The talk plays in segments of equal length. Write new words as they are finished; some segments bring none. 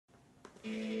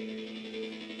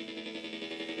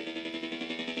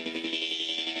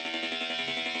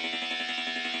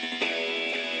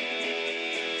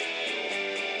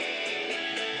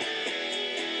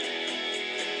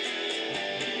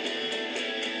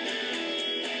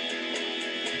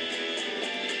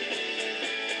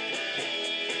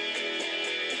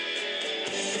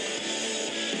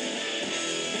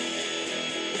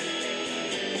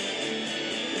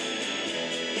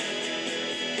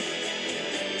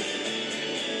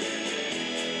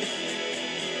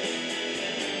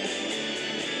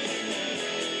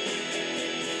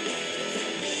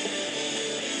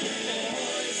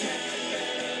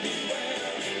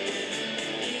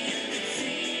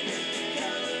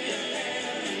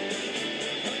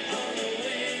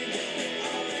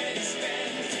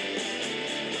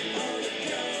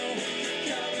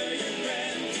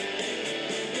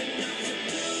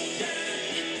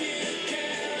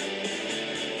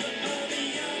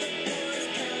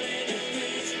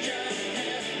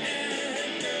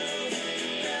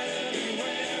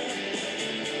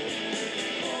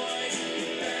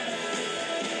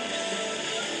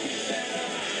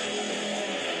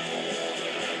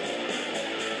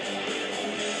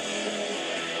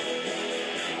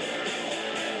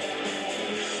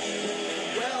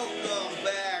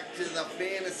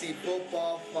Fantasy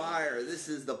Football Fire. This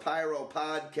is the Pyro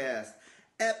Podcast,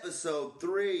 Episode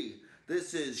 3.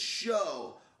 This is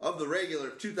show of the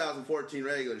 2014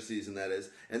 regular season, that is.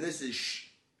 And this is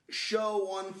show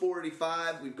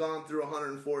 145. We've gone through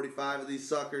 145 of these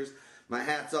suckers. My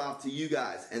hat's off to you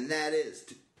guys. And that is,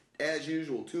 as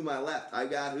usual, to my left, I've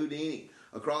got Houdini.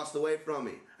 Across the way from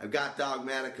me, I've got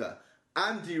Dogmatica.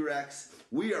 I'm D-Rex.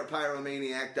 We are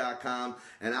Pyromaniac.com.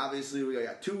 And obviously, we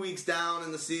got 2 weeks down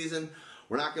in the season.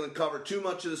 We're not going to cover too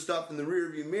much of the stuff in the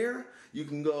rearview mirror. You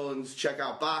can go and check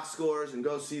out box scores and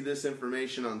go see this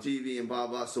information on TV and blah,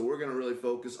 blah. So we're going to really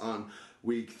focus on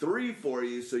week 3 for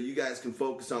you so you guys can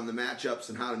focus on the matchups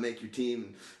and how to make your team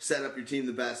and set up your team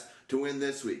the best to win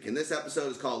this week. And this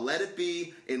episode is called Let It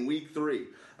Be in Week 3.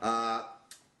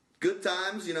 Good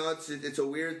times. You know, it's a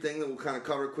weird thing that we'll kind of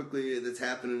cover quickly that's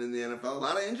happening in the NFL. A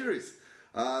lot of injuries.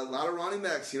 A lot of running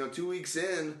backs. 2 weeks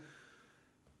in.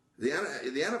 The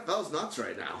NFL's nuts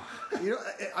right now.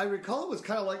 I recall it was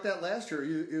kind of like that last year.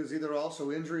 It was either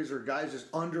also injuries or guys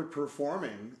just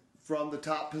underperforming from the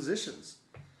top positions.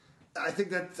 I think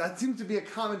that seems to be a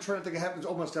common trend. I think it happens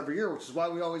almost every year, which is why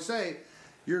we always say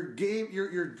your game,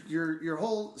 your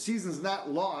whole season's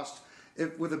not lost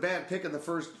with a bad pick in the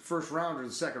first round or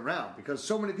the second round, because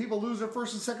so many people lose their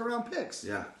first and second round picks.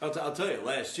 Yeah, I'll tell you.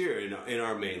 Last year in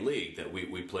our main league that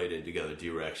we played in together,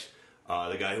 D-Rex,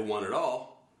 the guy who won it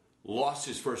all lost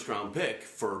his first-round pick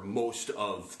for most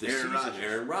of the season,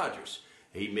 Aaron Rodgers.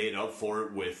 He made up for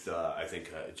it with, I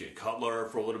think, Jay Cutler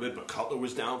for a little bit, but Cutler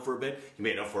was down for a bit. He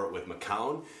made up for it with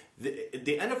McCown. The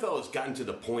NFL has gotten to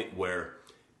the point where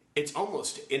it's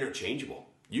almost interchangeable.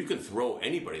 You can throw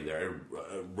anybody there.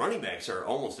 Running backs are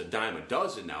almost a dime a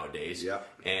dozen nowadays. Yeah.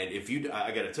 And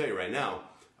I got to tell you right now,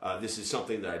 this is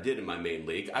something that I did in my main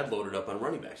league. I loaded up on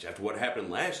running backs. After what happened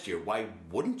last year, why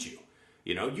wouldn't you?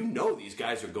 You know these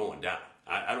guys are going down.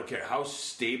 I don't care how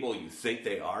stable you think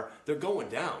they are, they're going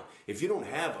down. If you don't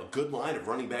have a good line of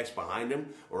running backs behind them,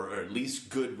 or at least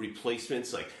good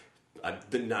replacements like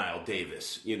the Nile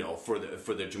Davis, for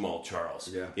the Jamal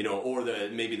Charles, or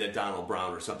maybe the Donald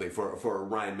Brown or something for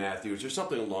Ryan Matthews or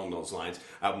something along those lines.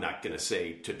 I'm not going to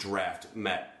say to draft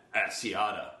Matt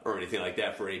Asiata or anything like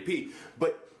that for AP,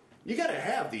 but you got to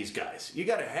have these guys. You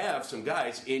got to have some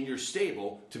guys in your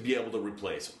stable to be able to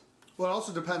replace them. Well, it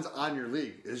also depends on your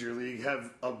league. Does your league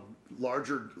have a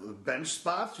larger bench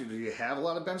spots? Do you have a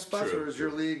lot of bench spots? True, or is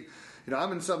your league,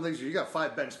 I'm in some leagues where you got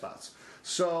 5 bench spots.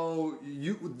 So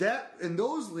in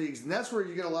those leagues, and that's where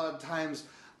you get a lot of times,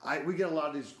 we get a lot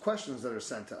of these questions that are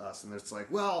sent to us, and it's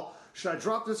like, well, should I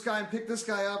drop this guy and pick this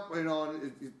guy up?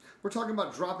 We're talking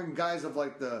about dropping guys of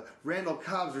like the Randall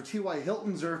Cobbs or T.Y.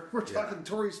 Hiltons, or we're talking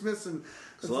Torrey Smiths, and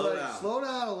slow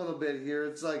down a little bit here.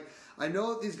 It's like, I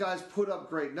know that these guys put up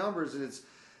great numbers,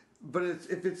 but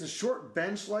if it's a short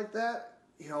bench like that,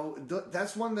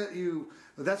 that's one that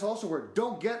that's also where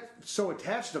don't get so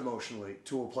attached emotionally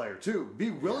to a player too. Be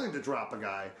willing to drop a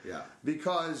guy,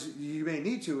 because you may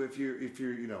need to if you're.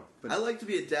 But I like to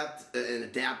be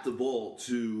adaptable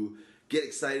to get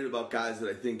excited about guys that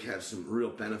I think have some real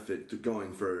benefit to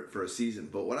going for a season.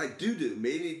 But what I do,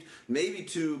 maybe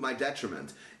to my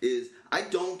detriment, is I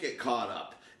don't get caught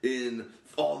up in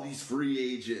all these free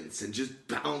agents and just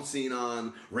pouncing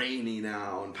on Rainey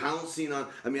now and pouncing on.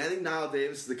 I think Nile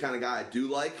Davis is the kind of guy I do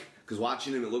like, because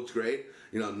watching him, it looks great.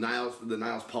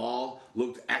 Niles Paul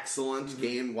looked excellent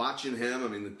game. Watching him, I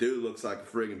mean, the dude looks like a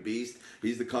friggin' beast.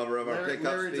 He's the cover of our pickup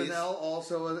Larry piece. Donnell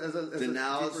also as a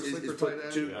Donnell deeper is sleeper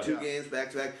put tight end. two games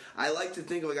back to back. I like to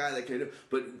think of a guy that can do.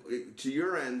 But to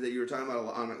your end, that you were talking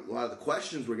about on a lot of the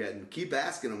questions we're getting, keep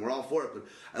asking them. We're all for it. But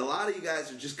a lot of you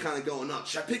guys are just kind of going, "No,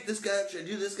 should I pick this guy up? Should I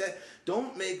do this guy?"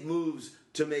 Don't make moves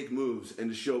to make moves and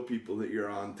to show people that you're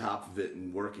on top of it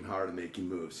and working hard and making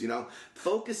moves.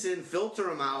 Focus in, filter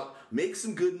them out, make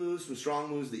some good moves, some strong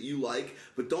moves that you like,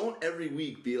 but don't every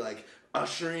week be like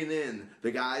ushering in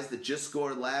the guys that just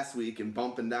scored last week and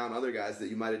bumping down other guys that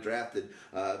you might have drafted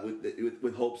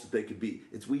with hopes that they could beat.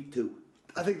 It's week 2.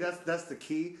 I think that's the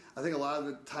key. I think a lot of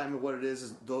the time what it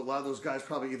is a lot of those guys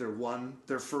probably either won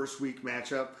their first week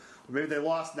matchup or maybe they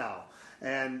lost now.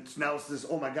 And now it's this,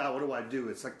 oh my God, what do I do?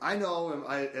 It's like, I know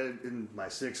in my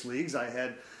 6 leagues, I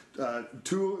had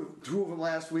two of them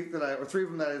last week or 3 of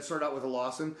them that I had started out with a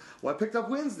loss in. Well, I picked up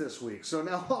wins this week. So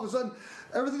now all of a sudden,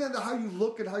 everything on how you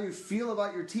look and how you feel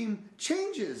about your team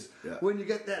changes when you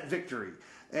get that victory.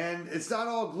 And it's not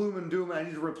all gloom and doom, and I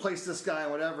need to replace this guy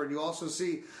and whatever. And you also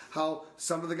see how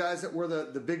some of the guys that were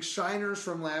the big shiners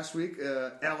from last week,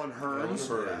 Alan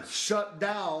Hearns, shut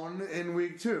down in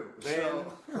week 2.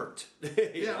 Hurt.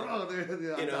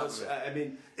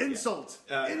 Insult,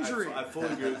 injury. I fully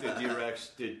agree with you,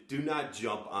 D-Rex. Do not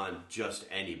jump on just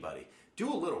anybody.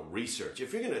 Do a little research.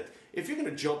 If you're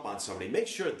gonna jump on somebody, make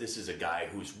sure that this is a guy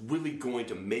who's really going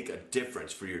to make a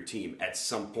difference for your team at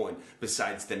some point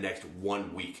besides the next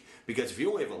 1 week. Because if you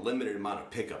only have a limited amount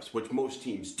of pickups, which most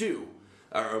teams do,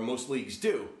 or most leagues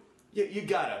do, you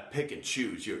gotta pick and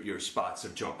choose your spots to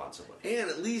jump on somebody. And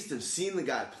at least have seen the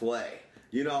guy play.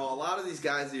 A lot of these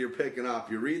guys that you're picking up,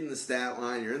 you're reading the stat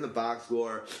line, you're in the box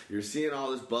score, you're seeing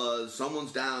all this buzz,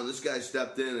 someone's down, this guy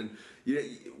stepped in, and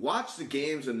you watch the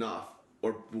games enough,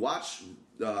 or watch,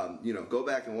 go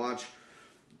back and watch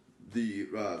the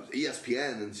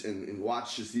ESPN and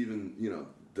watch just even,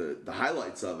 the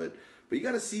highlights of it. But you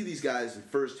got to see these guys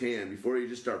firsthand before you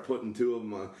just start putting 2 of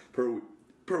them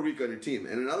per week on your team.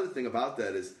 And another thing about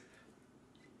that is,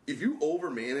 if you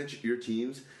overmanage your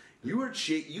teams,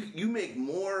 you make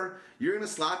more. You're going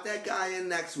to slot that guy in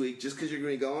next week just because you're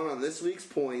going to be going on this week's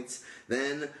points.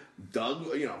 Then Doug,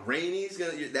 Rainey's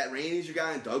your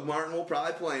guy, and Doug Martin will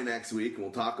probably play next week, and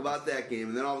we'll talk about that game.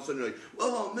 And then all of a sudden you're like,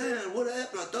 "Oh man, what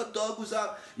happened? I thought Doug was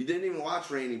out." You didn't even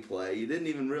watch Rainey play. You didn't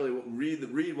even really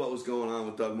read what was going on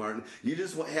with Doug Martin. You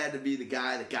just had to be the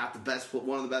guy that got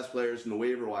one of the best players in the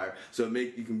waiver wire, so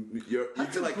you can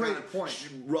like kind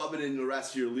of rub it in the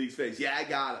rest of your league's face. Yeah, I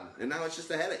got him, and now it's just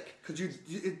a headache. Because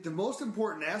the most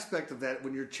important aspect of that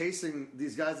when you're chasing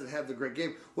these guys that have the great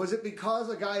game, was it because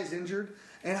a guy is injured?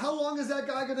 And how long is that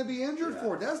guy going to be injured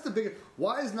for? That's the biggest.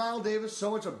 Why is Niall Davis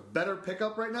so much a better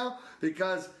pickup right now?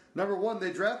 Because, number one,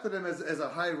 they drafted him as a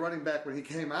high running back when he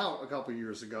came out a couple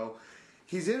years ago.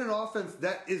 He's in an offense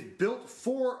that is built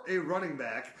for a running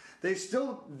back. That's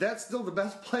still the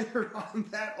best player on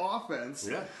that offense.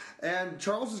 Yeah. And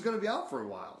Charles is going to be out for a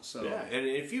while. So yeah, and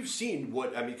if you've seen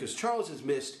because Charles has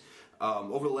missed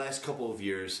over the last couple of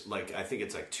years, I think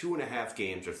it's 2.5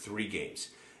 games or 3 games.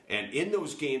 And in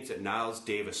those games that Niles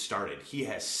Davis started, he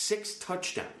has 6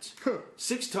 touchdowns.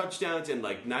 6 touchdowns and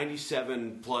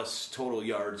 97 plus total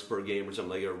yards per game or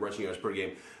something, or rushing yards per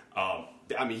game.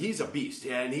 He's a beast,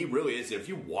 and he really is. If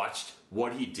you watched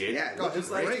what he did, it's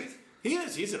great. He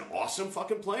is. He's an awesome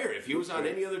fucking player. If he was on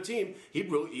any other team, he'd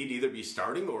either be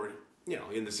starting or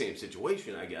in the same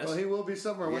situation, I guess. Well, he will be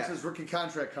somewhere once his rookie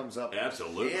contract comes up.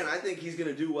 Absolutely. And I think he's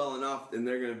going to do well enough, and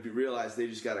they're going to realize they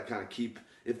just got to kind of keep,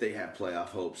 if they have playoff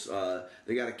hopes,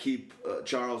 they got to keep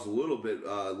Charles a little bit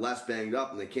less banged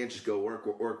up, and they can't just go work.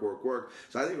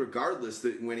 So I think regardless,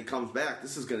 that when he comes back,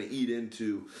 this is going to eat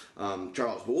into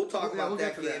Charles. But we'll talk about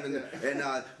that game. And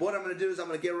what I'm going to do is I'm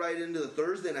going to get right into the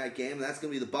Thursday night game, and that's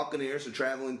going to be the Buccaneers are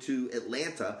traveling to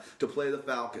Atlanta to play the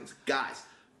Falcons. Guys,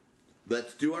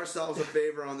 let's do ourselves a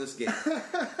favor on this game.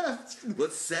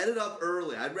 Let's set it up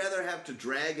early. I'd rather have to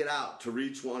drag it out to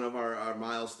reach one of our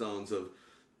milestones of,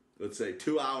 let's say,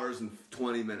 2 hours and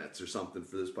 20 minutes or something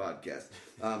for this podcast.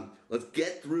 Let's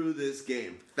get through this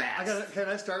game fast. Can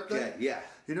I start then? Yeah.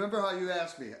 You remember how you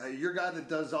asked me, you're a guy that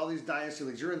does all these dynasty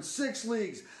leagues. You're in 6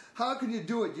 leagues. How can you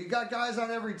do it? You got guys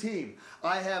on every team.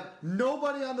 I have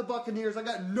nobody on the Buccaneers. I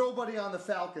got nobody on the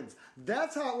Falcons.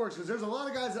 That's how it works, because there's a lot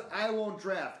of guys that I won't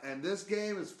draft, and this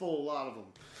game is full of a lot of them.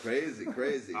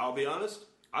 Crazy. I'll be honest,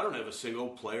 I don't have a single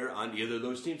player on either of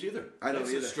those teams either. I don't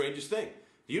either. That's the strangest thing.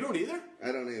 You don't either?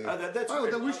 I don't either. That's All right,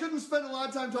 well, then we shouldn't spend a lot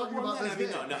of time talking about this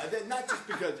game. No, not just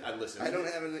because. Listen, I don't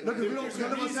have any. Look,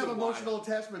 none of us have why. emotional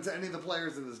attachment to any of the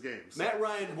players in this game. So. Matt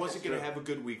Ryan wasn't going to have a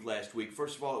good week last week.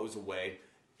 First of all, it was away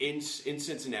in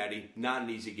Cincinnati. Not an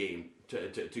easy game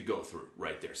to go through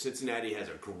right there. Cincinnati has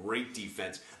a great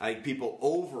defense. I think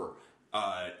people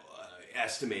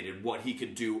estimated what he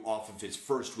could do off of his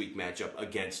first week matchup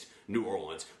against New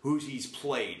Orleans, who he's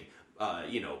played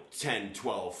 10,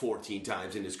 12, 14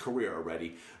 times in his career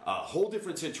already. Whole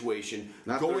different situation.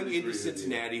 Going into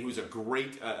Cincinnati, who's a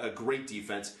great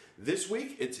defense. This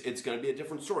week, it's going to be a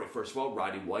different story. First of all,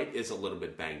 Roddy White is a little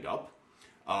bit banged up.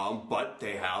 But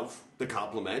they have the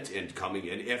complement and coming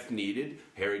in, if needed,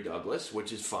 Harry Douglas,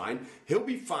 which is fine. He'll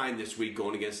be fine this week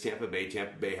going against Tampa Bay.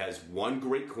 Tampa Bay has one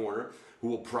great corner who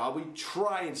will probably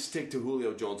try and stick to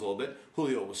Julio Jones a little bit.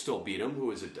 Julio will still beat him.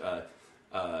 Who is it?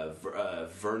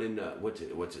 Vernon,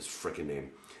 what's his freaking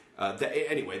name?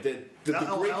 Anyway, the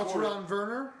great Alteron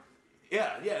Werner?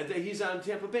 Yeah, he's on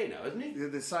Tampa Bay now, isn't he?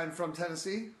 They signed from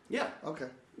Tennessee? Yeah. Okay.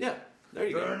 Yeah, there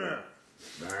you Werner.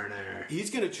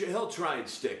 He'll try and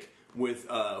stick with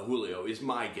Julio, is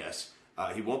my guess.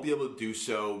 He won't be able to do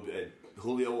so.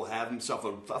 Julio will have himself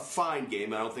a fine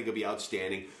game. I don't think it'll be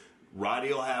outstanding. Roddy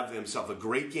will have himself a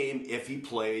great game if he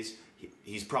plays.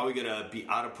 He's probably going to be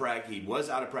out of practice. He was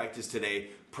out of practice today.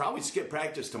 Probably skip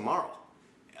practice tomorrow.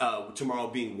 Tomorrow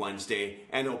being Wednesday,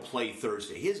 and he'll play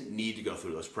Thursday. He doesn't need to go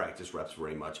through those practice reps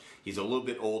very much. He's a little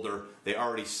bit older. They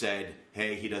already said,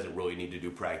 hey, he doesn't really need to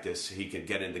do practice. He can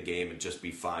get in the game and just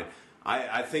be fine.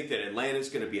 I think that Atlanta's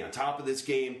going to be on top of this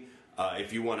game.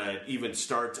 If you want to even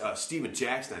start Steven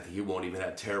Jackson, I think he won't even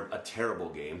have a terrible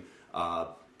game.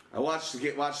 I watched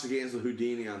the games with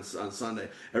Houdini on Sunday.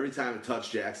 Every time I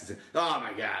touched Jackson, oh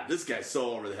my God, this guy's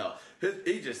so over the hill.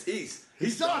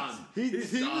 He's done. He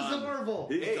was horrible.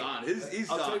 He's done. He's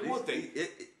I'll done. tell you one thing.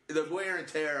 The wear and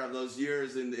tear of those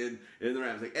years in the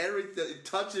Rams, like everything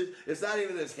touches. It's not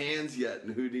even his hands yet,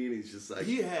 and Houdini's just like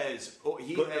he has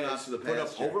put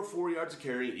up over 4 yards of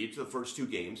carry in each of the first two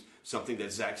games, something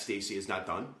that Zach Stacy has not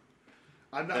done.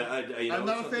 I'm not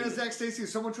a fan of Zach Stacy. If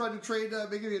someone tried to trade,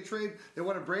 make me a trade, they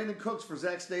wanted Brandon Cooks for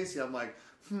Zach Stacy. I'm like,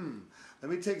 let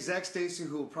me take Zach Stacy,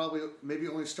 who will probably maybe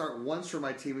only start once for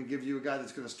my team, and give you a guy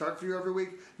that's going to start for you every week.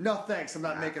 No, thanks. I'm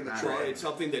not making the trade. Well, it's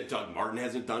something that Doug Martin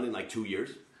hasn't done in like 2 years.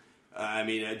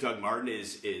 Doug Martin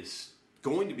is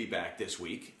going to be back this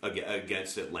week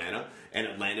against Atlanta, and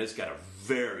Atlanta's got a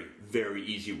very, very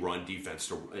easy run defense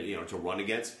to run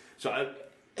against. So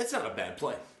it's not a bad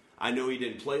play. I know he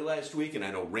didn't play last week, and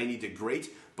I know Rainey did great,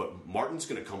 but Martin's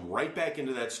going to come right back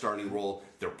into that starting role.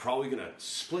 They're probably going to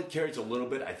split carries a little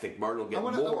bit. I think Martin will get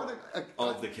more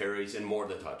of the carries and more of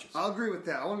the touches. I'll agree with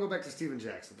that. I want to go back to Steven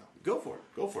Jackson, though. Go for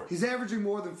it. He's averaging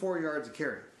more than 4 yards a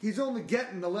carry. He's only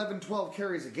getting 11, 12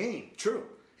 carries a game. True.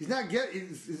 He's not getting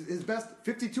his best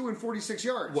 52 and 46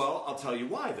 yards. Well, I'll tell you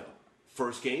why, though.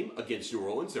 First game against New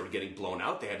Orleans, they were getting blown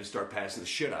out. They had to start passing the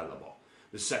shit out of the ball.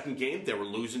 The second game, they were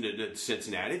losing to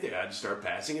Cincinnati. They had to start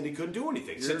passing, and he couldn't do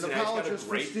anything. You're an apologist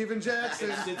for Steven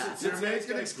Jackson. You're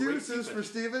making excuses for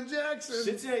Steven Jackson.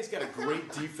 Cincinnati's got a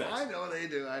great defense. I know they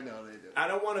do. I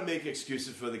don't want to make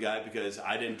excuses for the guy because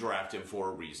I didn't draft him for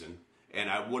a reason, and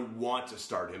I wouldn't want to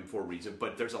start him for a reason.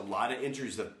 But there's a lot of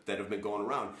injuries that have been going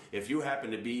around. If you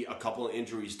happen to be a couple of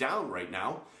injuries down right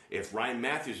now, if Ryan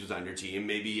Matthews was on your team,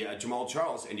 maybe Jamal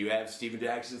Charles, and you have Steven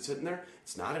Jackson sitting there,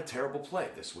 it's not a terrible play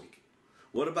this week.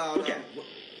 What about?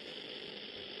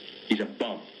 He's a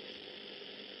bum.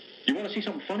 You want to see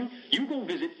something funny? You go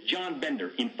visit John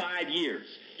Bender in 5 years.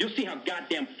 You'll see how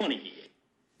goddamn funny he is.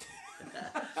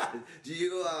 Do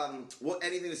you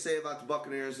anything to say about the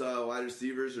Buccaneers wide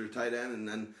receivers or tight end? And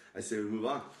then I say we move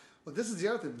on. Well, this is the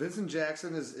other thing. Vincent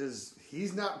Jackson is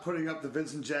he's not putting up the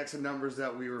Vincent Jackson numbers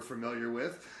that we were familiar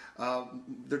with.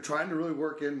 They're trying to really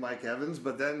work in Mike Evans,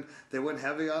 but then they went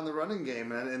heavy on the running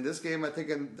game. And in this game, I think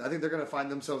they're going to find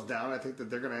themselves down. I think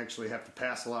that they're going to actually have to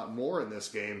pass a lot more in this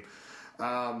game.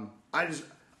 I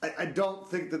don't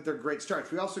think that they're great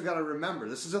starts. We also got to remember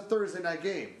this is a Thursday night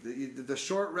game. The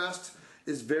short rest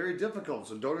is very difficult,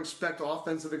 so don't expect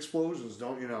offensive explosions.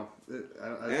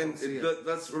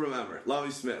 Let's remember, Lovie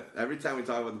Smith. Every time we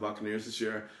talk about the Buccaneers this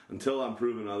year, until I'm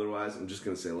proven otherwise, I'm just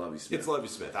going to say Lovie Smith. It's Lovie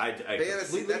Smith. I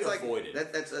completely avoid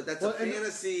it. That's a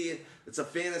fantasy. It's a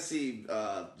fantasy.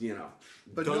 But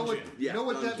dungeon. know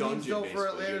what that means though for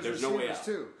Atlanta's receivers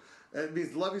too. It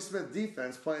means Lovie Smith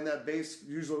defense playing that base,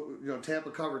 usual, Tampa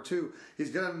cover 2.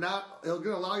 He'll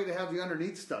gonna allow you to have the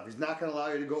underneath stuff. He's not gonna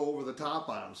allow you to go over the top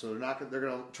on him. So they're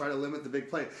gonna try to limit the big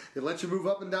play. They let you move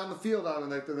up and down the field on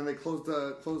him, and then they close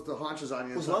the haunches on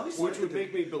you. Which would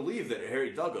make me believe that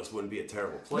Harry Douglas wouldn't be a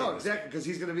terrible player. No, exactly, because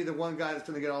he's gonna be the one guy that's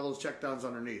gonna get all those checkdowns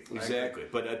underneath. Exactly.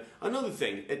 But another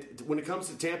thing, when it comes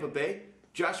to Tampa Bay,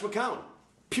 Josh McCown,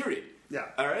 period. Yeah.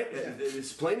 All right? Yeah.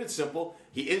 It's plain and simple.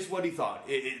 He is what he thought.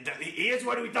 He is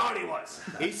what we thought he was.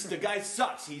 The guy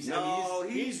sucks. He's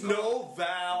no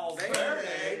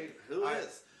Valverde. Who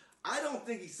is? I don't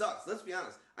think he sucks. Let's be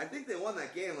honest. I think they won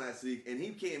that game last week, and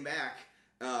he came back.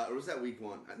 Or was that week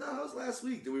 1? No, that was last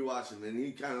week that we watched him, and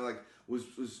he kind of was.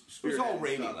 It was all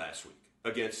rainy last week.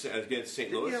 Against St. Louis.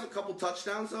 Didn't he have a couple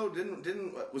touchdowns though?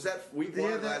 Was that week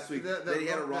 1 last week? That he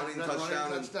had a running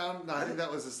touchdown. No, I think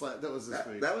that was this week.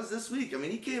 That was this week. I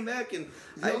mean, he came back and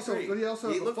he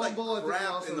looked like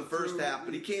crap in the first half,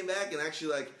 but he came back and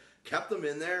actually kept them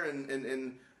in there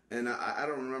and I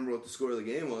don't remember what the score of the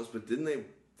game was, but didn't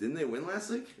they win last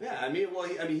week? Yeah, I mean,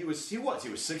 he was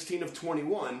 16 of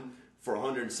 21 for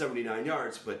 179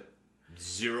 yards, but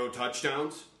 0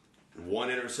 touchdowns, 1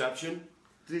 interception.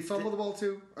 Did he fumble the ball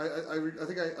too? I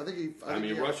think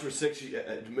he rushed for 6.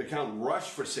 McCown rushed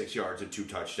for 6 yards and 2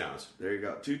 touchdowns. There you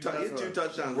go. Two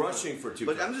touchdowns. Rushing for 2.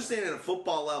 But I'm just saying, at a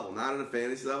football level, not at a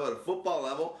fantasy level. At a football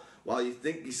level, while you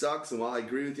think he sucks, and while I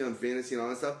agree with you on fantasy and all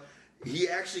that stuff, he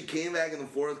actually came back in the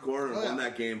fourth quarter and won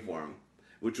that game for him,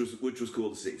 which was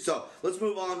cool to see. So let's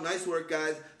move on. Nice work,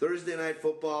 guys. Thursday night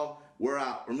football. We're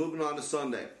out. We're moving on to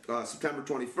Sunday, September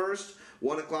 21st.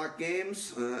 1 o'clock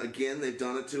games. Again, they've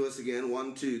done it to us again.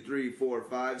 1, 2, 3, 4,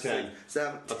 5, 6,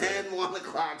 7, 10 1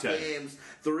 o'clock games.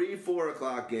 3 4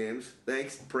 o'clock games.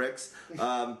 Thanks, pricks.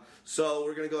 So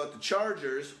we're going to go with the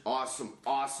Chargers. Awesome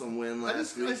win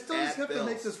last week. I still just have to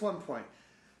make this one point.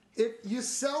 If you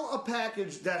sell a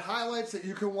package that highlights that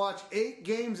you can watch 8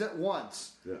 games at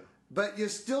once, but you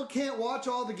still can't watch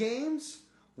all the games,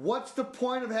 what's the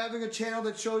point of having a channel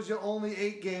that shows you only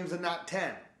 8 games and not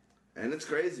 10? And it's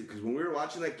crazy because when we were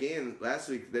watching that game last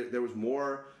week, there was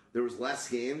less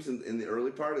games in the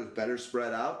early part. It was better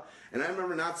spread out. And I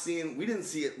remember we didn't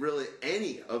see it really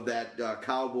any of that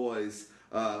Cowboys.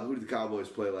 Who did the Cowboys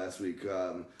play last week?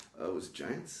 Was it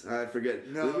Giants? I forget.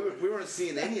 No. We weren't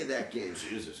seeing any of that game.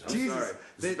 Jesus. I'm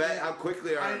sorry. How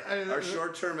quickly our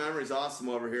short-term memory is awesome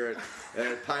over here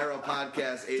at Pyro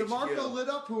Podcast HQ. DeMarco lit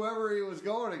up whoever he was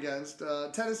going against.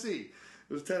 Tennessee.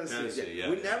 It was Tennessee.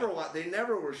 They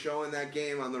never were showing that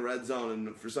game on the red zone,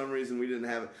 and for some reason we didn't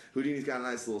have it. Houdini's got a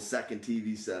nice little second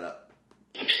TV setup.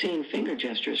 I've seen finger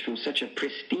gestures from such a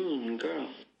pristine girl.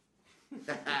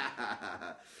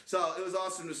 So it was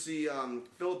awesome to see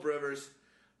Phillip Rivers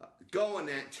going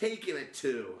and taking it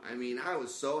too. I mean, I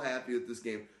was so happy with this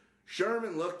game.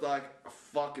 Sherman looked like a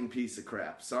fucking piece of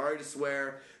crap. Sorry to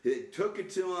swear. They took it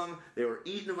to him. They were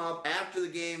eating him up. After the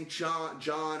game,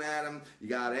 John Adam, you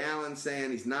got Allen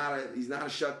saying he's not a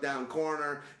shutdown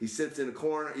corner. He sits in a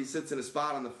corner. He sits in a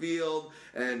spot on the field,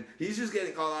 and he's just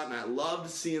getting called out. And I loved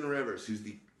seeing Rivers, who's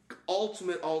the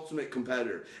ultimate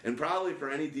competitor, and probably for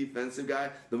any defensive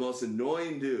guy, the most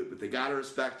annoying dude. But they gotta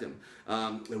respect him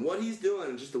and what he's doing,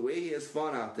 and just the way he has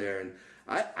fun out there. And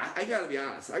I got to be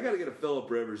honest. I got to get a Phillip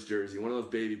Rivers jersey, one of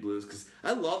those baby blues, because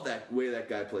I love that way that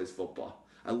guy plays football.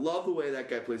 I love the way that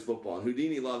guy plays football, and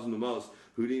Houdini loves him the most.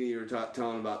 Houdini, you were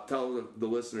telling the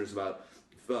listeners about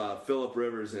Phillip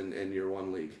Rivers and your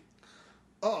one league.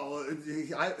 Oh,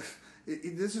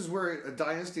 this is where a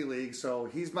dynasty league, so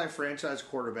he's my franchise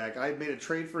quarterback. I made a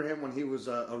trade for him when he was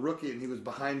a rookie, and he was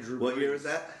behind Drew Brees. What year was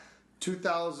that?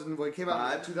 2000. Well, he came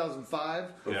out in 2005.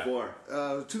 Or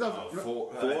 4?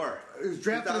 2004. It was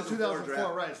drafted in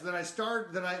 2004, right? So then I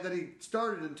started. Then he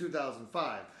started in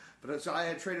 2005. But so I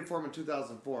had traded for him in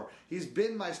 2004. He's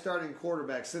been my starting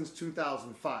quarterback since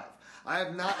 2005. I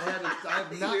have not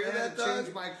had to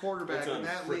change my quarterback in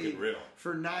that league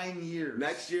for 9 years.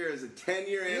 Next year is a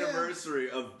 10-year anniversary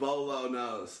of Bolo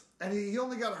Nose. And he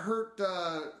only got hurt.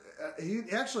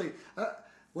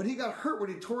 When he got hurt, when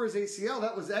he tore his ACL,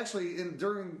 that was actually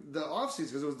during the offseason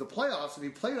because it was the playoffs, and he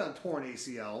played on torn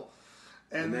ACL.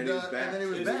 And then he was back. And then he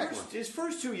was back. His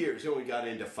first 2 years, he only got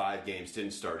into 5 games,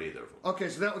 didn't start either of them. Okay,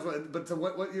 so that was what. But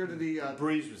what year did he?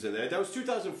 Breeze was in there. That was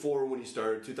 2004 when he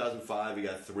started. 2005, he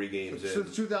got 3 games in. So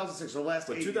 2006, so last.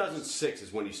 But 2006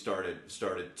 is when he started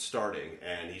starting,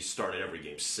 and he started every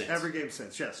game since. Every game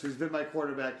since, yes. He's been my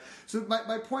quarterback. So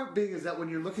my point being is that when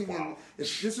you're looking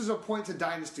if this is a point to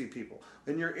dynasty people,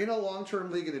 and you're in a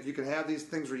long-term league, and if you can have these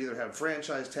things where you either have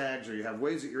franchise tags or you have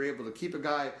ways that you're able to keep a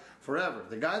guy forever.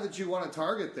 The guy that you want to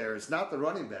target there is not the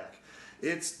running back.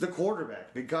 it's the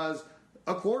quarterback, because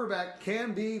a quarterback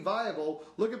can be viable.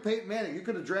 Look at Peyton Manning. You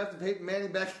could have drafted Peyton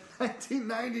Manning back in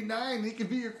 1999. He could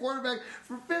be your quarterback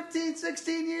for 15,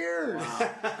 16 years.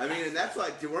 Wow. I mean, and that's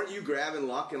like, weren't you grabbing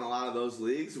luck in a lot of those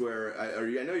leagues where, I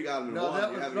know you got him in one. I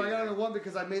got him in one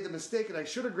because I made the mistake, and I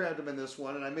should have grabbed him in this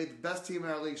one, and I made the best team in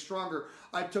our league stronger.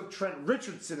 I took Trent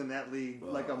Richardson in that league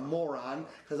like a moron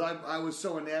because I was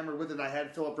so enamored with it, and I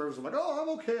had Phillip Rivers. I'm like, I'm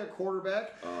okay at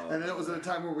quarterback. And then it was at a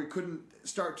time where we couldn't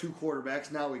start two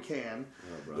quarterbacks. Now we can.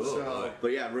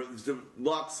 But yeah,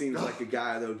 Luck seems like a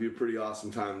guy that would be a pretty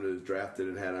awesome time to have drafted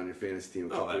and had on your fantasy team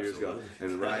a couple years ago,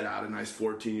 and ride out a nice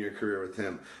 14-year career with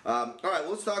him. All right,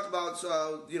 let's talk about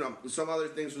some other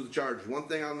things with the Chargers. One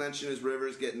thing I'll mention is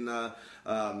Rivers getting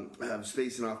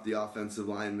spacing off the offensive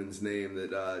lineman's name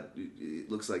that it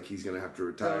looks like he's going to have to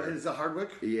retire. Is it Hardwick?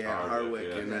 Yeah, Hardwick.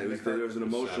 Yeah. And there was an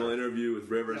emotional interview with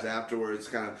Rivers afterwards.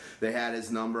 They had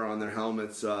his number on their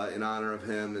helmets in honor of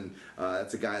him, and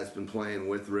that's a guy that's been playing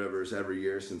with Rivers every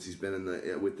year since he's been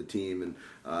with the team. And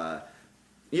I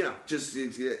just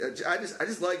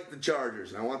like the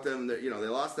Chargers, and I want them. They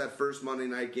lost that first Monday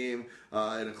night game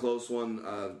in a close one.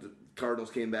 The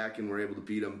Cardinals came back and were able to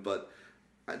beat them, but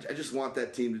I just want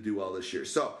that team to do well this year.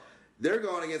 So they're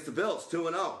going against the Bills,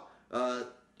 2-0.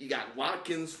 You got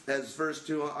Watkins has his first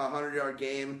 100-yard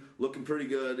game, looking pretty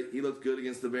good. He looked good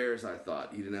against the Bears, I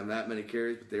thought. He didn't have that many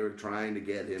carries, but they were trying to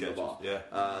get him the ball.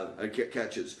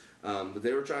 Catches. But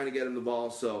they were trying to get him the ball.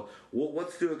 So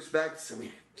what's to expect? I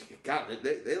mean, God,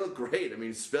 they look great. I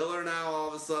mean, Spiller now all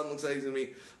of a sudden looks like he's going to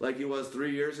be like he was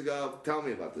 3 years ago. Tell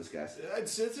me about this, guys.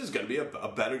 This is going to be a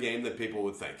better game than people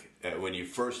would think. When you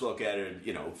first look at it,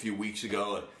 a few weeks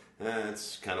ago,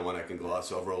 that's kind of one I can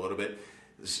gloss over a little bit.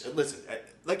 Listen,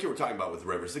 like you were talking about with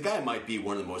Rivers, the guy might be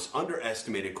one of the most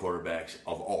underestimated quarterbacks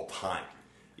of all time.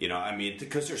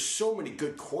 Because there's so many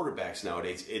good quarterbacks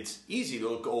nowadays, it's easy to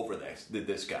look over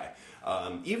this guy,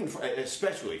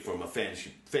 especially from a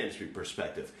fantasy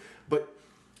perspective. But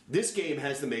this game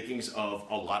has the makings of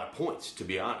a lot of points, to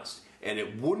be honest. And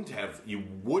you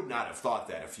would not have thought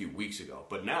that a few weeks ago.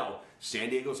 But now,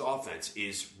 San Diego's offense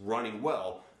is running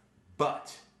well,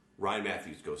 but Ryan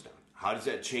Matthews goes down. How does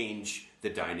that change the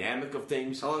dynamic of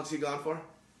things? How long's he gone for?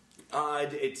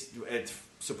 It's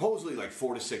supposedly like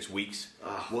 4 to 6 weeks.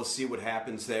 We'll see what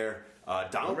happens there.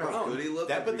 Donald Brown. Good he looked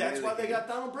But that's why they got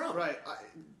Donald Brown. Right.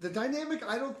 The dynamic,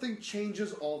 I don't think,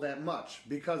 changes all that much,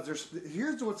 because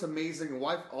here's what's amazing, and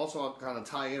why also I'll kind of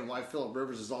tie in why Phillip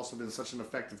Rivers has also been such an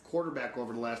effective quarterback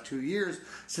over the last 2 years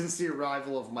since the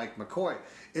arrival of Mike McCoy.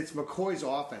 It's McCoy's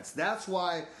offense. That's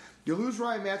why you lose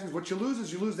Ryan Matthews. What you lose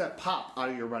is you lose that pop out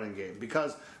of your running game,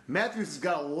 because Matthews has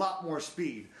got a lot more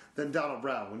speed than Donald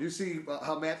Brown. When you see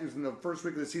how Matthews in the first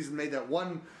week of the season made that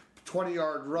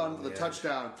 20-yard run for the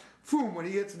touchdown, boom, when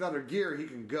he hits another gear, he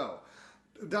can go.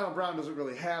 Donald Brown doesn't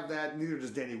really have that, neither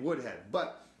does Danny Woodhead.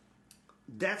 But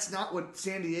that's not what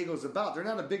San Diego's about. They're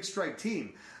not a big strike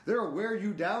team. They're a wear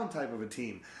you down type of a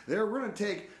team. We're going to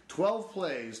take 12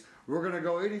 plays, we're going to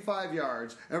go 85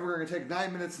 yards, and we're going to take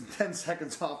 9 minutes and 10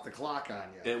 seconds off the clock on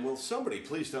you. And will somebody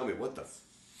please tell me what the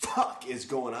fuck is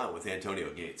going on with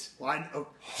Antonio Gates? Well, I know.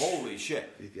 Holy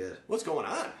shit. He's good. What's going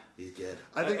on? He's good.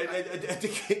 I think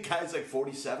the guy's like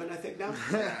 47, I think now.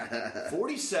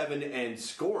 47 and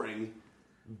scoring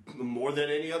more than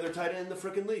any other tight end in the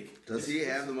freaking league. Does he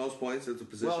have the most points at the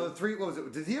position? Well, what was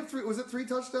it? Did he have three? Was it 3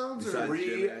 touchdowns? Besides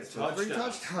Three touchdowns. 3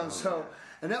 touchdowns. So,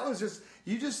 and that was just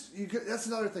that's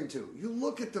another thing too. You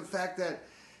look at the fact that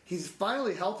he's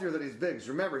finally healthier than he's been. Because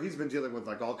remember, he's been dealing with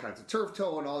like all kinds of turf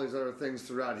toe and all these other things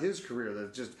throughout his career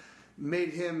that just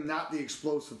made him not the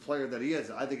explosive player that he is.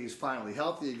 I think he's finally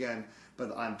healthy again.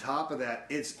 But on top of that,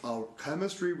 it's a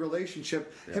chemistry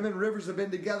relationship. Yeah. Him and Rivers have been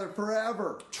together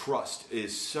forever. Trust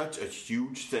is such a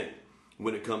huge thing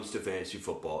when it comes to fantasy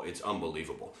football. It's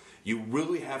unbelievable. You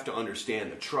really have to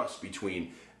understand the trust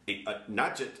between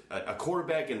not just a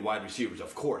quarterback and wide receivers.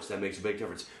 Of course, that makes a big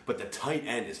difference. But the tight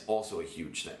end is also a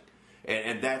huge thing.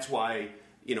 And that's why,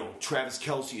 Travis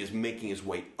Kelce is making his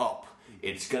way up.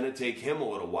 It's going to take him a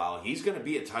little while. He's going to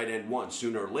be a tight end one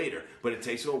sooner or later, but it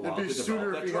takes a while to develop that trust. It'd be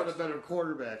sooner if he had a better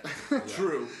quarterback.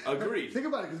 True. Agreed. Think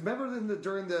about it, because remember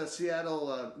during the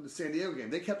Seattle-San Diego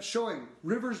game, they kept showing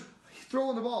Rivers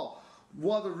throwing the ball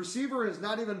while the receiver has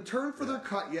not even turned for their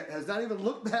cut yet, has not even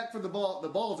looked back for the ball. The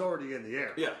ball's already in the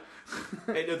air. Yeah.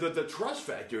 And the trust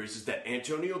factor is that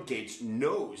Antonio Gates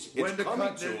knows it's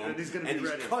coming to him, and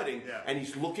he's cutting, and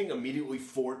he's looking immediately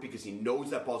for it because he knows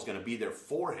that ball's going to be there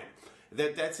for him.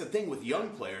 That's the thing with young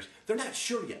players. They're not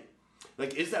sure yet.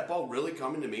 Like, is that ball really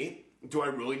coming to me? do I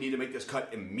really need to make this cut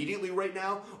immediately right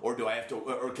now, or do I have to,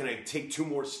 or can I take 2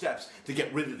 more steps to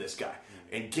get rid of this guy?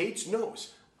 And Gates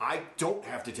knows I don't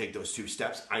have to take those 2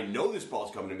 steps. I know this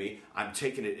ball's coming to me. I'm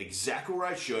taking it exactly where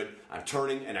I should. I'm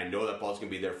turning, and I know that ball's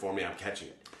going to be there for me. I'm catching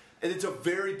it. And it's a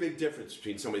very big difference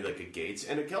between somebody like a Gates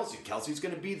and a Kelsey. Kelsey's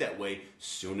going to be that way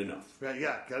soon enough.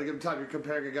 Yeah, got to give him time. You're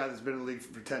comparing a guy that's been in the league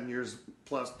for 10 years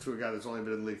plus to a guy that's only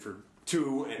been in the league for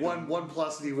 2 and one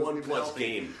plus, and he wasn't even plus healthy.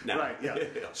 game now. Right, yeah.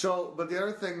 So, but the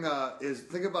other thing is,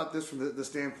 think about this from the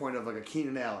standpoint of like a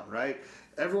Keenan Allen, right?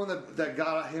 Everyone that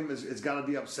got him is got to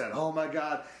be upset. Oh my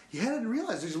God, you hadn't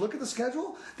realized. Did you look at the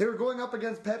schedule? They were going up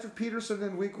against Patrick Peterson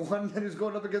in week 1, and he was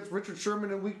going up against Richard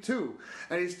Sherman in week 2,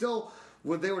 and he still.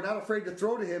 They were not afraid to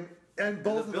throw to him in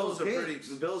both of those games.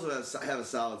 The Bills have a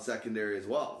solid secondary as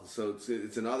well, so it's going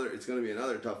to be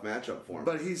another tough matchup for him.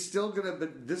 But he's still going to.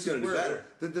 But this is where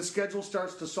the schedule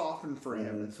starts to soften for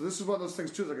him. And so this is one of those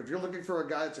things too. Like if you're looking for a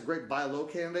guy that's a great buy low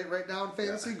candidate right now in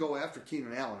fantasy, go after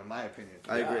Keenan Allen. In my opinion,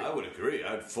 I agree. I would agree.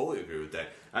 I'd fully agree with that.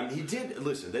 I mean, he did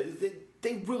listen.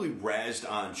 They really razzed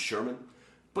on Sherman.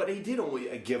 But he did only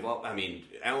give up. I mean,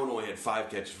 Allen only had 5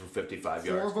 catches for 55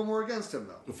 yards. 4 of them were against him,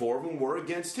 though. 4 of them were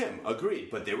against him. Agreed.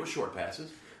 But they were short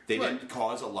passes. They didn't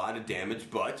cause a lot of damage,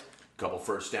 but a couple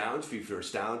first downs, few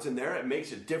first downs in there. It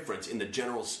makes a difference in the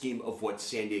general scheme of what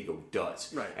San Diego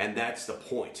does. Right. And that's the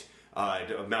point.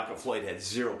 Malcolm Floyd had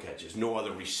 0 catches. No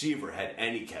other receiver had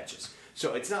any catches.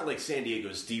 So it's not like San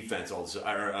Diego's defense,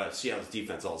 Seattle's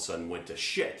defense all of a sudden went to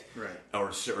shit. Right.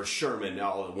 Or Sherman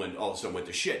all of a sudden went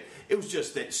to shit. It was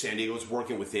just that San Diego was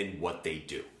working within what they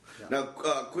do. Now,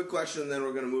 quick question, and then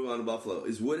we're going to move on to Buffalo.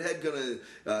 Is Woodhead going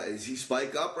to? Is he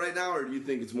spike up right now, or do you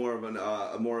think it's more of a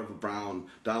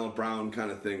Donald Brown kind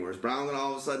of thing, where is Brown going to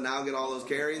all of a sudden now get all those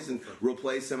carries and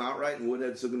replace him outright, and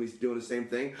Woodhead's still going to be doing the same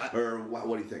thing, or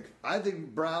what do you think? I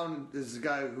think Brown is the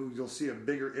guy who you'll see a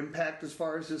bigger impact as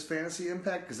far as his fantasy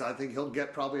impact, because I think he'll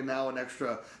get probably now an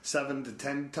extra 7 to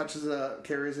 10 touches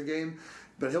carries a game.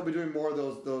 But he'll be doing more of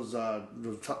those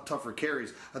tougher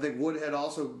carries. I think Woodhead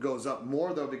also goes up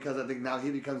more, though, because I think now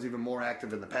he becomes even more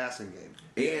active in the passing game.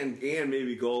 And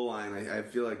maybe goal line. I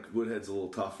feel like Woodhead's a little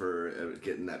tougher at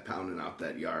getting that pounding out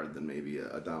that yard than maybe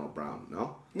a Donald Brown.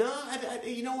 No? No,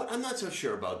 you know what? I'm not so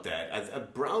sure about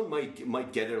that. Brown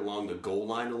might get it along the goal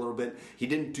line a little bit. He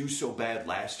didn't do so bad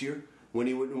last year when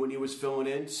he was filling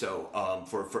in. So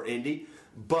for Indy,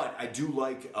 but I do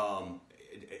like.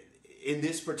 In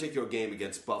this particular game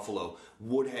against Buffalo,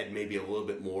 Woodhead maybe a little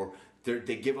bit more.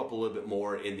 They give up a little bit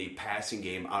more in the passing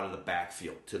game out of the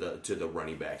backfield to the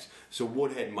running backs. So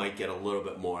Woodhead might get a little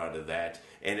bit more out of that.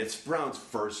 And it's Brown's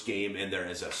first game in there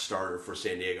as a starter for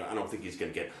San Diego. I don't think he's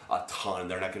going to get a ton.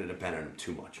 They're not going to depend on him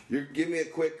too much. Give me a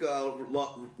quick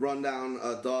rundown,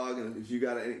 Dog, and if you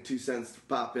got any 2 cents to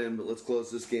pop in, but let's close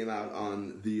this game out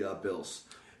on the Bills.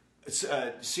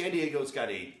 San Diego's got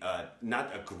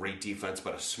not a great defense,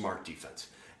 but a smart defense.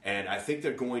 And I think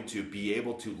they're going to be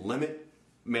able to limit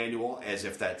Manuel, as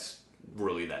if that's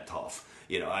really that tough.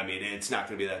 I mean, it's not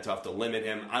going to be that tough to limit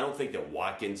him. I don't think that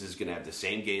Watkins is going to have the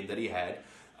same game that he had.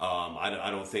 I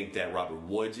don't think that Robert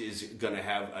Woods is going to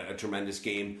have a tremendous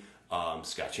game.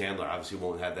 Scott Chandler obviously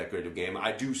won't have that great of a game.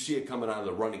 I do see it coming out of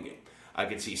the running game. I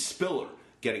can see Spiller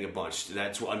getting a bunch.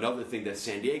 That's another thing that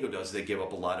San Diego does. They give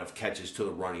up a lot of catches to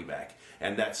the running back.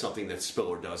 And that's something that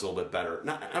Spiller does a little bit better.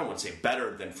 I don't want to say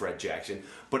better than Fred Jackson,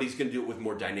 but he's going to do it with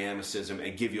more dynamicism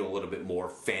and give you a little bit more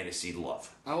fantasy love.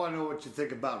 I want to know what you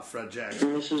think about Fred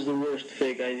Jackson. This is the worst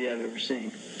fake idea I've ever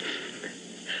seen.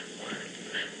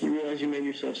 You realize you made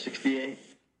yourself 68?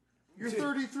 You're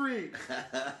 33.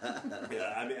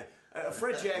 Yeah, I mean,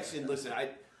 Fred Jackson, listen,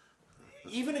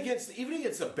 even against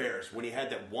the Bears, when he had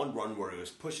that one run where he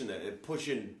was pushing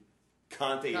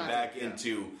Conte back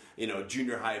into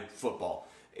junior high football,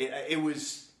 it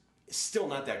was still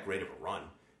not that great of a run.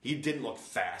 He didn't look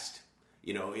fast.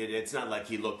 It's not like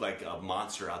he looked like a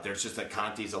monster out there. It's just that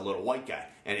Conte's a little white guy,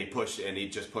 and he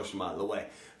just pushed him out of the way.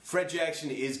 Fred Jackson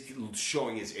is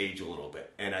showing his age a little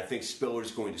bit, and I think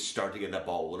Spiller's going to start to get that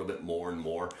ball a little bit more and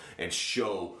more and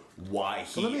show why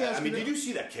he. Did you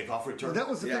see that kickoff return? That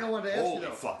was the thing I wanted to ask you. Holy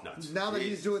fuck nuts! Now that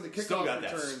he's doing the kickoff still got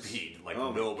returns, that speed like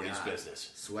nobody's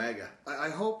business. Swagger. I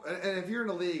hope, and if you're in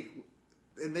a league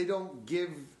and they don't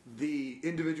give the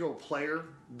individual player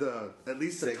at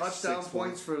least the touchdown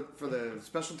points for the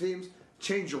special teams,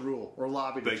 change a rule or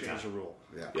lobby to change a rule.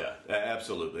 Yeah,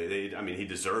 absolutely. He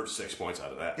deserves 6 points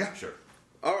out of that. Yeah, sure.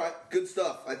 All right, good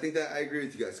stuff. I think that I agree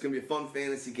with you guys. It's going to be a fun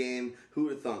fantasy game. Who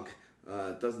would have thunk?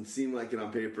 It doesn't seem like it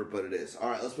on paper, but it is. All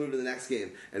right, let's move to the next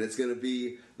game, and it's going to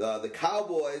be the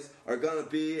Cowboys are going to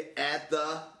be at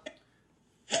the.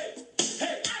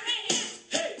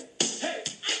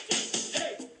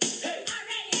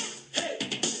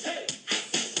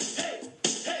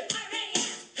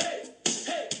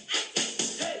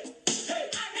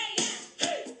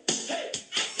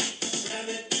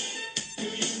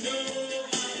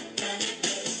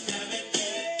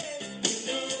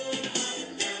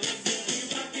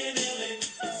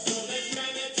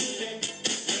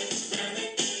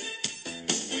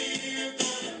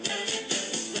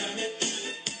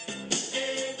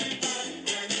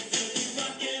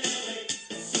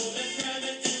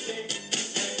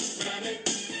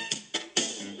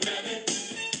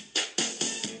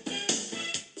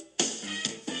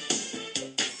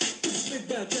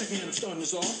 again, I'm starting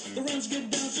this off. The Rams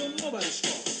get down so nobody's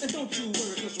scoff. And don't you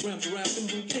worry, cause the Rams are rapping.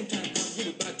 When game time comes,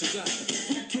 we'll be back to gossip.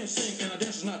 We can't sing and our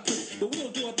dance is not pretty, but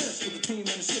we'll do our best for the team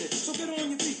and the city. So get on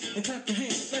your feet and clap your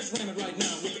hands. Let's ram it right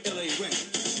now with the LA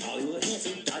Rams. Hollywood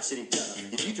handsome, Dodge City tough.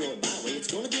 If you throw it my way, it's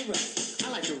gonna get rough.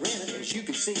 I like to ram it, as you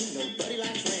can see. Nobody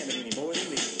likes ramming any more than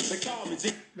me. They call me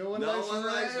Z. No one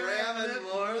likes ramming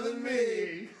more than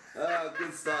me. Oh,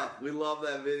 good stuff. We love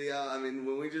that video. I mean,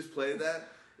 when we just played that,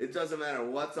 it doesn't matter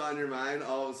what's on your mind.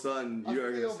 All of a sudden, you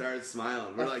are going to start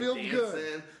smiling. We're like dancing,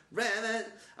 good. Ram it.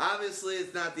 Obviously,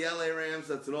 it's not the LA Rams.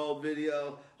 That's an old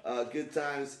video. Good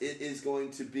times. It is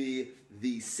going to be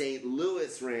the St.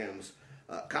 Louis Rams.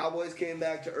 Cowboys came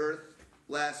back to earth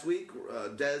last week.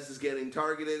 Dez is getting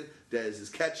targeted. Dez is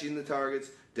catching the targets.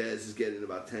 Dez is getting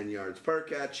about 10 yards per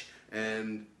catch.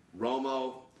 And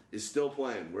Romo is still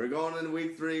playing. We're going into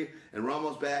week 3, and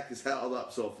Romo's back is held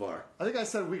up so far. I think I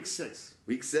said week 6.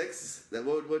 Week 6?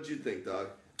 What'd you think, dog?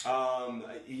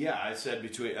 Yeah, I said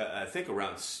between. I think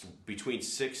around between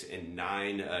 6 and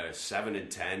 9, 7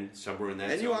 and 10, somewhere in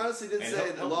that. And zone. you honestly did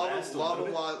say he'll love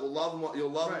him while you'll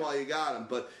love him while you got him.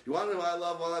 But you want to know who I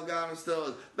love while I've got him still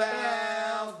is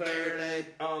Valverde.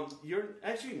 You're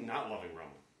actually not loving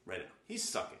Romo right now. He's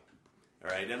sucking. All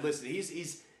right, and listen,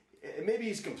 he's maybe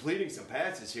he's completing some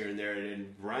passes here and there,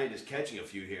 and Ryan is catching a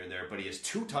few here and there, but he has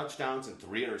 2 touchdowns and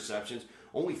 3 interceptions,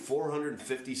 only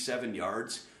 457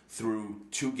 yards through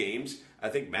 2 games. I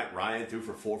think Matt Ryan threw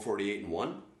for 448 and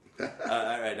 1. All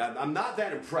right, I'm not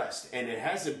that impressed, and it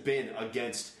hasn't been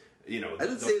against I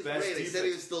didn't say it was great. I said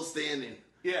he was still standing.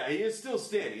 Yeah, he is still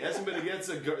standing. He hasn't been against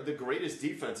the greatest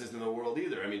defenses in the world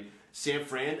either. I mean, San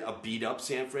Fran, a beat-up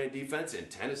San Fran defense in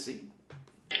Tennessee.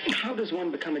 How does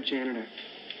one become a janitor?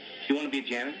 You want to be a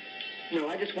janitor? No,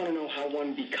 I just want to know how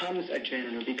one becomes a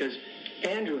janitor, because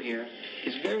Andrew here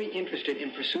is very interested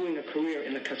in pursuing a career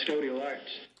in the custodial arts.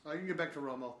 I can get back to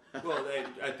Romo. Well,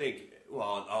 I think.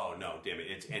 Well, oh no, damn it!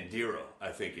 It's Andiro.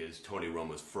 I think is Tony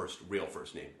Romo's real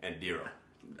first name. Andiro,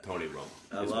 Tony Romo.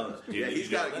 I love it. He's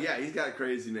got a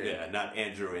crazy name. Yeah, not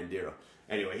Andrew Andiro.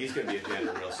 Anyway, he's going to be a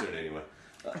janitor real soon. Anyway,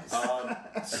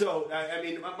 so I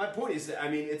mean, my point is that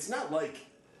it's not like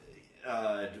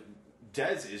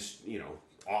Dez is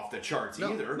off the charts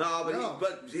either. No,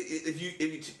 but if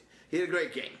you he had a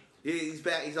great game. He's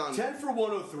back. He's on 10 for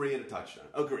 103 and a touchdown.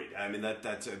 Agreed. I mean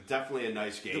that's definitely a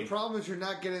nice game. The problem is you're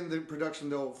not getting the production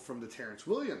though from the Terrence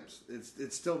Williams.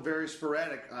 It's still very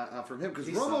sporadic from him because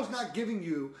Romo's not giving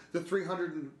you the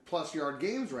 300+ yard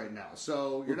games right now.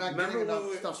 So you're not getting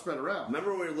enough stuff spread around.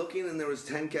 Remember we were looking and there was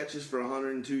 10 catches for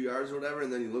 102 yards or whatever,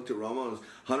 and then you looked at Romo and it was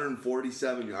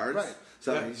 147 yards. Right.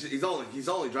 So he's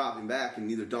only dropping back and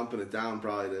either dumping it down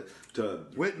probably to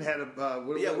Witten had a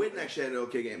Witten actually had an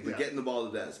okay game, but getting the ball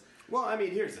to Dez. Well, I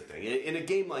mean, here's the thing. In a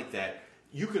game like that,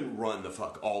 you can run the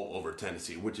fuck all over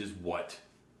Tennessee, which is what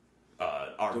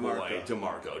our boy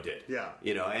DeMarco did. Yeah.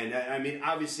 And I mean,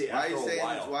 obviously, after a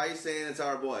while... Why are you saying it's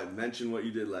our boy? Mention what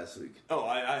you did last week. Oh,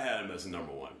 I had him as the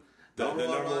number one. The number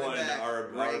one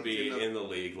RB in the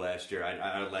league last year.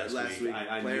 Last week,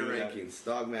 I player knew rankings,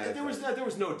 dogmatic. There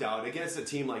was no doubt against a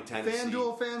team like Tennessee.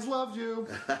 FanDuel fans loved you.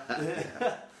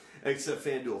 Except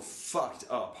FanDuel fucked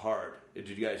up hard. Did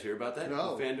you guys hear about that?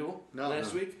 No. FanDuel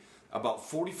last week? About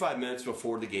 45 minutes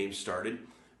before the game started,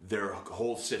 their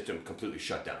whole system completely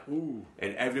shut down. Ooh.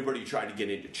 And everybody tried to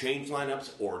get into change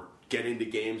lineups or get into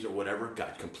games or whatever,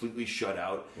 got completely shut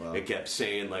out. Wow. It kept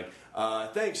saying, like,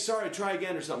 thanks, sorry, try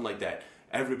again, or something like that.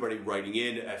 Everybody writing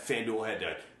in. FanDuel had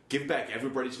to give back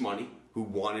everybody's money who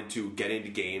wanted to get into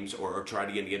games or try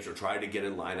to get into games or try to get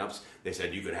in lineups. They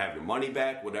said you could have your money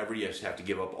back, whatever. You just have to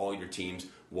give up all your teams.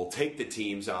 We'll take the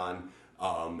teams on,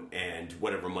 and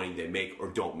whatever money they make or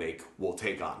don't make, we'll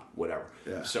take on, whatever.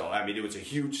 Yeah. So, I mean, it was a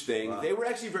huge thing. Wow. They were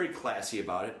actually very classy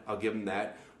about it. I'll give them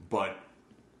that. But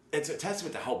it's a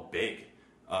testament to how big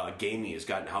gaming has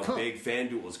gotten, how big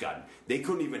FanDuel has gotten. They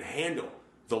couldn't even handle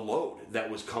the load that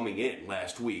was coming in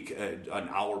last week, an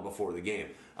hour before the game.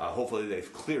 Hopefully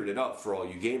they've cleared it up for all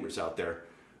you gamers out there.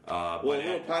 I'll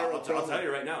tell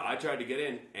you right now, I tried to get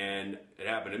in, and it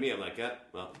happened to me. I'm like,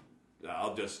 well,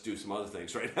 I'll just do some other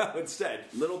things right now instead.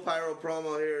 Little Pyro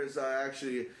promo here is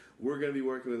actually, we're going to be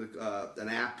working with an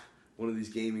app, one of these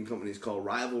gaming companies called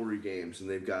Rivalry Games, and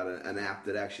they've got an app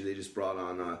that actually they just brought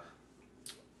on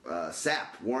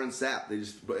Warren Sapp. They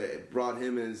just brought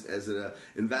him as an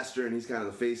investor, and he's kind of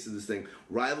the face of this thing.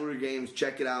 Rivalry Games,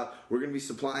 check it out. We're going to be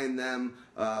supplying them.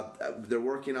 They're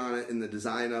working on it in the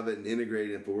design of it and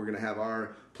integrating it, but we're going to have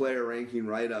our player ranking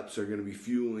write-ups are going to be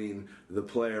fueling the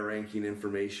player ranking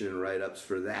information and write-ups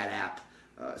for that app.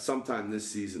 sometime this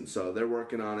season. So they're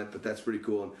working on it, but that's pretty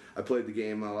cool. And I played the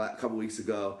game a couple weeks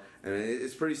ago, and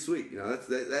it's pretty sweet. You know,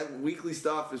 that weekly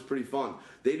stuff is pretty fun.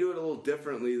 They do it a little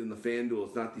differently than the FanDuel.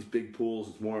 It's not these big pools.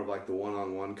 It's more of like the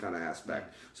one-on-one kind of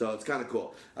aspect. So it's kind of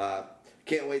cool.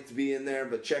 Can't wait to be in there,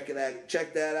 but check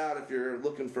that out if you're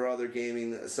looking for other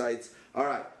gaming sites. All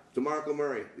right, DeMarco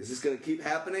Murray. Is this going to keep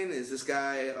happening? Is this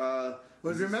guy...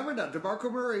 Well, remember now,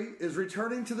 DeMarco Murray is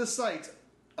returning to the site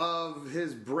of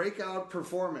his breakout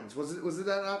performance. Was it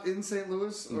that out in St.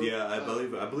 Louis? Or, yeah, I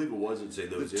believe it was in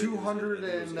St. Louis. The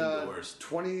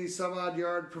 220 some odd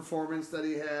yard performance that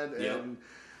he had, and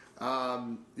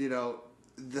you know,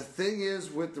 the thing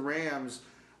is with the Rams,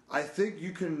 I think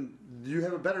you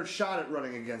have a better shot at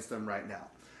running against them right now.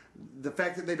 The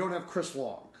fact that they don't have Chris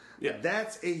Long. Yeah.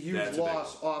 That's a huge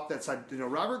loss off that side. You know,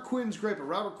 Robert Quinn's great, but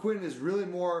Robert Quinn is really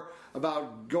more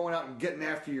about going out and getting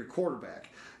after your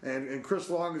quarterback. And Chris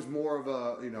Long is more of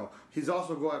a, you know, he's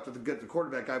also go after the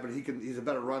quarterback guy, but he's a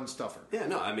better run stuffer. Yeah,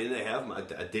 no, I mean they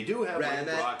do have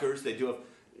blockers. They do have,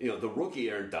 you know, the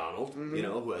rookie Aaron Donald, you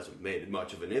know, who hasn't made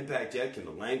much of an impact yet,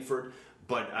 Kendall Langford.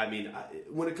 But I mean,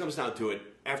 when it comes down to it,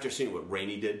 after seeing what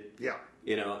Rainey did,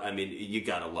 you know, I mean, you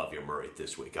gotta love your Murray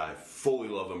this week. I fully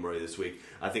love him Murray this week.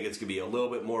 I think it's gonna be a little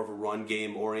bit more of a run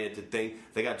game oriented thing.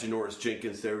 They got Janoris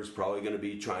Jenkins there, who's probably gonna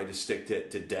be trying to stick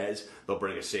to Dez. They'll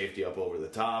bring a safety up over the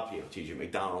top, you know, TJ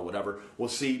McDonald, whatever. We'll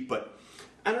see, but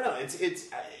I don't know. It's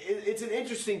an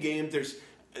interesting game. There's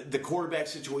the quarterback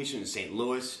situation in St.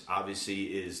 Louis.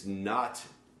 Obviously, is not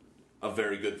a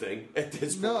very good thing at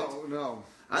this point. No.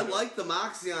 I like the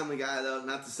moxie on the guy, though,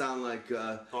 not to sound like...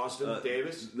 Austin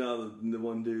Davis? No, the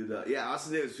one dude.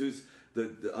 Austin Davis, who's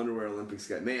the underwear Olympics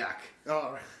guy. Mayak.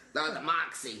 Oh, right. Not the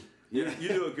moxie. You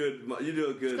do a good...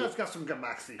 This guy's got some good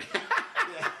moxie.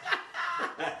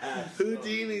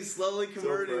 Houdini slowly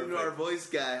converted into our voice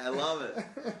guy. I love it.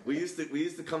 We used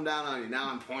to come down on you. Now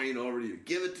I'm pointing over to you.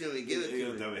 Give it to me. Give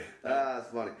it to me. That's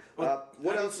funny.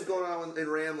 What else is going on in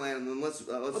Ramland? And then let's.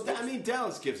 I mean,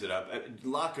 Dallas gives it up.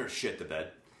 Locker shit the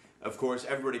bed. Of course,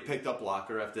 everybody picked up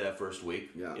Locker after that first week.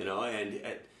 Yeah. You know, and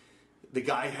the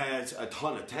guy has a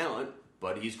ton of talent,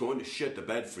 but he's going to shit the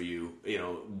bed for you, you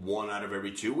know, 1 out of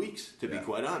every 2 weeks, to be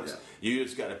quite honest. Yeah. You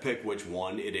just got to pick which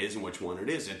one it is and which one it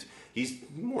isn't. He's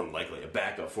more than likely a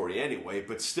backup for you anyway,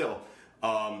 but still,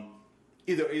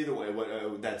 either way,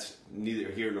 that's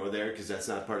neither here nor there because that's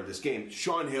not part of this game.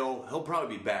 Sean Hill, he'll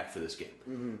probably be back for this game.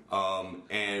 Mm-hmm.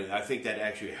 And I think that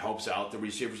actually helps out the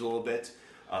receivers a little bit.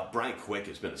 Brian Quick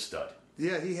has been a stud.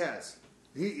 Yeah, he has.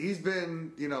 He's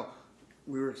been, you know,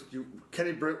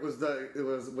 Kenny Britt was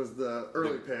the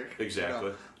early pick. Exactly.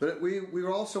 You know? But we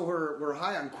were also were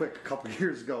high on Quick a couple of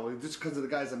years ago just because of the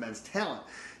guy's immense talent.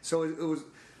 So it was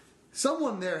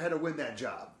someone there had to win that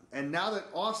job. And now that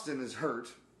Austin is hurt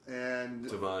and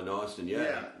Tavon Austin,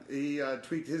 he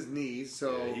tweaked his knee,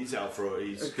 so yeah, he's out for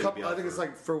I think it's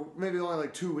like for maybe only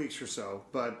like 2 weeks or so.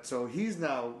 But so he's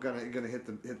now gonna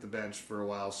hit the bench for a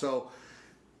while. So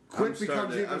Quick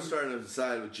I'm starting to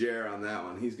decide with Jer on that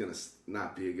one. He's going to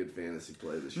not be a good fantasy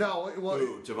play this year. No, well,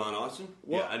 who, Tavon Austin?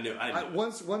 Well, yeah, I knew.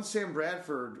 Once Sam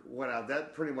Bradford went out,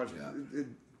 that pretty much it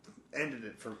ended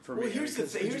it for me. Well, here's the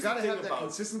thing. You got to have that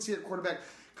consistency at quarterback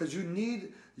because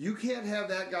you can't have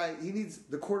that guy. He needs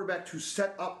the quarterback to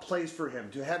set up plays for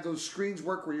him, to have those screens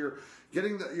work where you're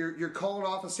getting you're calling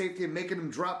off a safety and making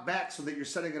him drop back so that you're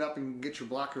setting it up and get your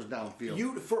blockers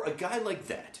downfield. For a guy like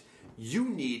that, you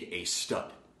need a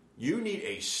stud. You need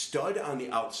a stud on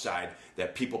the outside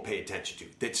that people pay attention to,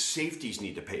 that safeties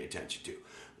need to pay attention to.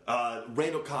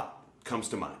 Randall Cobb comes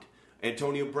to mind.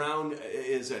 Antonio Brown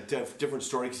is a different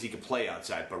story because he can play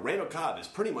outside, but Randall Cobb is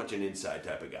pretty much an inside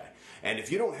type of guy. And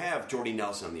if you don't have Jordy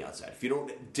Nelson on the outside, if you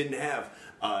didn't have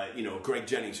Greg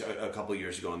Jennings a couple of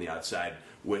years ago on the outside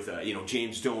with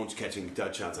James Jones catching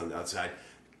touchdowns on the outside,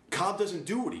 Cobb doesn't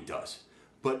do what he does.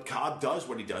 But Cobb does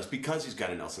what he does because he's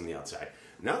got a Nelson on the outside.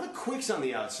 Now the Quick's on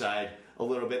the outside a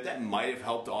little bit. That might have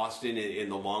helped Austin in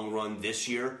the long run this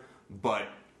year, but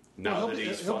now that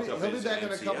he's fucked up his he'll be back MCL,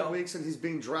 in a couple of weeks, and he's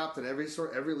being dropped in every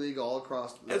league all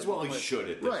across. As well, he should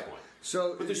at this point.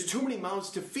 So, but there's too many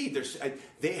mouths to feed.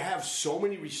 They have so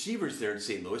many receivers there in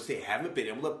St. Louis. They haven't been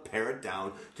able to pare it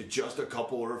down to just a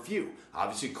couple or a few.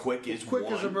 Obviously, Quick is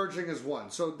emerging as one.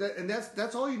 So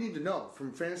that's all you need to know from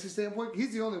a fantasy standpoint.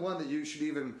 He's the only one that you should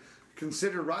even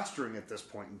consider rostering at this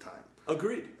point in time.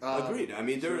 Agreed. I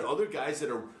mean, there are other guys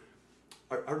that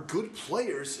are good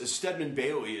players. Stedman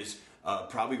Bailey is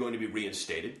probably going to be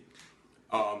reinstated.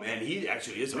 And he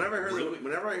actually is.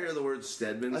 Whenever I hear the word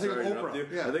Stedman, I think of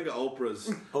Oprah. Yeah. I think of Oprah's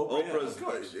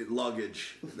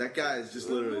luggage. That guy is just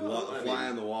literally fly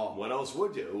on the wall. What else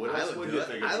would you? What else would you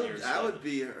think? I would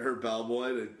be her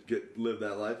bellboy to live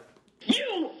that life.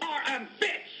 You are a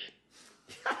bitch!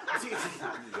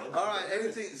 All right,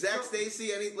 anything? Zach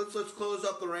Stacy. Let's close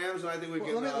up the Rams, and I think we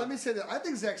can. Let me say that I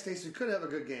think Zach Stacy could have a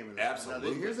good game in this.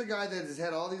 Absolutely. Now, here's a guy that has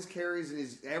had all these carries, and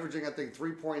he's averaging, I think,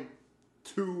 3.2,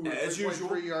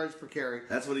 3.3 yards per carry.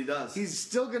 That's what he does. He's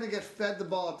still going to get fed the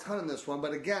ball a ton in this one,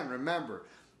 but again, remember,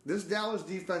 this Dallas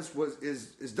defense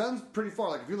is done pretty far.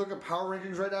 Like if you look at power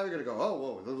rankings right now, you're going to go, oh,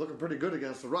 whoa, they're looking pretty good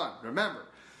against the run. Remember,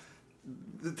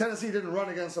 the Tennessee didn't run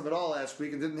against them at all last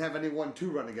week and didn't have anyone to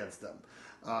run against them.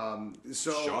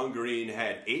 Sean Green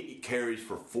had 8 carries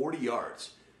for 40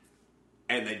 yards,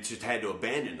 and they just had to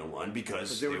abandon the run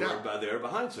because they were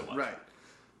behind so much. Right.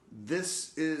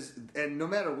 This is, and no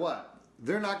matter what,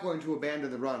 they're not going to abandon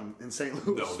the run in St.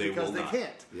 Louis because they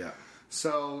can't. Yeah.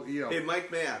 So, Hey,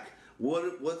 Mike Mack,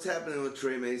 what's happening with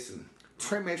Trey Mason?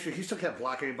 Trey Mason, he still can't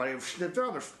block anybody. If they're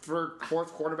on their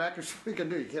fourth quarterback, there's what you can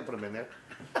do. You can't put him in there.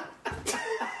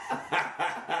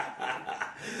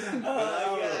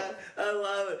 I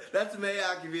love it. That's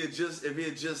Mayock if he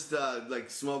had just like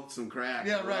smoked some crack.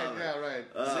 Yeah, right.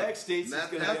 Zach Stacy's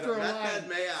going to after a line.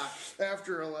 Mayock.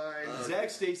 After a line. Zach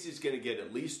Stacy's going to get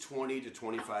at least 20 to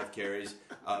 25 carries.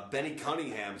 Benny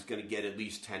Cunningham's going to get at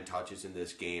least 10 touches in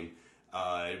this game.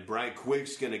 Brian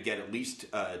Quigg's going to get at least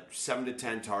 7 to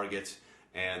 10 targets,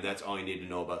 and that's all you need to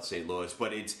know about St. Louis.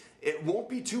 But it won't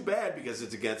be too bad because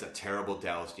it's against a terrible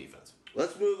Dallas defense.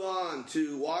 Let's move on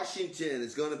to Washington.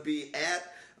 It's going to be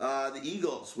at the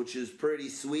Eagles, which is pretty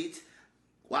sweet.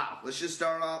 Wow. Let's just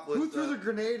start off with... Who threw the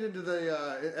grenade into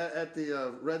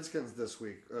the Redskins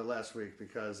last week?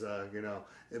 Because,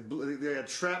 they had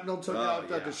shrapnel took out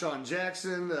Deshaun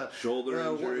Jackson. Shoulder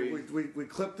injury. We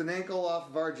clipped an ankle off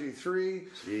of RG3.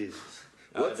 Jesus.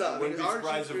 What's up? I wouldn't be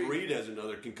surprised if Reed has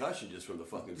another concussion just from the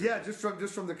fucking... Yeah, just from the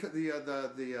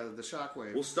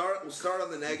shockwave. We'll start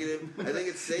on the negative. I think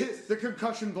it's safe. The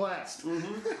concussion blast.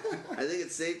 Mm-hmm. I think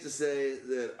it's safe to say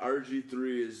that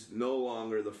RG3 is no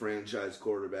longer the franchise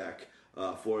quarterback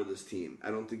for this team. I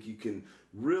don't think you can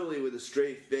really, with a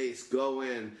straight face, go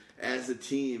in as a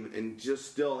team and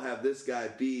just still have this guy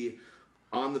be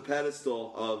on the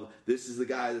pedestal of this is the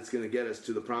guy that's going to get us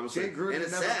to the promised land. And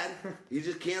it's sad. You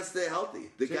just can't stay healthy.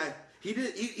 The guy, he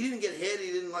didn't get hit.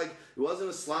 He didn't it wasn't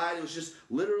a slide. It was just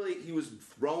literally he was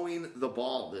throwing the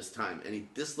ball this time and he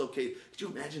dislocated. Could you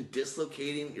imagine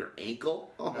dislocating your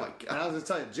ankle? Oh my God. And I was going to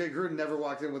tell you, Jay Gruden never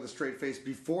walked in with a straight face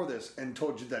before this and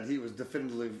told you that he was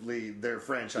definitively their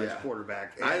franchise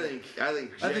quarterback. And I think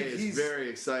Jay is very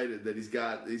excited that he's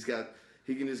got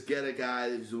he can just get a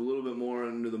guy who's a little bit more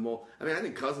under the mold. I mean, I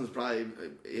think Cousins probably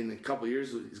in a couple of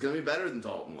years he's going to be better than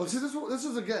Dalton was. Well, see, this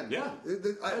is again. Yeah,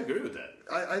 I agree with that.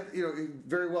 I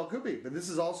very well could be, but this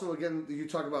is also again you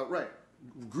talk about right.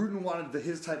 Gruden wanted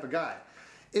his type of guy.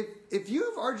 If you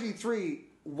have RG3,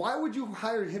 why would you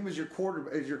hire him as your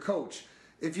coach?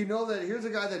 If you know that here's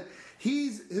a guy that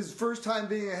he's his first time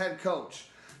being a head coach,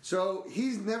 so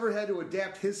he's never had to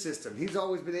adapt his system. He's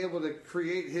always been able to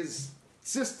create his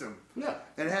system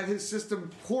and have his system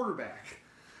quarterback.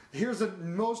 Here's the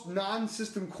most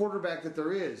non-system quarterback that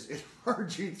there is in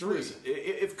RG3. Listen,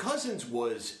 if Cousins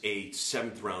was a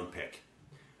 7th round pick,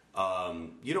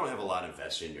 you don't have a lot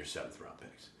invested in your 7th round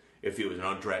picks. If he was an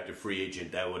undrafted free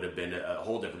agent, that would have been a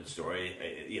whole different story,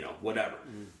 whatever.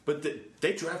 Mm-hmm. But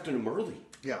they drafted him early.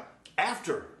 Yeah.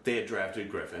 After they had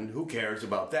drafted Griffin, who cares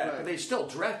about that? Right. But they still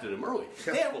drafted him early.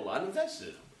 Yeah. They have a lot invested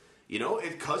in him.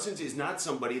 If Cousins is not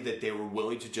somebody that they were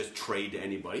willing to just trade to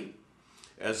anybody,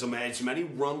 as many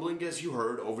rumbling as you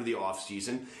heard over the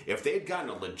offseason, if they had gotten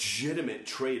a legitimate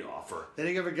trade offer... I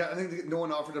think no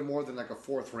one offered him more than like a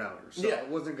 4th rounder, so it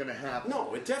wasn't going to happen.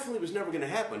 No, it definitely was never going to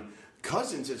happen.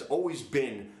 Cousins has always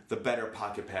been the better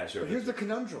pocket passer. But here's the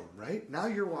conundrum, right? Now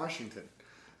you're Washington.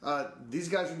 These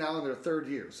guys are now in their 3rd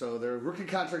year, so their rookie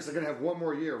contracts are going to have one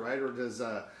more year, right? Or does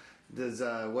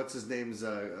what's his name's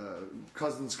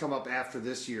Cousins come up after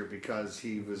this year because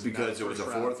it was a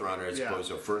 4th rounder as opposed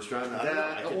to a 1st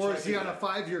rounder? Or is he on a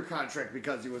 5-year contract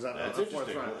because he was on a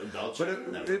 4th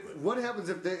rounder? But what happens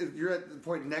if you're at the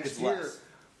point next year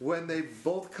when they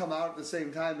both come out at the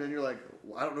same time and you're like,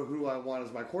 I don't know who I want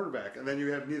as my quarterback, and then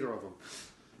you have neither of them.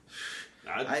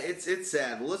 It's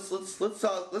sad. Well, let's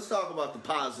talk about the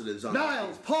positives.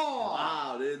 Niles Paul.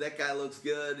 Wow, dude, that guy looks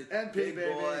good. NP, big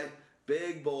baby. boy.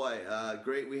 Big boy.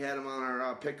 Great. We had him on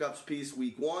our pickups piece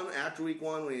week 1. After week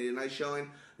 1, we had a nice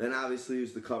showing. Then obviously he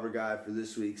was the cover guy for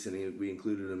this week's, and we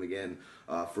included him again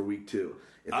for week 2.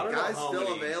 If the guy's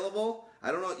still available,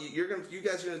 I don't know. You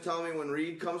guys are gonna tell me when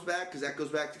Reed comes back, because that goes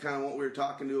back to kind of what we were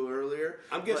talking to earlier.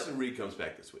 I'm guessing Reed comes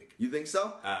back this week. You think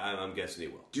so? I'm guessing he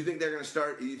will. Do you think they're gonna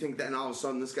start? Do you think that all of a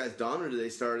sudden this guy's done, or do they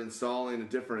start installing a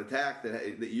different attack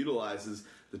that utilizes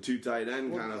the two tight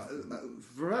end kind of?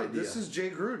 Remember, idea? this is Jay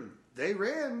Gruden. They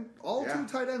ran all two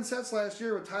tight end sets last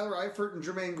year with Tyler Eifert and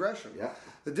Jermaine Gresham. Yeah.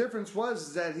 The difference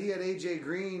was that he had A.J.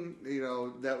 Green,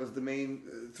 that was the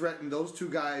main threat, and those two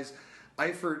guys,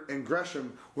 Eifert and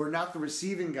Gresham, were not the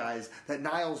receiving guys that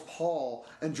Niles Paul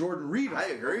and Jordan Reed are. I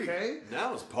agree. Okay?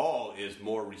 Niles Paul is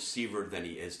more receiver than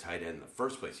he is tight end in the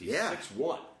first place. He's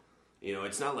 6'1".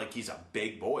 It's not like he's a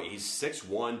big boy. He's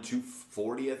 6'1",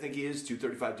 240, I think he is,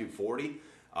 235, 240.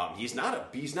 He's not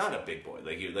a big boy,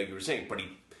 like you were saying, but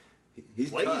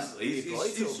he's plays.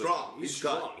 He's strong. He's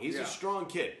strong. He's a strong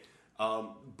kid.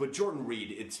 But Jordan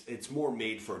Reed, it's more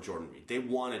made for Jordan Reed. They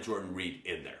want a Jordan Reed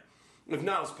in there. If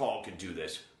Niles Paul could do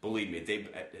this, believe me,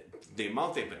 the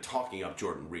amount they've been talking up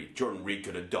Jordan Reed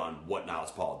could have done what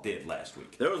Niles Paul did last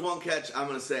week. There was one catch. I'm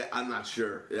going to say I'm not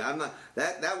sure. I'm not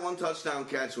that one touchdown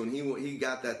catch when he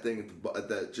got that thing at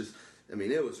the just. I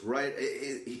mean, it was right.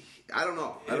 I don't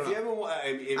know. If you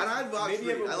haven't, I've watched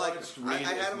Reed. I like Reed. I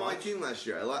had him on my team last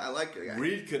year. I like the guy.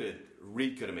 Reed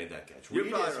could have made that catch. You're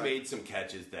Reed probably has right. made some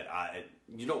catches that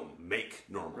you don't make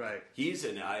normally. Right. He's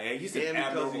an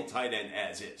abnormal tight end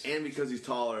as is. And because he's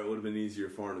taller, it would have been easier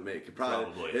for him to make.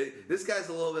 Probably. This guy's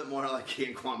a little bit more like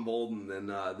Anquan Bolden than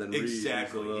Reed.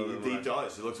 Exactly. He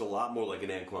does. He looks a lot more like an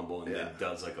Anquan Bolden than he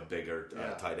does like a bigger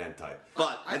tight end type.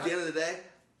 But at the end of the day,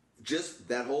 just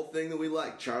that whole thing that we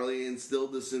like. Charlie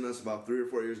instilled this in us about 3 or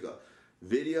 4 years ago.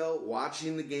 Video,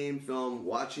 watching the game film,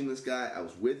 watching this guy. I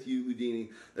was with you, Houdini.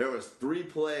 There was 3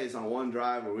 plays on one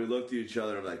drive where we looked at each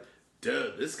other and were like,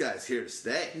 dude, this guy's here to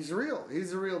stay. He's real.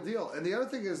 He's a real deal. And the other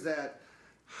thing is that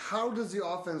how does the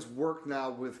offense work now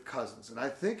with Cousins? And I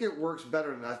think it works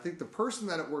better. And I think the person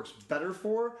that it works better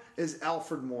for is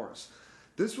Alfred Morris.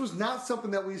 This was not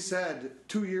something that we said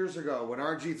 2 years ago when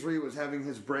RG3 was having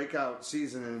his breakout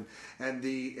season and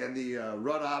the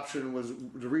read option was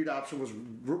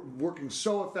working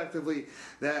so effectively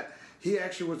that he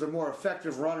actually was a more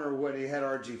effective runner when he had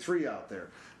RG3 out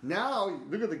there. Now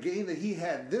look at the game that he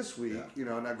had this week.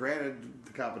 Now granted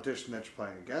the competition that you're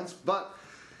playing against, but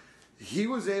they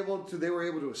were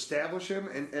able to establish him,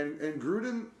 and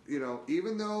Gruden,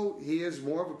 even though he is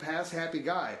more of a pass-happy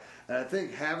guy, and I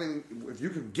think if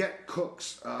you can get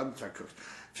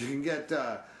if you can get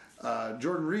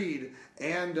Jordan Reed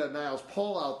and Niles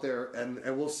Paul out there,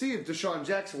 and we'll see if Deshaun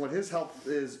Jackson, what his health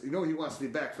is, he wants to be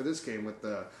back for this game with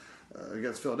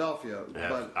against Philadelphia. Yeah,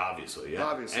 but obviously.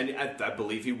 And I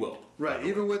believe he will. Right,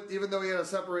 even though he had a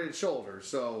separated shoulder,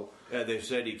 so... Yeah, they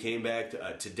said he came back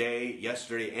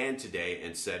yesterday and today,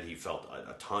 and said he felt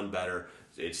a ton better.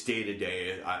 It's day to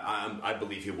day. I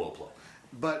believe he will play.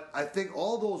 But I think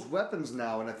all those weapons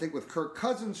now, and I think with Kirk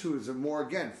Cousins, who is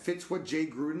fits what Jay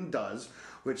Gruden does,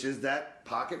 which is that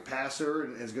pocket passer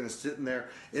and is going to sit in there,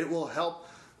 it will help.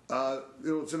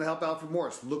 It's going to help Alfred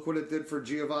Morris. Look what it did for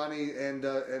Giovanni and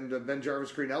Ben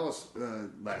Jarvis Green Ellis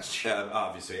last year. Yeah,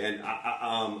 obviously, and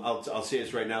I'll say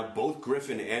this right now: both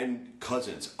Griffin and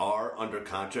Cousins are under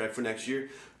contract for next year.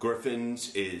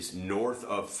 Griffin's is north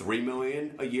of $3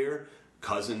 million a year.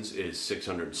 Cousins is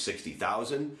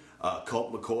 $660,000.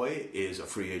 Colt McCoy is a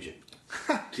free agent.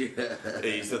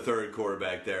 He's the third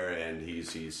quarterback there, and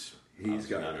he's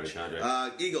got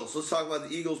it. Eagles. Let's talk about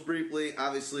the Eagles briefly.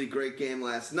 Obviously, great game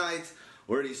last night.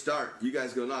 Where did he start? You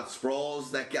guys go nuts.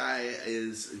 Sproles, that guy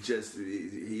is just,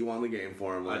 he won the game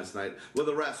for him last night. Well,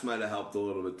 the refs might have helped a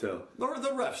little bit, too. The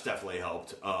refs definitely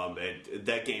helped.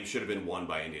 That game should have been won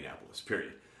by Indianapolis,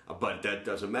 period. But that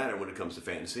doesn't matter when it comes to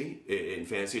fantasy. In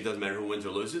fantasy, it doesn't matter who wins or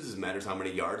loses. It matters how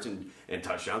many yards and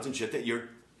touchdowns and shit that your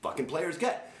fucking players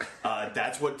get.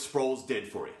 That's what Sproles did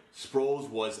for you. Sproles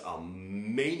was a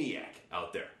maniac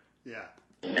out there. Yeah.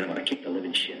 And I'm going to kick the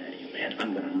living shit out of you, man.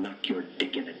 I'm going to knock your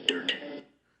dick in the dirt.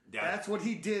 That's what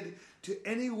he did to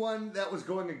anyone that was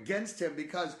going against him,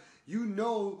 because you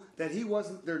know that he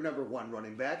wasn't their number 1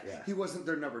 running back. Yeah. He wasn't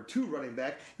their number 2 running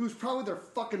back. He was probably their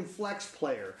fucking flex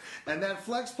player. And that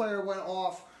flex player went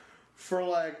off for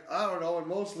in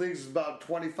most leagues, about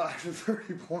 25 to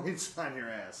 30 points on your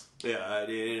ass. Yeah,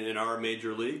 in our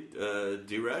major league,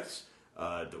 D-Rex,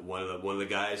 one of the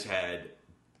guys had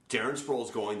Darren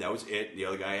Sproles going, that was it. The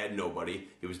other guy had nobody.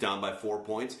 He was down by 4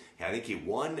 points. I think he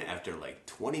won after like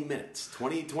 20 minutes.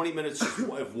 20 minutes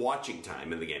of watching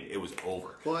time in the game. It was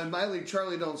over. Well, in my league,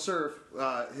 Charlie Don't Surf,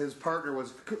 his partner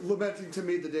was lamenting to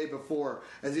me the day before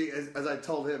as I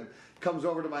told him, comes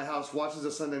over to my house, watches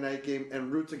a Sunday night game,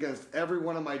 and roots against every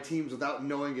one of my teams without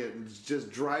knowing it, and it just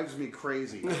drives me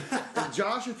crazy. And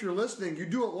Josh, if you're listening, you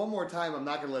do it one more time, I'm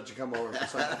not going to let you come over for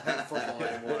Sunday night football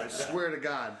anymore. I swear to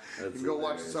God. You can go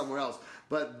watch it somewhere else.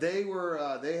 But they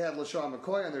had LaShawn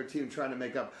McCoy on their team trying to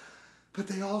make up. But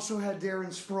they also had Darren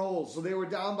Sproles, so they were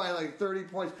down by like 30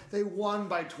 points. They won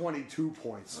by 22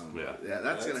 points. Yeah,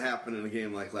 that's going to happen in a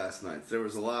game like last night. There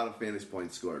was a lot of fantasy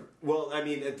points scored. Well, I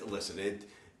mean,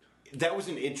 that was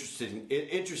an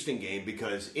interesting game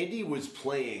because Indy was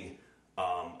playing,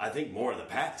 I think, more of the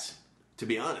pass. To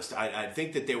be honest, I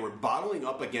think that they were bottling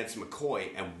up against McCoy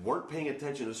and weren't paying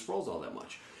attention to Sproles all that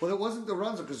much. Well, it wasn't the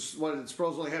runs because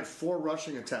Sproles only had 4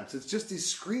 rushing attempts. It's just these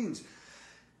screens,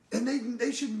 and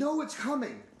they should know it's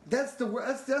coming. That's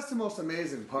the most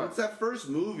amazing part. It's that first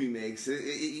move he makes.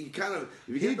 He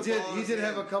did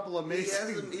have a couple of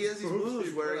amazing. He has these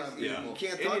moves where you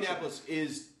can't touch Indianapolis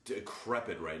is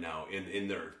decrepit right now in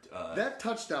their that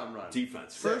touchdown run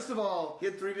defense. First of all, he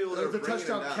had 3 people that were the bringing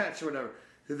touchdown him down. catch or whatever.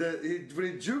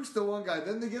 When he jukes the one guy,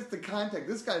 then he gets the contact.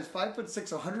 This guy's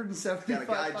 5'6", 175 Got a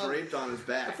guy pounds draped on his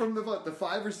back from the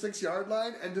 5 or 6 yard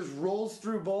line and just rolls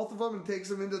through both of them and takes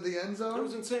them into the end zone. That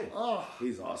was insane. Oh,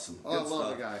 he's awesome. I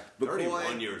love the guy.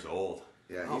 31 years old.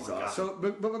 Yeah, Oh he's my God. awesome. So,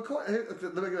 but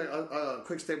McCoy, let me give a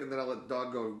quick statement, then I'll let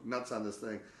Dog go nuts on this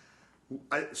thing.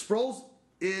 Sproles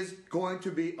is going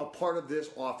to be a part of this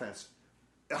offense.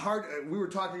 We were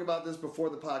talking about this before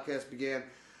the podcast began.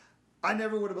 I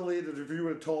never would have believed it if you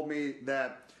would have told me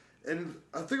that. And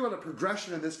I think about the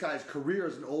progression in this guy's career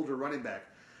as an older running back.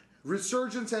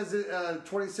 Resurgence as a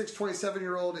 26,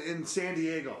 27-year-old in San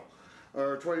Diego,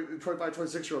 or 25,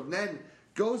 26-year-old. And then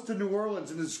goes to New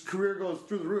Orleans and his career goes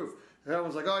through the roof. And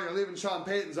everyone's like, oh, you're leaving Sean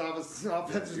Payton's offense.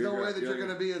 There's no way that you're going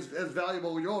to be as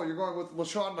valuable. You're going with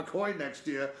LaShawn McCoy next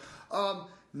year.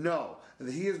 No.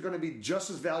 He is going to be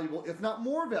just as valuable, if not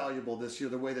more valuable this year,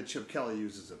 the way that Chip Kelly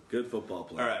uses him. Good football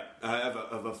player. All right, I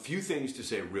have a few things to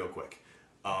say real quick.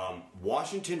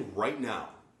 Washington right now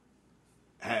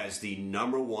has the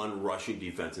number 1 rushing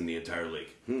defense in the entire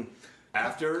league.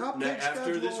 After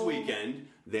this weekend,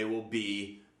 they will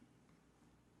be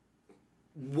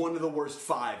one of the worst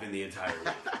 5 in the entire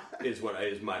league.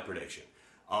 is my prediction.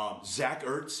 Zach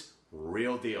Ertz,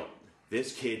 real deal.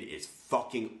 This kid is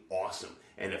fucking awesome.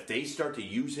 And if they start to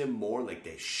use him more like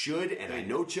they should, and I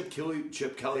know Chip Kelly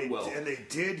will. And they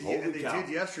did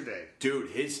yesterday.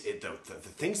 Dude, the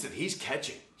things that he's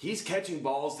catching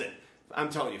balls that, I'm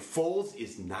telling you, Foles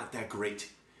is not that great.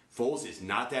 Foles is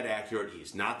not that accurate.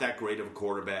 He's not that great of a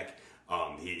quarterback.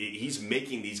 He's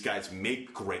making these guys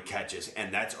make great catches,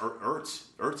 and that's Ertz.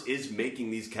 Ertz is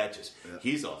making these catches. Yeah.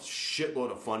 He's a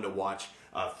shitload of fun to watch.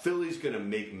 Philly's going to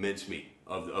make mincemeat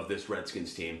of this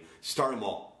Redskins team. Start them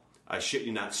all. I shit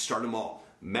you not, start them all.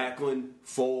 Macklin,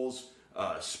 Foles,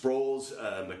 Sproles,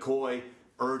 McCoy,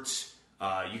 Ertz.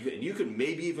 You can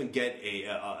maybe even get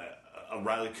a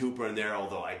Riley Cooper in there,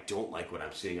 although I don't like what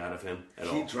I'm seeing out of him at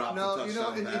all. He dropped the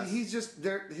touchdown pass. And he's just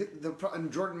there. And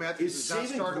Jordan Matthews His is not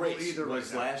saving startable grace either.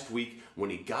 was last week when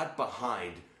he got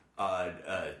behind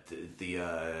the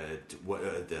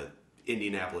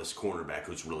Indianapolis cornerback,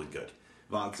 who's really good.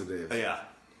 Vontae Davis. Yeah.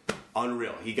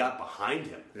 Unreal. He got behind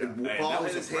him. Yeah. Ball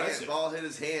hit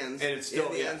his hands. And it's still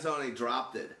in the end zone. He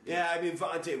dropped it. Yeah, I mean,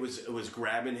 Vontae was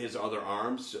grabbing his other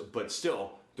arms, but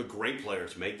still, the great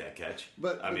players make that catch.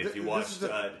 But I mean, if you watched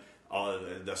all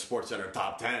of the SportsCenter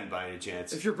top 10 by any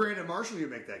chance, if you're Brandon Marshall, you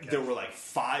make that catch. There were like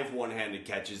 5 one-handed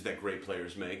catches that great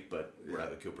players make, but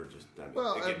Riley Cooper just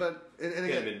again,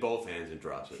 him in both hands and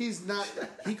drops it. He's not.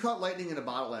 He caught lightning in a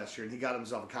bottle last year, and he got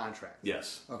himself a contract.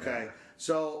 Yes. Okay. Yeah.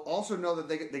 So also know that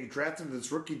they drafted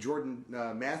this rookie Jordan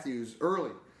Matthews early.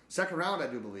 Second round, I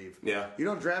do believe. Yeah. You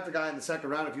don't draft a guy in the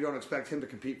second round if you don't expect him to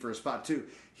compete for a spot too.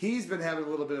 He's been having a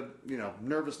little bit of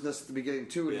nervousness at the beginning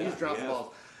too, and he's dropping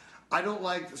balls. I don't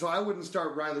like, so I wouldn't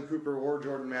start Riley Cooper or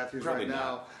Jordan Matthews Probably right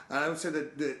now. And I would say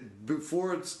that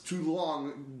before it's too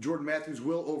long, Jordan Matthews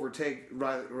will overtake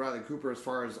Riley Cooper as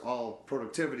far as all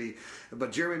productivity.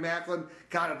 But Jeremy Macklin,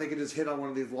 God, if they could just hit on one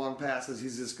of these long passes,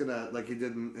 he's just going to, like he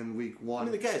did in week 1. I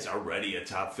mean, the guy's already a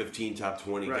top 15, top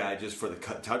 20 guy just for the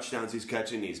touchdowns he's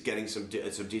catching. He's getting some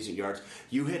decent yards.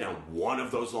 You hit on one of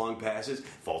those long passes,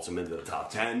 vaults him into the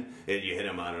top 10. And you hit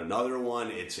him on another one.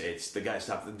 It's the guy's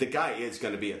top. The guy is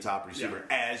going to be a top receiver,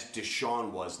 as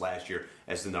Deshaun was last year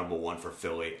as the number 1 for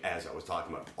Philly, as I was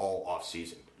talking about all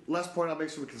offseason. last point I'll make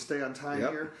sure we can stay on time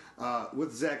here.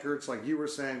 With Zach Ertz, like you were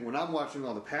saying, when I'm watching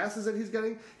all the passes that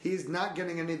he's not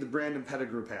getting any of the Brandon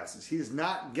Pettigrew passes. He's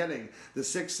not getting the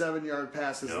 6-7 yard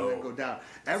passes that then go down.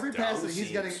 Every pass that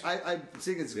he's getting, I'm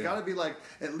seeing it's got to be like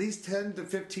at least 10 to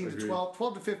 15 to 12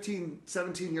 to 15,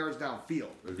 17 yards downfield.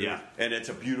 Yeah, and it's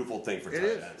a beautiful thing for tight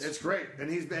ends. It's great,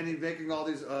 and he's making all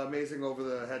these amazing over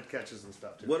the head catches and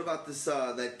stuff too. What about this?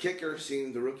 That kicker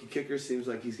the rookie kicker seems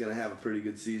like he's going to have a pretty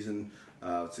good season.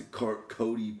 It's a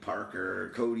Cody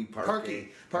Parker.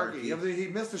 Parkey. He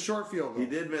missed a short field goal. He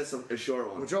did miss a short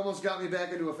one, which almost got me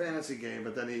back into a fantasy game.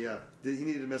 But then he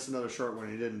needed to miss another short one.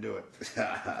 He didn't do it.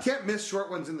 Can't miss short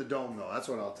ones in the dome, though. That's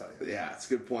what I'll tell you. Yeah, that's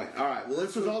a good point. All right. Well,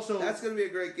 that's going to be a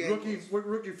great game.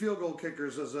 Rookie field goal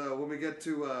kickers. Is when we get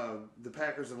to the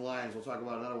Packers and Lions, we'll talk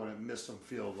about another one that missed some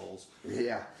field goals.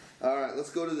 Yeah. All right. Let's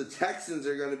go to the Texans.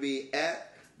 They're going to be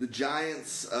at the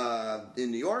Giants in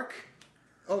New York.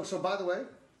 Oh, so by the way,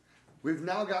 we've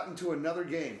now gotten to another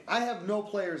game. I have no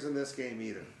players in this game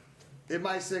either. In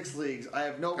my 6 leagues, I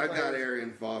have no players. I got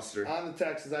Arian Foster. On the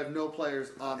Texans, I have no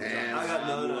players on the Giants. I got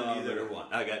none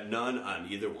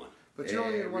on either one. But you're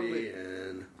only in one league.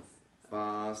 Arian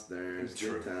Foster's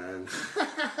good times.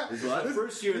 The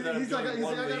first year that I'm doing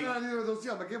one league. I got none on either of those.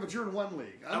 Yeah, but you're in one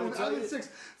league. I'm in 6.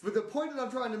 But the point that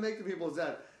I'm trying to make to people is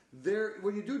that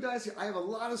when you do Dynasty, I have a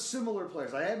lot of similar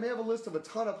players. I may have a list of a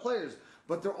ton of players,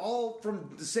 but they're all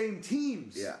from the same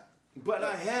teams. Yeah. But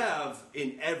I have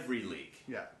in every league.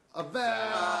 Yeah. A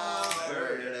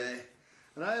Valverde.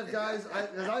 And I have guys. I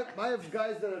have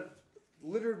guys that have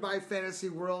littered my fantasy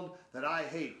world that I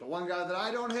hate. But one guy that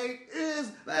I don't hate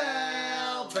is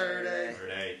Valverde.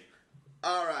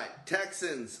 All right,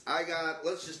 Texans.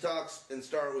 Let's just talk and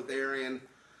start with Arian.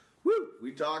 Woo!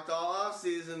 We talked all off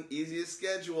season. Easiest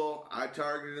schedule. I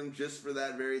targeted him just for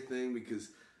that very thing because,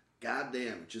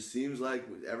 goddamn, it just seems like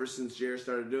ever since Jared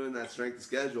started doing that strength of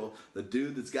schedule, the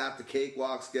dude that's got the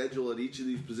cakewalk schedule at each of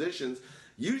these positions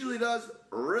usually does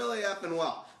really effing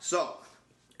well. So,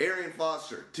 Arian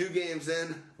Foster, 2 games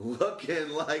in,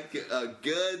 looking like a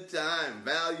good time.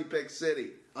 Value pick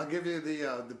city. I'll give you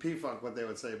the P-Funk, what they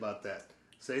would say about that.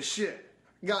 Say shit.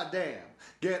 Goddamn.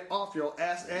 Get off your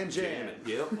ass and jam it.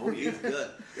 Yep. Oh, he's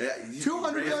good. Yeah,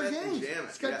 200-yard games.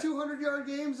 He's got 200-yard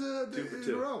games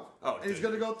in a row. Oh, and he's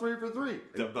going to go 3 for 3.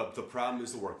 The problem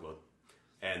is the workload.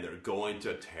 And they're going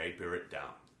to taper it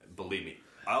down. Believe me.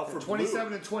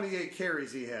 27 and 28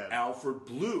 carries he had. Alfred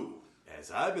Blue, as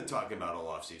I've been talking about all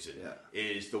offseason,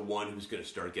 is the one who's going to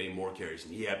start getting more carries.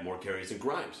 And he had more carries than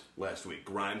Grimes last week.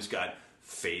 Grimes got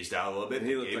phased out a little bit.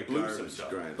 He looked like Blue some stuff.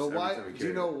 Grimes. But why? Do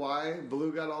you know why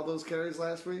Blue got all those carries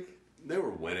last week? They were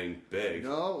winning big.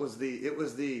 No, it was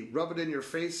the rub it in your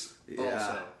face.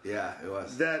 Also, yeah, it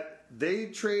was that they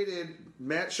traded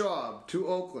Matt Schaub to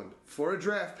Oakland for a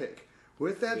draft pick.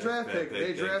 With that draft pick,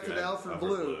 they drafted Alfred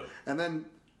Blue, and then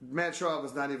Matt Schaub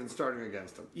was not even starting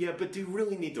against him. Yeah, but do you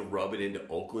really need to rub it into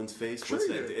Oakland's face? Sure What's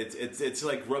that? It's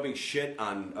like rubbing shit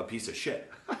on a piece of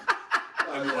shit.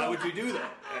 I mean, why would you do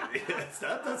that? That's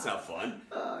not fun.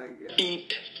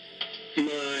 Eat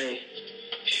my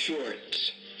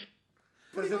shorts.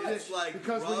 Because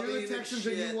when you're the Texans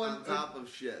and you won on top of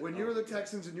shit. When you were the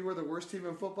Texans and you were the worst team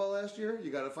in football last year,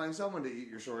 you got to find someone to eat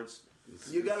your shorts.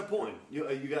 You got a point. You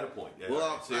got a point. Yeah,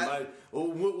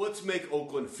 well, let's make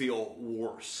Oakland feel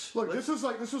worse. Look, this was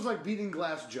like beating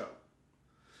Glass Joe.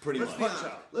 Pretty much.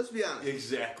 Let's be honest.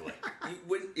 Exactly.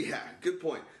 Good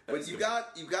point. But you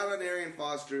got an Arian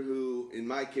Foster who, in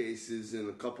my case, is in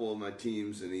a couple of my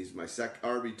teams, and he's my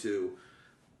RB2.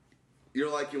 You're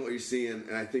liking what you're seeing,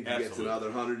 and I think he gets another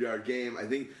 100-yard game. I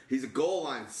think he's a goal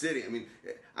line city. I mean,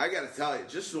 I got to tell you,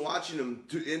 just watching him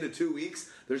into 2 weeks,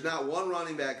 there's not one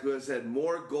running back who has had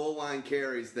more goal line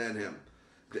carries than him.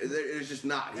 There's just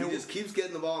not. He just keeps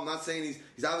getting the ball. I'm not saying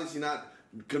he's obviously not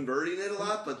converting it a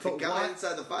lot, but the guy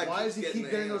inside the 5 why does he keep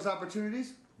getting those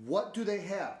opportunities? What do they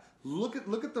have? Look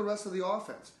at the rest of the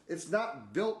offense. It's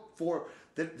not built for.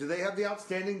 Do they have the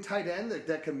outstanding tight end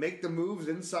that can make the moves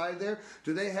inside there?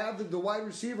 Do they have the wide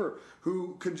receiver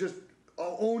who can just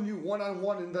own you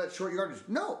one-on-one in that short yardage?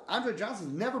 No. Andre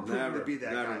Johnson's never proven to be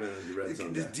that guy.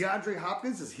 Does DeAndre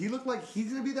Hopkins, does he look like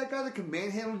he's going to be that guy that can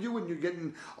manhandle you when you're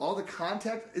getting all the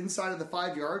contact inside of the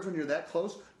 5 yards when you're that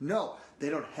close? No. They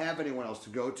don't have anyone else to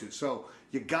go to. So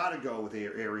you got to go with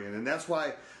Arian. And that's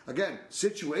why, again,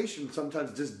 situation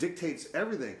sometimes just dictates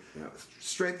everything. Yeah.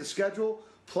 Strength of schedule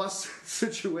plus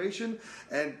situation.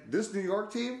 And this New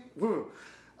York team,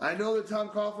 I know that Tom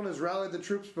Coughlin has rallied the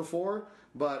troops before,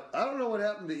 but I don't know what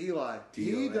happened to Eli.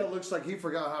 He looks like he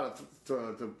forgot how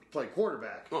to play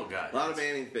quarterback. Oh, God. A lot of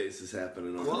Manning faces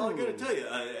happening. Well, I got to tell you,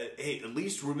 hey, at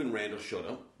least Ruben Randall showed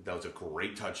up That was a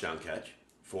great touchdown catch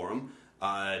for him.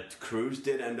 Cruz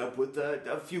did end up with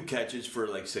a few catches for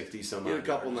like 60 some. He had a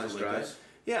couple nice drives.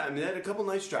 Yeah, I mean, they had a couple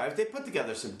nice drives. They put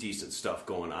together some decent stuff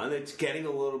going on. It's getting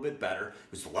a little bit better.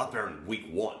 It was a lot better than week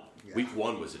 1. Yeah. Week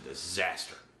 1 was a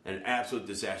disaster, an absolute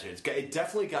disaster. It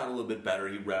definitely got a little bit better.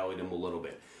 He rallied him a little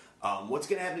bit. What's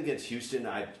going to happen against Houston?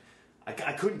 I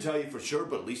couldn't tell you for sure,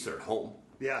 but at least they're at home.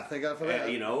 Yeah, thank God for that.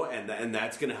 And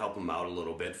that's going to help them out a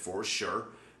little bit for sure.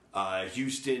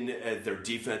 Houston, their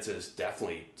defense has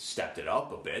definitely stepped it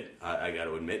up a bit. I got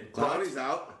to admit. Clowney's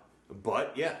out.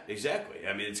 But yeah, exactly.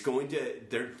 I mean,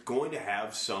 they're going to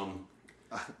have some.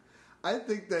 I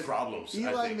think that problems.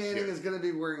 Eli Manning is going to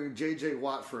be wearing J.J.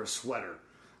 Watt for a sweater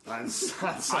on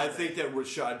Sunday. I think that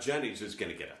Rashad Jennings is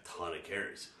going to get a ton of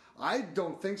carries. I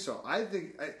don't think so. I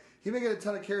think he may get a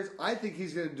ton of carries. I think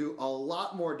he's going to do a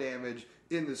lot more damage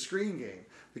in the screen game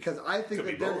because I think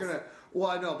that they're going to. Well,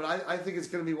 I know, but I think it's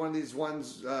going to be one of these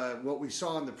ones, what we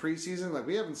saw in the preseason. Like,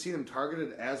 we haven't seen him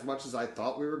targeted as much as I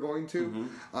thought we were going to. Mm-hmm.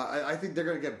 I think they're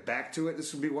going to get back to it.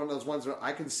 This will be one of those ones where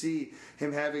I can see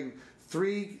him having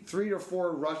three or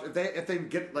four rush. If they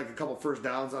get like a couple first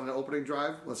downs on the opening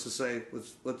drive, let's just say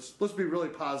let's be really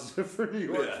positive for New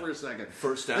York for a second.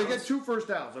 First downs. They get 2 first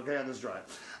downs, okay, on this drive.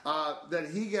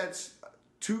 Then he gets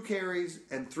 2 carries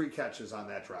and 3 catches on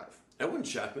that drive. That wouldn't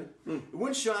shock me. It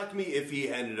wouldn't shock me if he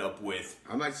ended up with,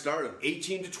 I might start him,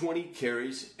 18 to 20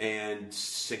 carries and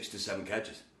 6 to 7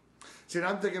 catches. See, and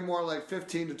I'm thinking more like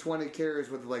 15 to 20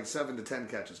 carries with like 7 to 10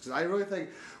 catches. Because I really think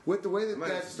with the way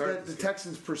that the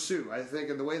Texans pursue, I think,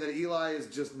 and the way that Eli is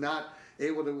just not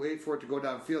able to wait for it to go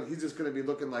downfield, he's just going to be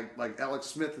looking like Alex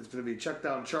Smith is going to be check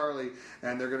down Charlie,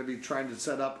 and they're going to be trying to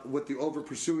set up with the over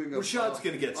pursuing of Rashad's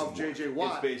going to get some J.J. more.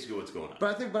 Watt. It's basically what's going on.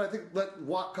 But I think let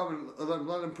Watt come and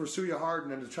let him pursue you hard,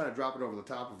 and then just try to drop it over the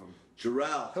top of him.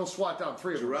 Jarrell. He'll swat down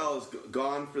 3 of them. Jarrell is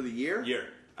gone for the year?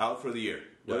 Out for the year.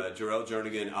 Jarrell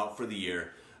Jernigan out for the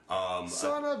year.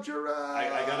 Son of Jarrell.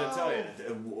 I got to tell you,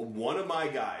 one of my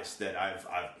guys that I've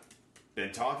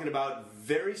been talking about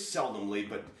very seldomly,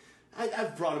 but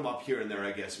I've brought him up here and there,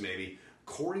 I guess, maybe.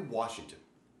 Corey Washington.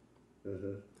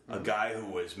 Mm-hmm. A guy who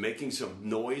was making some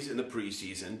noise in the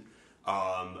preseason.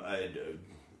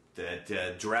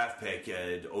 That draft pick,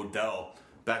 Odell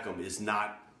Beckham, is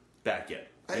not back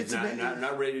yet. He's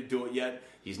not ready to do it yet.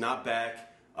 He's not back.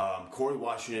 Corey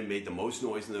Washington made the most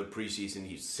noise in the preseason.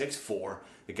 He's 6'4".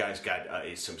 The guy's got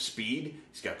some speed.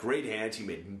 He's got great hands. He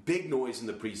made big noise in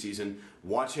the preseason.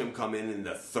 Watch him come in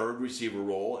the third receiver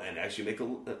role and actually make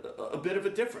a bit of a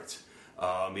difference.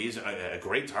 He's a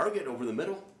great target over the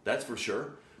middle, that's for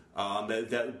sure.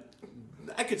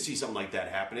 I could see something like that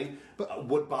happening. But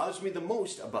what bothers me the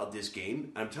most about this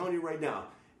game, I'm telling you right now,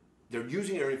 they're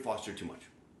using Arian Foster too much.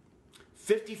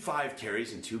 55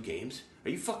 carries in 2 games? Are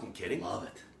you fucking kidding? Love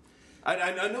it.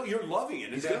 I know you're loving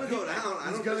it. He's going to go down.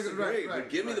 I don't disagree. But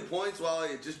give me the points while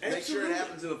you just make sure it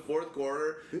happens in the fourth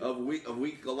quarter of week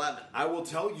 11. I will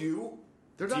tell you,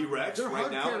 T-Rex,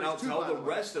 right now, and I'll tell the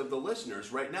rest of the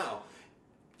listeners right now,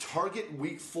 target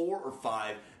week 4 or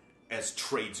 5 as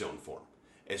trade zone for him.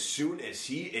 As soon as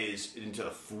he is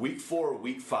into week 4 or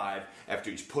week 5, after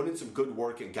he's put in some good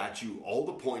work and got you all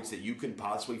the points that you can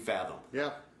possibly fathom,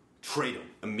 trade him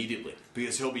immediately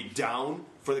because he'll be down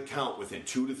for the count within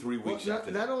 2 to 3 weeks.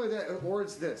 Not only that, or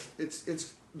it's this.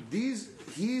 It's these.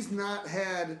 He's not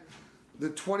had the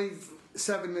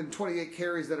 27 and 28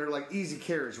 carries that are like easy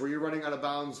carries where you're running out of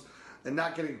bounds and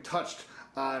not getting touched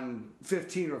on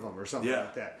 15 of them or something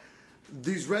like that.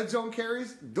 These red zone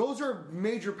carries, those are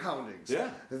major poundings. Yeah.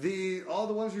 All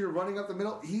the ones where you're running up the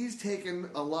middle, he's taken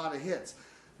a lot of hits.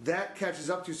 That catches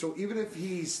up to you. So even if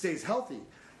he stays healthy,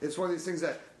 it's one of these things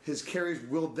that his carries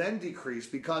will then decrease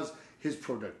because his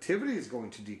productivity is going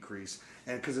to decrease,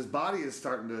 and because his body is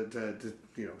starting to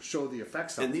show the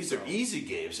effects of it. And these are easy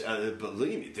games.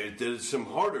 Believe me, there's some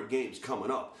harder games coming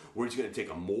up where he's going to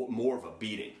take a more of a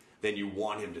beating than you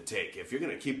want him to take. If you're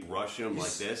going to keep rushing him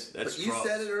like this, that's you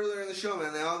said it earlier in the show,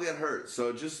 man. They all get hurt.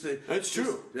 So that's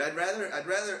true. I'd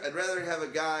rather have a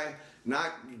guy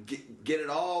not get it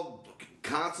all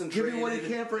concentrated. Give me what he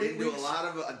can for 8 weeks. A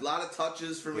lot of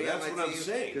touches for me. That's on my what team, I'm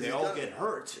saying. They all get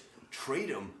hurt. Trade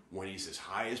him when he's as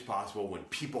high as possible. When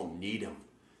people need him,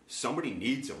 somebody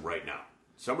needs him right now.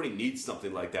 Somebody needs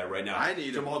something like that right now. I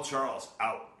need Jamal Charles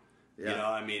out.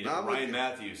 Yeah. Ryan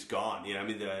Matthews gone. The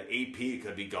AP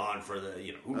could be gone for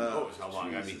who knows how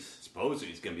long. Jesus. Supposedly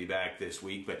he's going to be back this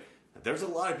week, but there's a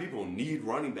lot of people who need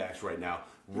running backs right now.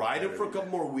 Ride him for a couple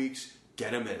more weeks,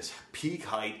 get him at his peak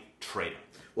height, trade him.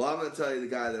 Well, I'm going to tell you the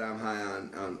guy that I'm high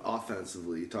on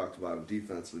offensively. You talked about him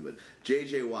defensively, but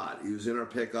J.J. Watt. He was in our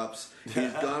pickups.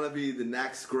 He's going to be the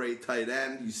next great tight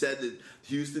end. You said that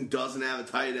Houston doesn't have a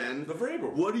tight end. The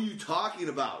Vrabel. What are you talking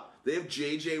about? They have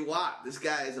J.J. Watt. This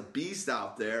guy is a beast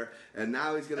out there, and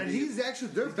now he's going to be... And he's actually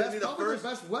their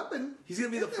best weapon. He's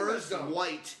going to be the first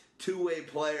white two-way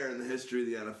player in the history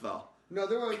of the NFL. No,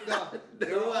 they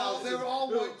were all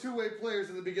white two-way players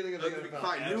in the beginning of the NFL.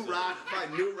 Fine,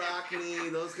 New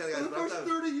Rockney, those kind of guys. For the first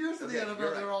 30 years of the NFL, you're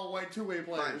right. they were all white two-way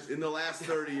players. Fine, in the last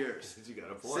 30 years. You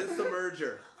got a point. Since the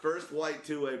merger, first white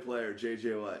two-way player,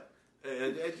 J.J. White.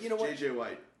 You know what? J.J.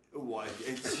 White. What?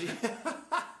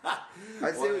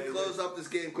 I say we close up this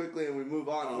game quickly and we move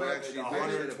on. And we're actually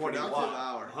 120 a watt.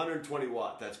 hour. 120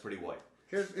 watt. That's pretty white.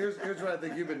 Here's what I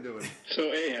think you've been doing.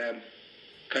 So, Ahab,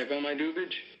 can I fill my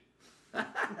dubage?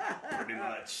 Pretty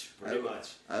much.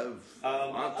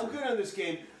 I'm good on this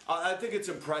game. I think it's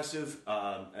impressive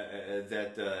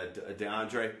that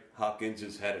DeAndre Hopkins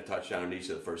has had a touchdown in each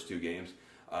of the first two games.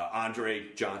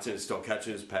 Andre Johnson is still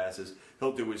catching his passes.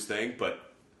 He'll do his thing,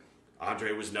 but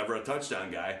Andre was never a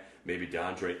touchdown guy. Maybe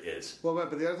DeAndre is. Well,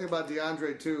 but the other thing about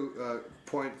DeAndre, too,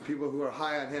 people who are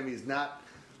high on him, he's not...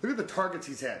 Look at the targets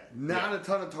he's had. Not a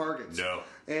ton of targets. No.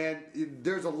 And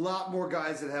there's a lot more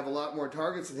guys that have a lot more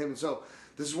targets than him. And so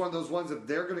this is one of those ones that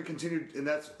they're going to continue, and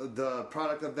that's the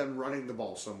product of them running the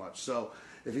ball so much. So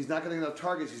if he's not getting enough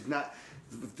targets, he's not...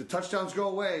 If the touchdowns go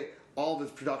away, all of his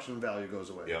production value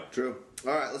goes away. Yeah. True.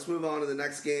 All right, let's move on to the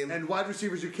next game. And wide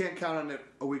receivers, you can't count on it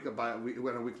on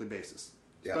a weekly basis.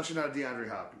 Yeah. Especially not DeAndre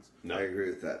Hopkins. No. I agree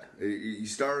with that. You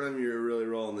start him, you're really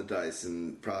rolling the dice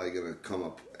and probably going to come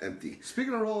up empty.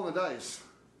 Speaking of rolling the dice,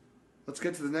 let's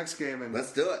get to the next game and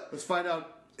Let's do it. let's find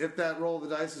out if that roll of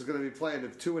the dice is going to be playing.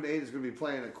 If 2 and 8 is going to be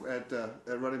playing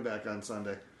at running back on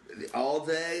Sunday. All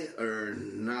day or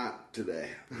not today?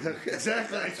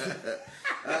 Exactly.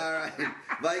 All right.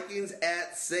 Vikings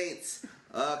at Saints.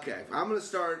 Okay. I'm going to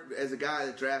start as a guy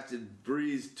that drafted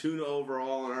Breeze 2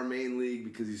 overall in our main league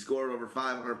because he scored over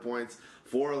 500 points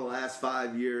 4 of the last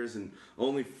 5 years, and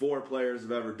only 4 players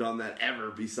have ever done that ever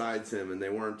besides him, and they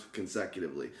weren't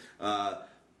consecutively.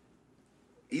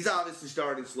 He's obviously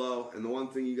starting slow, and the one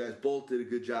thing you guys both did a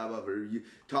good job of, or you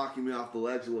talking me off the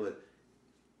ledge a little bit,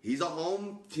 he's a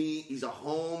home team. He's a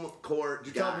home court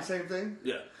Did you tell him the same thing?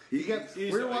 Yeah.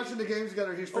 We were watching the games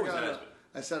together. He's forgot.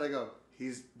 I said,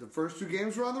 he's the first 2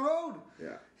 games were on the road.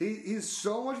 Yeah. He's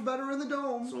so much better in the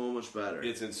dome. So much better.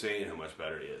 It's insane how much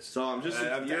better he is. So I'm just...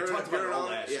 I talked about it all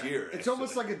last year. It's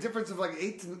almost like a difference of like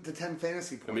 8 to 10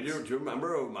 fantasy points. I mean, do you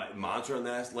remember my mantra on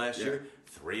last year?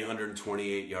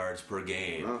 328 yards per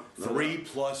game.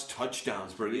 3+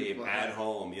 touchdowns per game at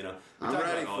home, you know. I'm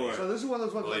ready for it. So this is one of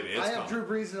those ones. Believe me, I it's have coming.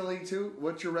 Drew Brees in the league too.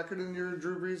 What's your record in your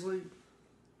Drew Brees league?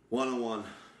 1-1.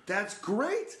 That's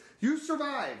great. You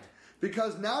survived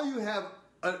because now you have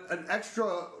an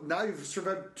extra. Now you've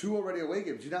survived 2 already away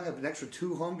games. You now have an extra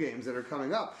 2 home games that are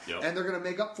coming up, and they're going to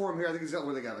make up for him here. I think he's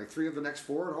got they got like 3 of the next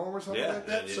 4 at home or something like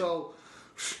that. Yeah. So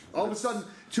all of a sudden,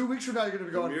 2 weeks from now, you're going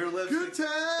to be going. Your lips Good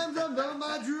times under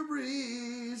my Drew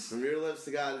Brees. From your lips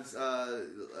to God, it's...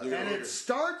 And it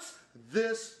starts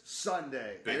this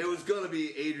Sunday. And it was going to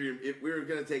be Adrian. If we were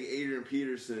going to take Adrian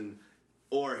Peterson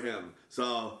or him.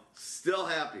 So, still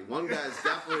happy. One guy's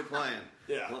definitely playing.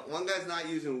 Yeah. One guy's not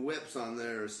using whips on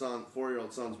their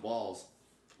 4-year-old son's balls.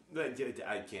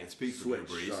 I can't speak for Drew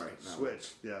Brees. Sorry. No.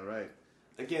 Switch. Yeah, right.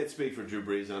 I can't speak for Drew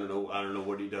Brees. I don't know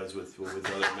what he does with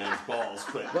other men's balls,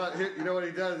 but But here, you know what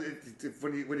he does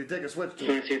when you take a switch to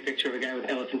You want to see a picture of a guy with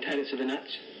elephantitis of the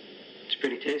nuts? It's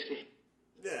pretty tasty.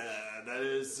 yeah, that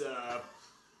is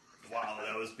wow,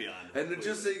 that was beyond. And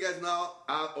just so you guys know,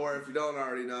 or if you don't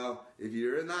already know, if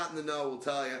you're not in the know, we'll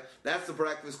tell you. That's the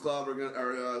Breakfast Club, or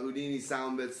Houdini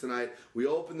Sound Bits tonight. We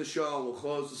open the show and we'll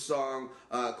close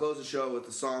the show with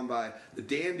a song by the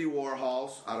Dandy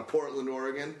Warhols out of Portland,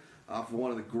 Oregon, for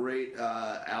one of the great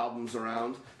albums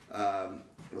around.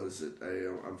 What is it?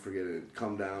 I'm forgetting it.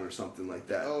 Come Down or something like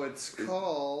that. Oh, it's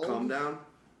called Come Down?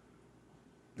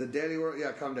 The Dandy World.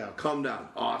 Yeah, Come Down. Come Down.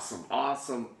 Awesome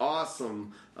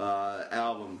album.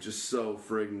 Just so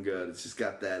friggin' good. It's just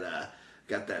got that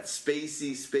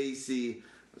spacey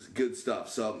good stuff.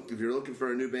 So if you're looking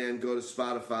for a new band, go to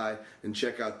Spotify and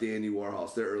check out Dandy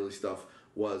Warhols. Their early stuff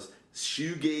was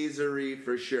shoegazery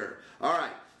for sure. All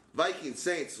right, Vikings,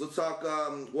 Saints. Let's talk.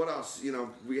 What else? You know,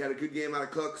 we had a good game out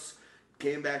of Cooks.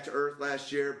 Came back to earth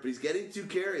last year, but he's getting 2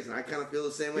 carries, and I kind of feel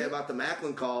the same way about the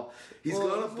Macklin call. He's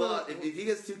if he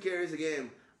gets 2 carries a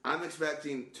game, I'm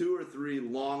expecting 2 or 3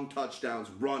 long touchdowns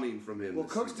running from him. Well,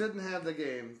 Cooks didn't have the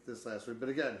game this last week, but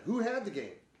again, who had the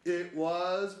game? It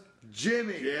was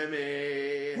Jimmy.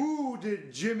 Jimmy. Who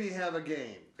did Jimmy have a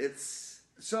game?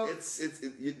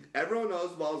 Everyone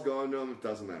knows the ball's going to him. It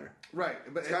doesn't matter. Right,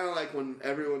 but it's kind of like when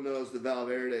everyone knows that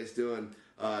Valverde's doing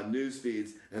news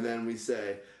feeds, and then we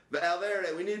say,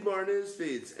 Valverde, we need more news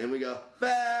feeds, and we go,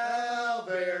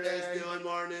 Valverde's doing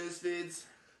more news feeds.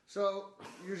 So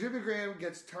your Jimmy Graham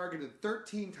gets targeted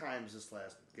 13 times this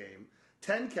last game,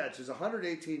 10 catches,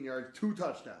 118 yards, 2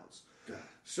 touchdowns.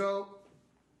 So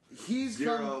he's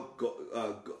zero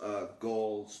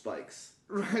goal spikes.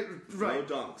 Right. No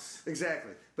dunks.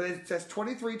 Exactly. But that's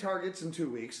 23 targets in 2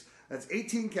 weeks. That's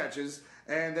 18 catches,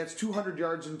 and that's 200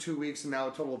 yards in 2 weeks, and now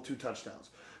a total of 2 touchdowns.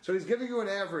 So he's giving you an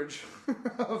average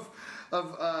of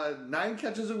 9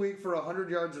 catches a week for 100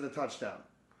 yards and a touchdown.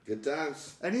 Good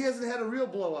times. And he hasn't had a real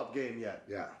blow-up game yet.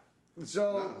 Yeah.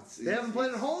 So they haven't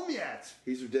played at home yet.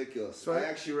 He's ridiculous. So I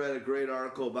actually read a great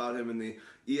article about him in the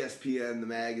ESPN, the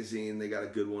magazine. They got a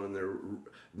good one in their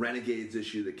Renegades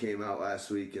issue that came out last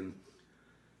week, and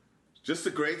just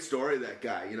a great story, that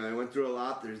guy. He went through a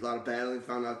lot. There's a lot of battling.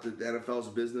 Found out that the NFL's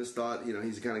a business. Thought,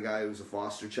 he's the kind of guy who was a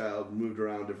foster child, moved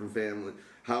around different family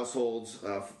households.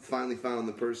 Finally found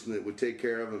the person that would take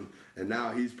care of him, and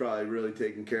now he's probably really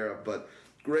taken care of. But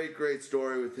great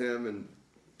story with him, and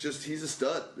just he's a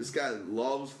stud. This guy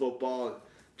loves football.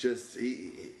 Just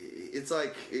it's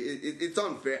like it's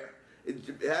unfair.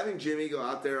 Having Jimmy go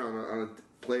out there on a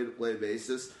play-to-play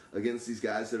basis against these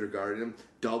guys that are guarding him,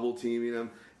 double teaming him.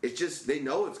 It's just, they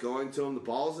know it's going to him. The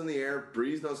ball's in the air.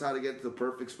 Breeze knows how to get to the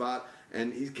perfect spot,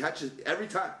 and he catches every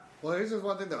time. Well, here's just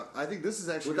one thing, though. I think this is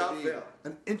actually Without going to be fail.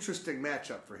 an interesting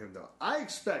matchup for him, though. I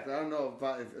don't know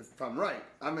if I'm right.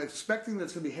 I'm expecting that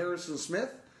it's going to be Harrison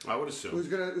Smith. I would assume. Who's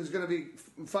going to be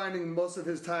finding most of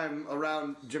his time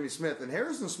around Jimmy Smith. And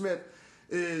Harrison Smith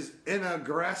is an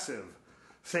aggressive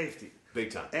safety. Big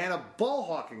time. And a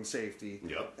ball-hawking safety.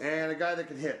 Yep. And a guy that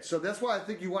can hit. So that's why I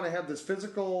think you want to have this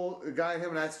physical guy in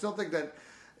him. And I still think that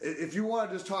if you want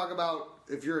to just talk about,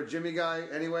 if you're a Jimmy guy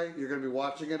anyway, you're going to be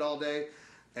watching it all day.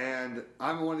 And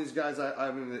I'm one of these guys,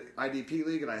 I'm in the IDP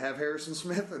league, and I have Harrison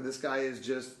Smith, and this guy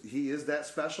is he is that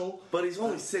special. But he's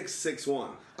only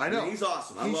 6'1". I know. He's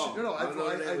awesome. I love him.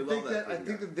 I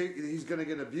think that he's going to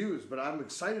get abused, but I'm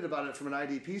excited about it from an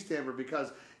IDP standpoint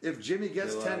because if Jimmy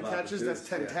gets 10 catches, that's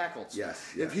 10 tackles.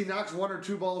 Yes. If he knocks 1 or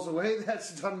 2 balls away,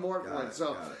 that's 10 more points.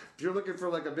 So if you're looking for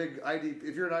like a big IDP,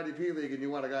 if you're an IDP league and you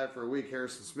want a guy for a week,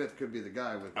 Harrison Smith could be the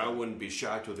guy. I wouldn't be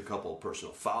shocked with a couple of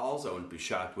personal fouls. I wouldn't be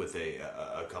shocked with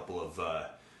a couple of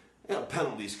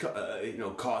penalties,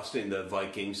 costing the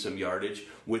Vikings some yardage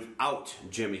without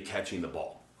Jimmy catching the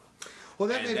ball. Well,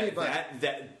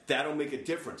 that'll make a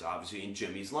difference, obviously, in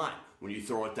Jimmy's line. When you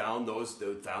throw it down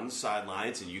the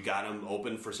sidelines and you got him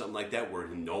open for something like that where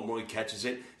he normally catches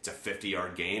it, it's a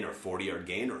 50-yard gain or 40-yard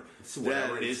gain or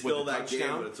whatever it is with the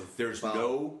touchdown. There's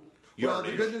no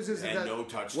yardage the good news is that no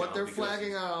touchdown. What they're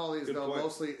flagging on all these, though,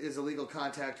 mostly is illegal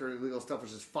contact or illegal stuff,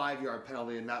 which is 5-yard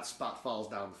penalty and not spot fouls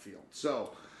down the field.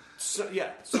 So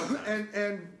yeah.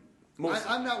 and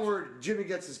I'm not worried. Jimmy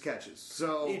gets his catches.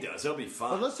 So he does. He'll be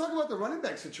fine. But let's talk about the running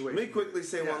back situation. Let me quickly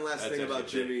say one last thing about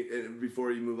Jimmy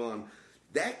before you move on.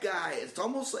 That guy, it's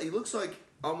almost like he looks like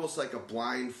almost like a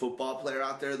blind football player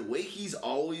out there. The way he's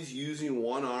always using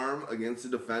one arm against a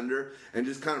defender and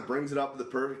just kind of brings it up at the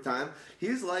perfect time.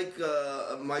 He's like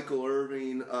Michael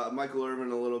Irvin a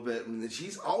little bit. And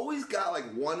he's always got like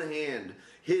one hand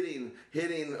hitting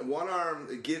one arm,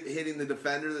 hitting the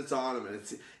defender that's on him,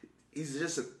 and he's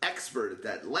just an expert at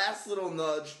that last little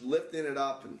nudge, lifting it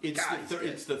up. And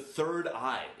it's the third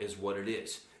eye is what it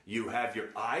is. You have your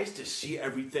eyes to see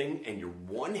everything and your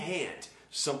one hand,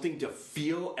 something to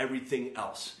feel everything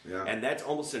else. Yeah. And that's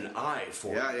almost an eye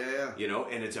for yeah, you. Yeah. You know,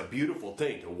 and it's a beautiful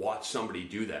thing to watch somebody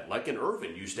do that. Like an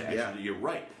Irvin used to actually, you're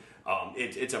right.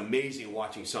 It's amazing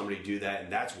watching somebody do that,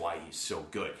 and that's why he's so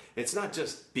good. It's not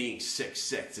just being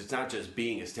 6'6". It's not just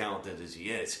being as talented as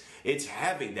he is. It's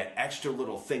having that extra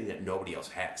little thing that nobody else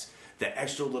has. That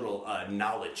extra little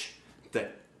knowledge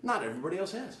that not everybody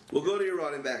else has. We'll go to your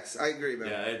running backs. I agree, man.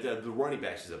 Yeah, the running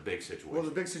backs is a big situation. Well,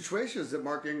 the big situation is that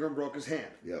Mark Ingram broke his hand.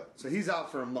 Yep. So he's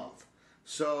out for a month.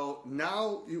 So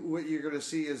now what you're going to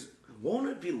see is... Won't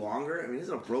it be longer? I mean,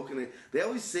 isn't it broken? They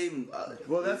always say...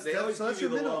 well, that's your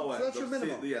minimum. So that's your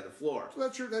minimum. Yeah, the floor. So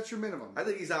that's your minimum. I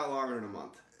think he's out longer than a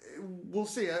month. We'll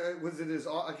see. I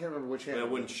can't remember which hand. That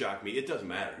wouldn't shock me. It doesn't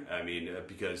matter. I mean,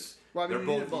 because they're you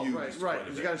both used. Right.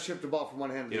 Because you got to shift the ball from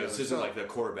one hand to the other. This isn't like the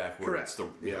quarterback where it's the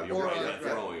you're right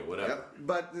throwing it, whatever. Yep.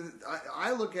 But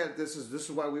I look at this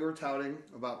is why we were touting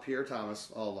about Pierre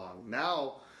Thomas all along.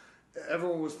 Now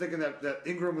everyone was thinking that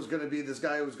Ingram was going to be this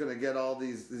guy who was going to get all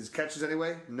these catches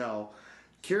anyway. No.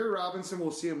 Kerry Robinson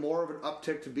will see more of an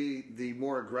uptick to be the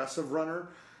more aggressive runner.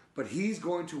 but he's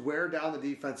going to wear down the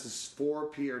defenses for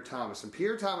Pierre Thomas. And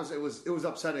Pierre Thomas, it was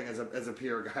upsetting as a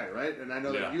Pierre guy, right? And I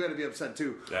know that you had to be upset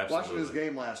too. Absolutely. Watching this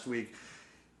game last week.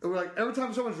 We're like, every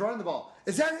time someone's running the ball,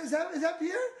 is that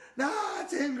Pierre? Nah,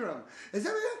 it's Ingram. Is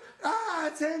that Pierre? Ah,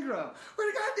 it's Ingram.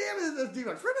 Where the goddamn is this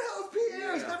defense? Where the hell is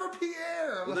Pierre? It's never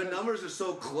Pierre. Well, their numbers are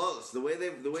so close. The way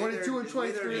 22 and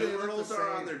 23, they look numerals the are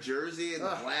same. on their jersey and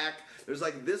the black. There's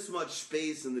like this much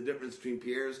space in the difference between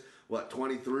Pierre's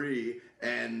 23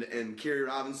 and Kerry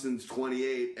Robinson's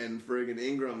 28 and friggin'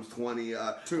 Ingram's 29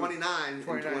 and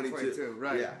 22.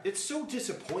 Right. Yeah. It's so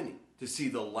disappointing to see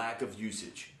the lack of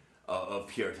usage of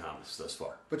Pierre Thomas thus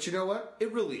far. But you know what?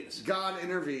 It really is. God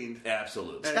intervened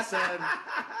Absolutely. and said,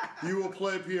 "You will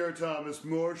play Pierre Thomas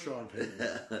more, Sean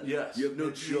Payton." Yes. You have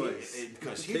no choice.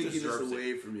 Because he Taking this deserves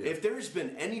away it. from you. If there's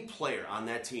been any player on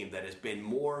that team that has been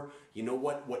more, you know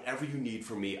what, whatever you need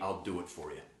from me, I'll do it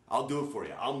for you. I'll do it for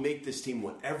you. I'll make this team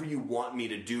whatever you want me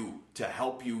to do to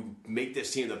help you make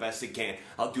this team the best it can.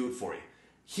 I'll do it for you.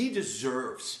 He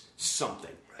deserves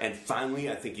something. And finally,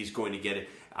 I think he's going to get it.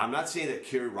 I'm not saying that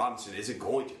Kerry Robinson isn't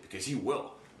going to, because he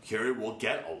will. Kerry will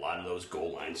get a lot of those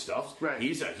goal line stuff. Right.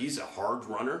 He's a hard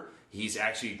runner. He's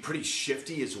actually pretty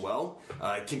shifty as well.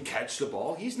 Can catch the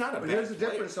ball. He's not a But bad here's the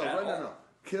player difference, though. at Right? all.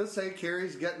 No. Let's say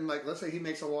Kerry's getting let's say he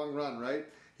makes a long run, right?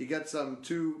 He gets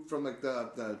two from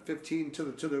the 15 to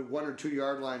the 1 or 2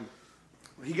 yard line.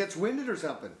 He gets winded or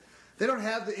something. They don't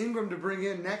have the Ingram to bring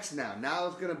in next now. Now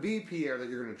it's going to be Pierre that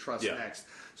you're going to trust next.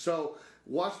 So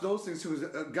watch those things too.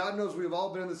 God knows we've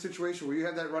all been in the situation where you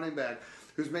have that running back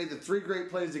who's made the 3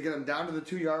 great plays to get him down to the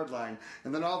 2 yard line,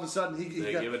 and then all of a sudden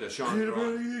They give it to Sean you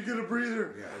Drawn. get a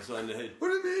breather. Yeah, it's on the head. What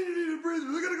do you mean you need a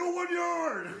breather? They're going to go 1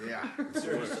 yard. Yeah.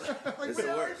 Seriously. It's the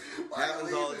worst.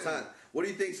 Happens all the time. What do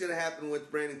you think's going to happen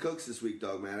with Brandon Cooks this week,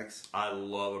 Dog Maddox? I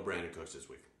love a Brandon Cooks this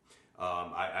week.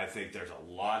 I think there's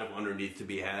a lot of underneath to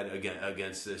be had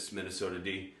against this Minnesota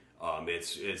D.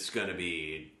 It's going to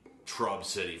be Trub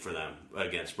City for them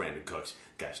against Brandon Cooks.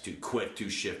 Guy's too quick, too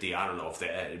shifty. I don't know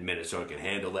if Minnesota can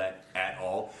handle that at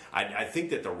all. I think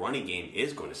that the running game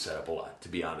is going to set up a lot, to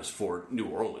be honest, for New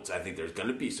Orleans. I think there's going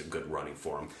to be some good running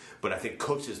for him. But I think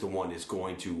Cooks is the one that's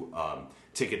going to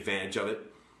take advantage of it.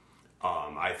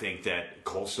 I think that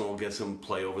Colston will get some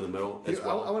play over the middle as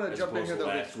well. I want to jump in here, though.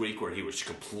 Last week, where he was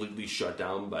completely shut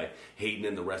down by Hayden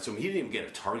and the rest of them. He didn't even get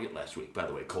a target last week, by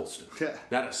the way, Colston. Yeah.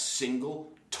 Not a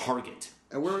single target.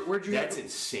 And where'd you That's have,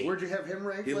 insane. Where'd you have him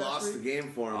ranked? He last lost week? the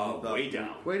game for him. Way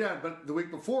down. Way down, but the week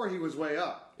before he was way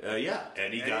up. Yeah,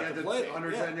 and he got had the the play.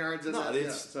 110 yards in that,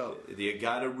 it's, so. you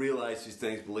got to realize these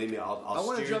things. Believe me, I I'll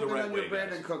want to steer jump the in right on way, your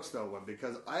Brandon guys. Cooks though one,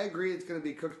 because I agree it's going to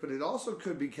be Cooks, but it also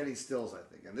could be Kenny Stills, I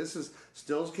think. And this is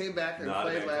Stills came back and Not a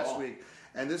played bad last call. week,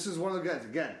 and this is one of the guys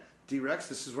again. D-Rex,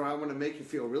 this is where I want to make you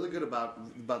feel really good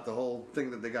about the whole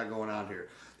thing that they got going on here.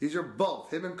 These are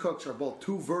both, him and Cooks are both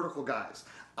 2 vertical guys.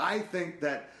 I think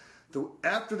that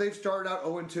after they've started out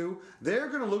 0-2, they're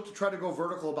going to look to try to go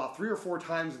vertical about 3 or 4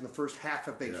 times in the first half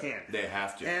if they can. They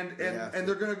have to. And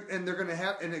they're going to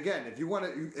have, and again, if you want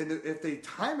to, and if they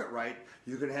time it right,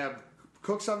 you can have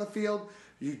Cooks on the field.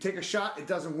 You take a shot, it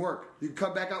doesn't work. You can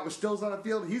come back out with Stills on the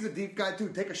field. He's a deep guy too.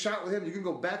 Take a shot with him. You can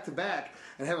go back to back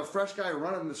and have a fresh guy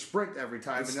running the sprint every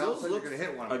time, and all of a sudden you're going to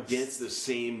hit one of them. Against the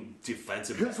same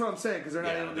defensive. That's what I'm saying, because they're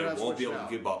not. They They're not won't be switching able out.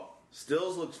 to give up.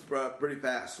 Stills looks pretty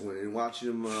fast when watching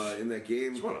him in that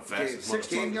game. He's one of the fastest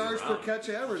 16 motherfuckers yards per around. catch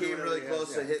average. Came or really whatever he close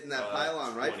has, to yeah. hitting that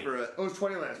pylon, right? 20. For a, It was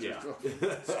 20 last year. Yeah.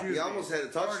 Excuse he me. almost had a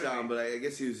touchdown, Pardon me. but I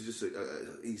guess he was just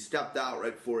he stepped out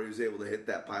right before he was able to hit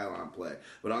that pylon play.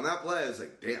 But on that play, I was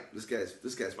like, damn, this guy's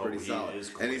pretty he solid. is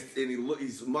And quick.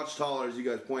 he's much taller, as you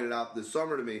guys pointed out this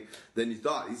summer to me, than you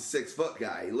thought. He's a 6 foot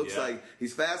guy. He looks like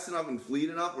he's fast enough and fleet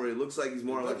enough, where he looks like he's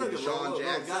more He like looked a like a Deshaun little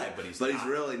Jackson guy, but he's he's not.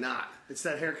 really not. It's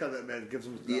that haircut that man gives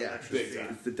him extra big speed.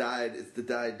 time. It's the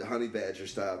dyed honey badger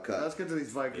style cut. Let's get to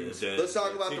these Vikings. Let's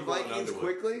talk about the Team going Vikings Underwood.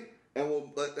 quickly, and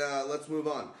let's move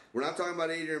on. We're not talking about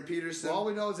Adrian Peterson. All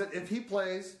we know is that if he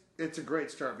plays, it's a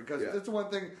great start, because that's the one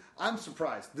thing I'm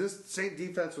surprised. This Saint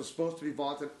defense was supposed to be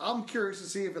vaunted. I'm curious to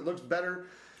see if it looks better.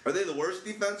 Are they the worst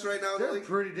defense right now in the They're league?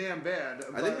 pretty damn bad.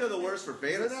 I think they're the worst for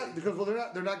fantasy.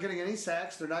 They're not getting any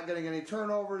sacks. They're not getting any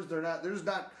turnovers. They're not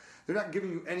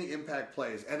giving you any impact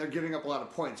plays, and they're giving up a lot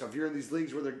of points. So if you're in these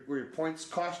leagues where your points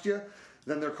cost you,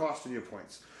 then they're costing you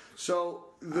points. So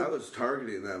I was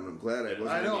targeting them. I'm glad I wasn't.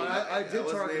 I know. I did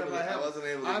wasn't target able them. I wasn't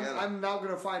able to get them. I'm now going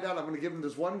to find out. I'm going to give them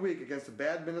this 1 week against a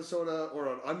bad Minnesota or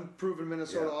an unproven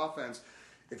Minnesota offense.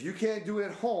 If you can't do it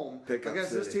at home Pick up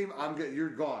against this City. team, you're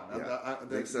gone. Yeah,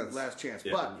 That's sense. last chance.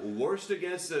 Yeah. But Worst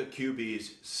against the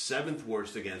QBs, 7th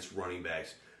worst against running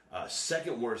backs,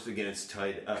 2nd worst against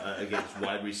against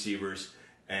wide receivers,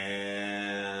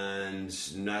 and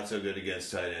ends, not so good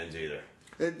against tight ends either.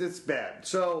 It's bad.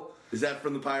 So Is that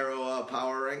from the Pyro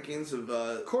power rankings of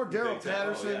Cordero Big time.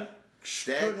 Patterson Oh,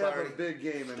 yeah. could have party? a big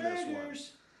game in this one.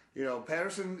 Staggers. You know,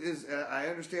 Patterson is. I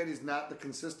understand he's not the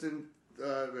consistent.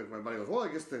 Everybody goes, well,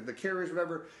 I guess the carries,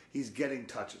 whatever. He's getting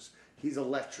touches. He's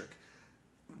electric.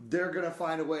 They're going to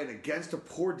find a way, and against a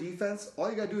poor defense, all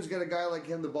you got to do is get a guy like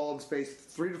him the ball in space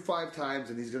 3 to 5 times,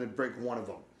 and he's going to break one of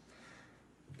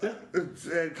them.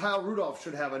 And Kyle Rudolph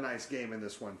should have a nice game in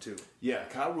this one too. Yeah,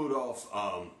 Kyle Rudolph.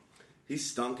 He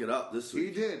stunk it up this He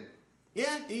week. did.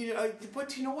 Yeah,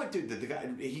 but you know what, dude? The guy,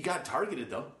 he got targeted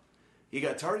though. He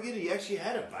got targeted. He actually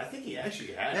had him. I think he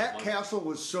actually had Matt him. Castle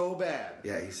was so bad.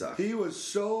 Yeah, he sucked. He was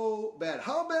so bad.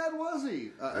 How bad was he?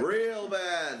 Real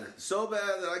bad. So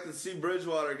bad that I can see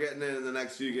Bridgewater getting in the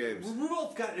next few games.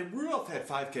 Rudolph had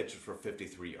 5 catches for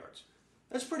 53 yards.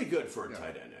 That's pretty good for a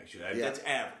tight end, actually. Yeah. That's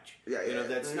average. Yeah, You know, yeah,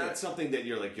 that's yeah. not something that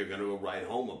you're going to write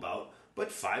home about.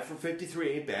 But 5 for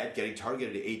 53 ain't bad. Getting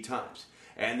targeted 8 times.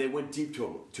 And they went deep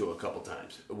to a couple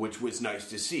times, which was nice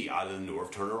to see out of the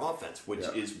Norv Turner offense, which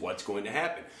is what's going to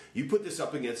happen. You put this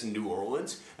up against New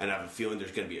Orleans, and I have a feeling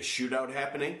there's going to be a shootout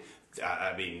happening.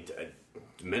 I mean,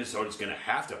 Minnesota's going to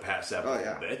have to pass that ball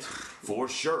a bit, for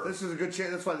sure. This is a good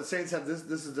chance. That's why the Saints have this.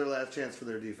 This is their last chance for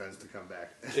their defense to come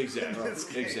back.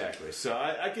 Exactly. Exactly. So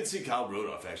I can see Kyle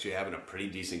Rudolph actually having a pretty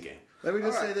decent game. Let me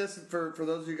just say this for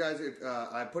those of you guys.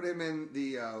 I put him in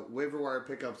the waiver wire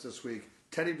pickups this week.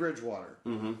 Teddy Bridgewater.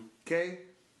 Okay,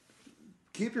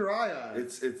 keep your eye on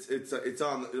it. It's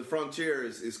on the frontier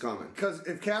is coming. Because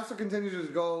if Castle continues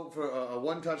to go for a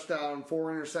 1 touchdown,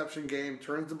 4 interception game,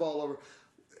 turns the ball over,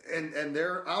 and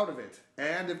they're out of it,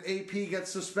 and if AP gets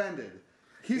suspended,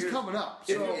 he's coming up.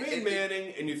 If So you're Peyton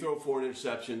Manning and you throw 4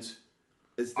 interceptions,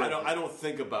 It's I don't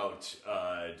think about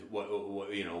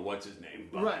what you know, what's his name.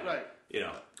 Right. You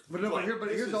know. But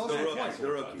here's also the the rookie, point.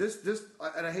 the rookie. This,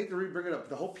 and I hate to bring it up.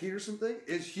 The whole Peterson thing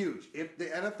is huge. If the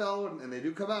NFL and they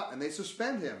do come out and they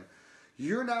suspend him,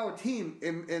 you're now a team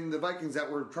in the Vikings that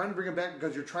were trying to bring him back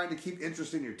because you're trying to keep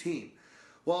interest in your team.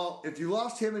 Well, if you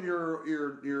lost him and you're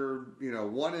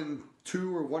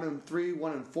 1-2 or 1-3,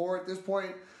 1-4 at this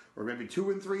point, or maybe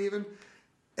 2-3 even,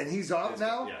 and he's out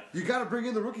now, you got to bring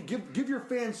in the rookie. Give your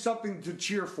fans something to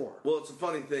cheer for. Well, it's a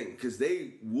funny thing because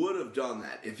they would have done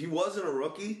that if he wasn't a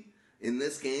rookie in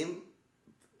this game.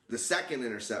 The second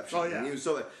interception, Oh, yeah. and he was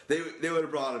so bad, they would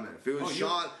have brought him in. If it was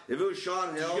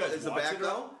Sean Hill you guys as the watch it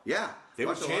backup, all? yeah, They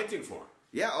were Watch it. chanting for him.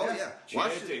 Yeah, Watch it.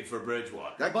 Chanting for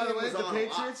Bridgewater. That By the game way, was on a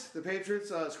lot. the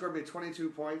Patriots scored me 22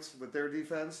 points with their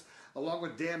defense, along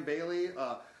with Dan Bailey.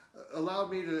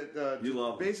 Allowed me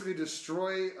to basically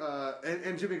destroy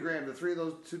and Jimmy Graham, the 3 of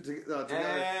those two together.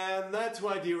 And that's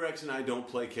why D-Rex and I don't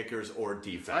play kickers or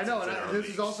defenses. I know, in our and this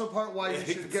leagues. is also part why you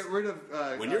should get rid of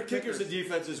when your kickers and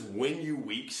defenses win you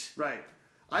weeks. Right.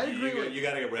 I agree with you.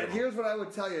 Got to get rid of And them. here's what I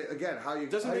would tell you again: how you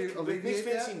Doesn't make alleviate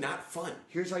fantasy that. not fun.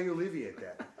 Here's how you alleviate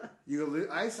that.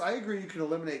 I agree you can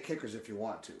eliminate kickers if you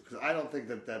want to, because I don't think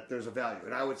that there's a value.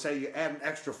 And I would say you add an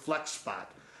extra flex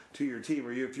spot to your team,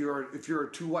 or if you're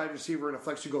a 2 wide receiver in a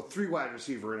flex, you go 3 wide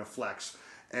receiver in a flex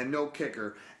and no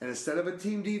kicker. And instead of a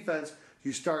team defense,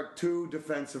 you start 2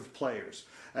 defensive players.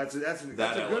 That's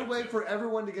a good way for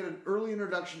everyone to get an early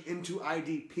introduction into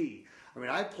IDP. I mean,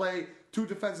 I play 2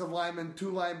 defensive linemen,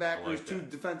 2 linebackers, 2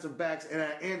 defensive backs,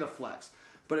 and a flex.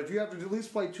 But if you have to at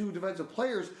least play 2 defensive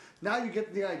players, now you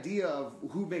get the idea of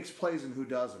who makes plays and who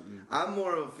doesn't. I'm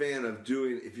more of a fan of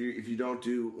doing if you don't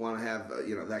want to have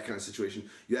that kind of situation.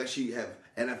 You actually have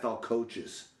NFL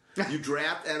coaches. You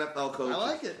draft NFL coaches. I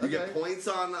like it. You Okay. get points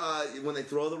on when they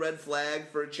throw the red flag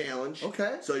for a challenge.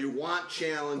 Okay. So you want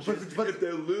challenges. But if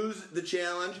they lose the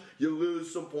challenge, you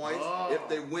lose some points. Oh. If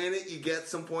they win it, you get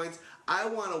some points. I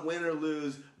want to win or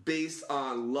lose based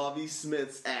on Lovie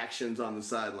Smith's actions on the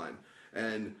sideline.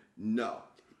 And no,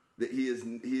 he is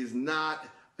not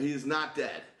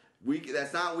dead.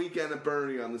 That's not Weekend at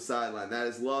Bernie on the sideline. That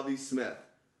is Lovie Smith.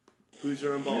 Who's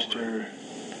your involvement?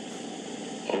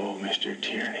 Mr.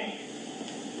 Tierney,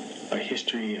 a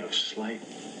history of slight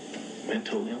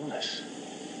mental illness.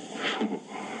 No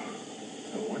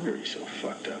wonder he's so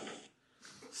fucked up.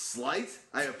 Slight?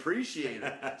 I appreciate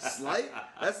it. Slight?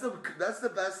 That's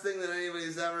the best thing that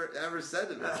anybody's ever said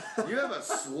to me. You have a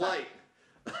slight.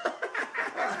 All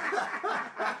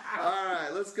right,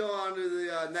 let's go on to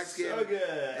the next game. So good.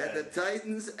 At the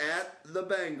Titans at the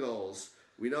Bengals.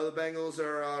 We know the Bengals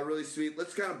are really sweet.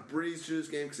 Let's kind of breeze through this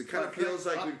game because it kind of feels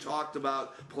like we've talked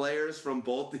about players from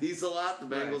both these a lot, the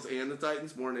Bengals and the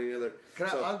Titans, more than any other.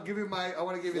 I'll give you my. I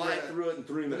want to give you fly through it in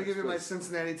 3 minutes. Let me give you my please.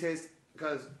 Cincinnati taste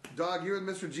because, Dog, you're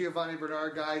the Mr. Giovanni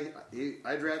Bernard guy.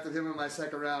 I drafted him in my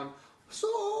second round.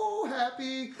 So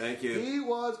happy. Thank you. He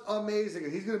was amazing,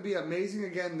 and he's going to be amazing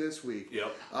again this week.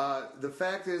 Yep. The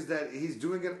fact is that he's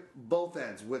doing it both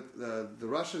ends with the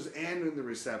rushes and in the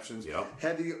receptions. Yep.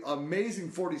 Had the amazing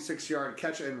 46-yard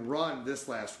catch and run this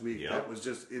last week. Yep. That was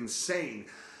just insane.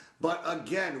 But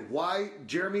again, why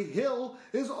Jeremy Hill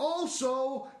is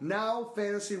also now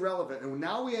fantasy relevant. And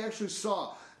now we actually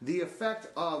saw the effect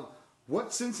of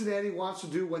what Cincinnati wants to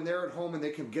do when they're at home and they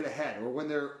can get ahead, or when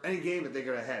they're any game that they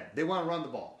get ahead. They want to run the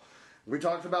ball. We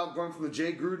talked about going from the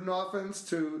Jay Gruden offense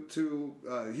to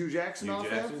Hugh Jackson offense.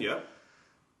 Jackson, yep.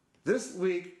 This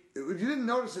week, you didn't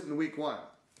notice it in week 1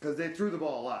 because they threw the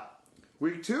ball a lot.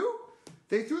 Week 2,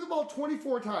 they threw the ball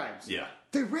 24 times. Yeah.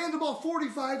 They ran the ball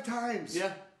 45 times.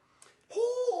 Yeah.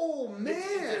 Oh,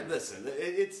 man. Listen,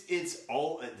 it's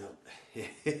all...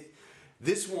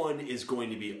 This one is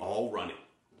going to be all running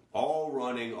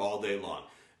all day long.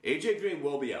 A.J. Green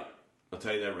will be out. I'll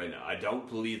tell you that right now. I don't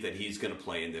believe that he's going to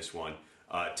play in this one.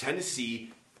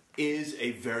 Tennessee is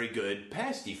a very good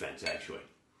pass defense, actually.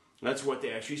 That's what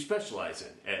they actually specialize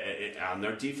in on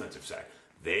their defensive side.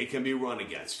 They can be run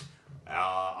against.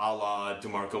 A la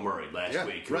DeMarco Murray last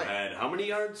week, who had how many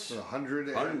yards?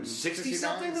 160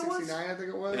 something. 69, I think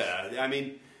it was. Yeah, I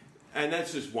mean, and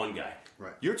that's just one guy.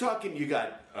 Right. You're talking. You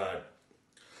got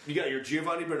your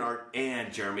Giovanni Bernard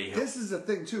and Jeremy Hill. This is the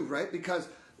thing too, right? Because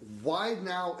why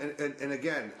now? And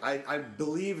again, I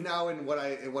believe now in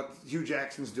what Hugh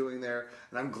Jackson's doing there,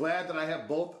 and I'm glad that I have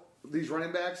both these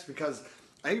running backs because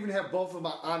I even have both of them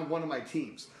on one of my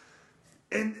teams.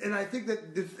 And I think that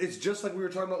it's just like we were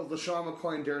talking about with LaShawn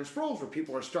McCoy and Darren Sproles, where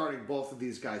people are starting both of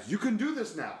these guys. You can do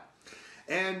this now.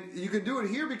 And you can do it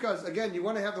here because, again, you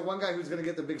want to have the one guy who's going to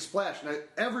get the big splash. Now,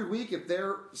 every week, if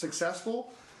they're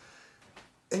successful,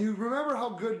 and you remember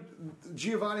how good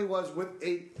Giovanni was with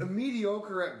a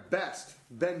mediocre at best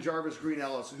Ben Jarvis Green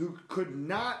Ellis, who could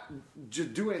not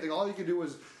just do anything. All he could do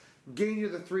was gain you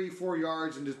the 3-4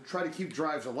 yards and just try to keep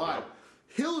drives alive. Wow.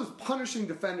 Hill is punishing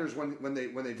defenders when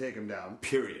they take him down.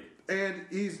 Period. And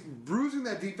he's bruising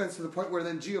that defense to the point where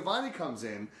then Giovanni comes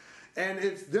in, and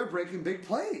they're breaking big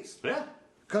plays. Yeah.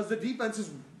 Because the defense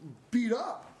is beat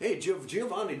up. Hey,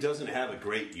 Giovanni doesn't have a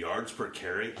great yards per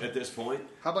carry at this point.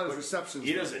 How about his receptions?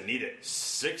 He doesn't need it.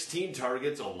 16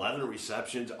 targets, 11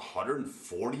 receptions,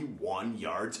 141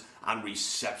 yards on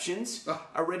receptions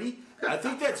already. I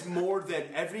think that's more than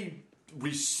every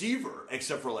receiver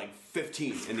except for like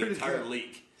 15 in the entire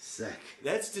league. Sick.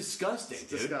 That's disgusting, dude.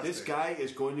 Disgusting. This guy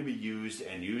is going to be used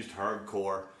and used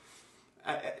hardcore.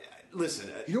 Listen,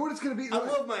 You know what it's going to be? I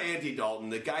love my Andy Dalton.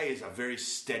 The guy is a very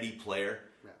steady player,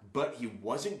 but he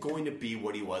wasn't going to be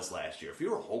what he was last year. If you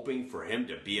were hoping for him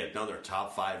to be another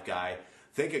top 5 guy,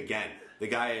 think again. The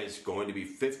guy is going to be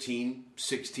 15,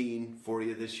 16 for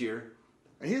you this year.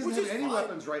 And he doesn't Which have is any fine.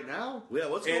 weapons right now. Yeah,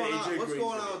 what's And going on? AJ What's Green's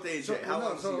going on in with AJ? So, How no,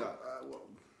 long has he got?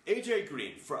 AJ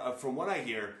Green, from what I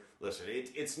hear, listen,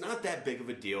 it's not that big of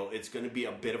a deal. It's going to be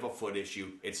a bit of a foot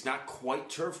issue. It's not quite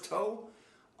turf toe,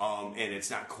 and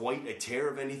it's not quite a tear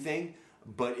of anything.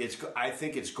 But I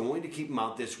think it's going to keep him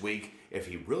out this week. If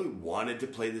he really wanted to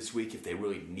play this week, if they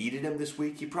really needed him this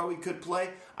week, he probably could play.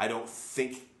 I don't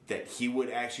think that he would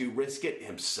actually risk it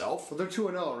himself. Well, they're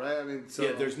 2-0, right? I mean, so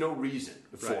Yeah, there's no reason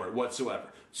for it whatsoever.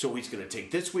 So he's going to take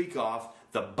this week off.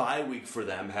 The bye week for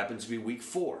them happens to be week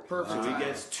 4. Perfect. So he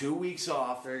gets 2 weeks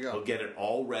off. There you go. He'll get it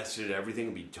all rested. Everything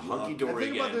will be hunky-dory And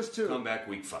think again. about this, too. Come back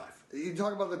week 5. You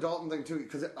talk about the Dalton thing too,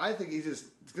 because I think it's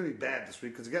going to be bad this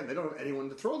week. Because again, they don't have anyone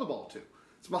to throw the ball to.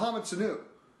 It's Mohamed Sanu.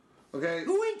 Okay,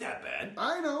 Who ain't that bad?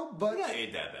 I know, but Yeah,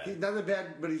 ain't that bad. He's not that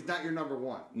bad, but he's not your number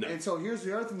one. No. And so here's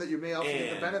the other thing that you may also get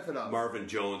the And benefit of. Marvin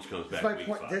Jones comes back My week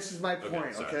point. 5. This is my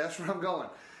point. sorry. Okay, that's where I'm going.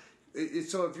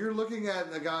 So if you're looking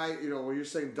at a guy, where you're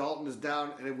saying Dalton is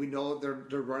down, and we know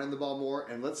they're running the ball more,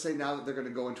 and let's say now that they're going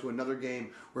to go into another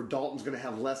game where Dalton's going to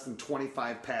have less than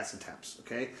 25 pass attempts.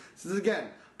 Okay, so this is, again,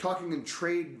 talking in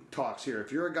trade talks here.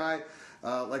 If you're a guy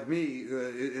like me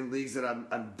in leagues that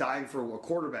I'm dying for a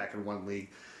quarterback in one league,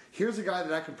 here's a guy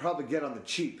that I could probably get on the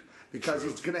cheap. Because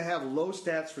he's going to have low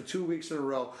stats for 2 weeks in a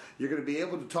row. You're going to be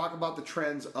able to talk about the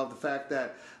trends of the fact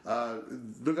that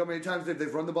look how many times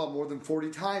they've run the ball more than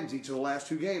 40 times each of the last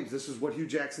 2 games. This is what Hugh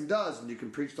Jackson does, and you can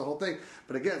preach the whole thing.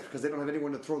 But again, it's because they don't have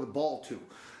anyone to throw the ball to.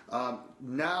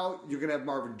 Now you're going to have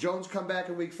Marvin Jones come back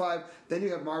in week 5. Then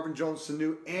you have Marvin Jones,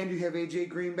 Sanu, and you have A.J.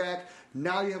 Green back.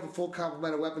 Now you have a full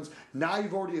complement of weapons. Now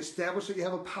you've already established that you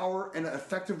have a power and an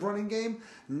effective running game.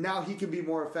 Now he can be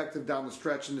more effective down the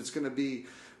stretch, and it's going to be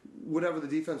whatever the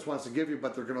defense wants to give you,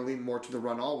 but they're going to lean more to the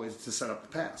run always to set up the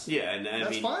pass. Yeah, and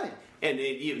that's fine. And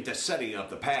even the setting up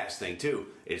the pass thing, too,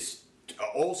 is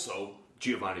also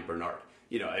Giovanni Bernard.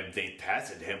 they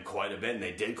passed it to him quite a bit, and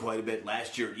they did quite a bit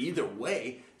last year either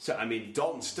way. So, I mean,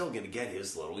 Dalton's still going to get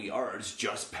his little yards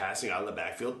just passing out of the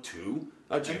backfield to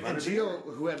And Gio,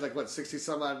 who had 60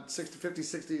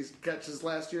 catches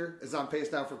last year, is on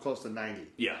pace now for close to 90.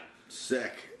 Yeah.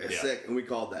 Sick, and we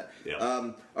called that. Yeah.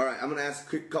 All right, I'm going to ask a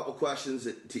quick couple questions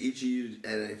to each of you,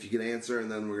 and if you can answer,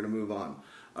 and then we're going to move on.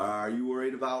 Are you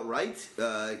worried about Wright?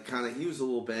 He was a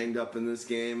little banged up in this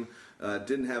game.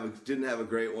 Didn't have a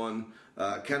great one.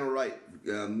 Kendall Wright,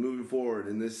 moving forward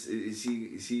in this, is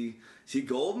he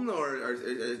golden, or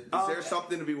is there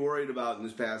something to be worried about in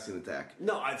this passing attack?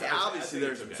 No, obviously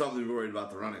there's something to be worried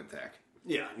about the running attack.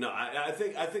 Yeah, no, I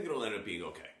think it'll end up being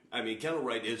okay. I mean, Kendall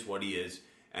Wright is what he is,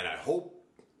 and I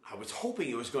was hoping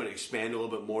it was going to expand a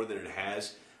little bit more than it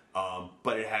has,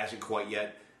 but it hasn't quite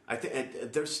yet. I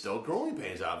think there's still growing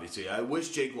pains, obviously. I wish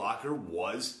Jake Locker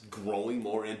was growing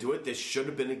more into it. This should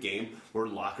have been a game where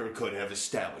Locker could have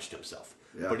established himself,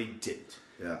 but he didn't.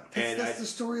 Yeah, that's the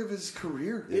story of his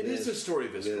career. It is the story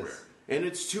of his career. And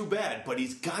it's too bad, but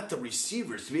he's got the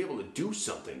receivers to be able to do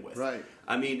something with. Right.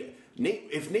 I mean,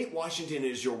 if Nate Washington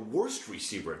is your worst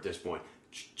receiver at this point,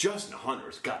 Justin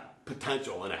Hunter's got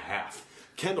potential and a half.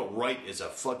 Kendall Wright is a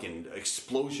fucking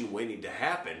explosion waiting to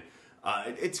happen.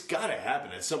 It's got to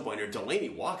happen at some point. Or Delaney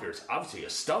Walker's obviously a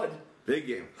stud. Big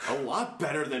game. A lot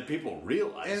better than people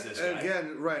realize. This guy.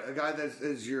 Again, right, a guy that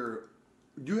is your.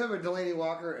 You have a Delaney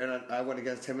Walker, and I went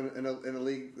against him in a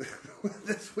league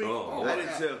this week. Oh, I did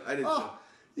too.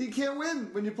 You can't win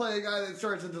when you play a guy that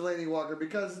starts a Delaney Walker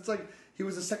because it's like he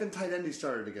was the second tight end he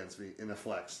started against me in a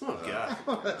flex. Oh, God.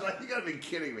 You got to be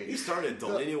kidding me. He started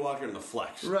Delaney Walker in the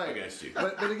flex against you.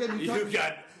 But again, you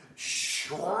got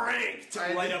shranked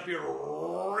right up your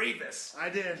Revis. I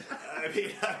did. I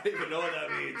mean, I don't even know what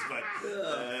that means, but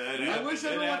I wish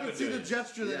everyone could see the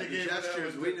gesture that he gave.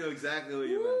 Gestures, we knew exactly what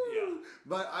you meant. Yeah.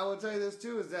 But I will tell you this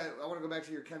too: is that I want to go back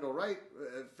to your Kendall Wright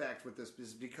fact with this,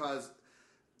 is because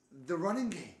the running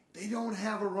game, they don't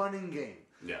have a running game.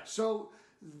 Yeah. So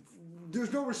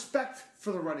there's no respect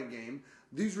for the running game.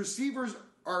 These receivers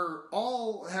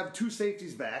all have two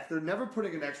safeties back. They're never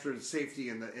putting an extra safety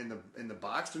in the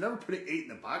box. They're never putting 8 in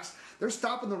the box. They're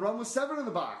stopping the run with 7 in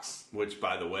the box. Which,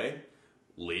 by the way,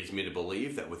 leads me to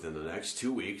believe that within the next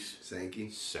 2 weeks,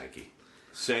 Sankey's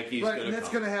right, going to and that's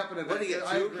going to happen. What did he get?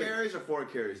 2 carries or 4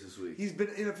 carries this week? He's been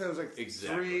in it was like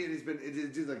Exactly. 3, and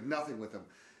it did like nothing with him.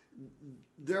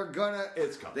 They're gonna.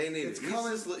 It's coming. They need. It's He's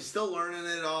coming. still learning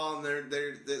it all, and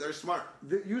they're smart.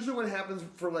 Usually, what happens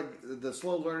for like the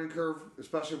slow learning curve,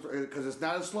 especially because it's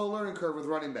not a slow learning curve with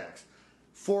running backs,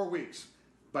 4 weeks.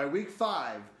 By week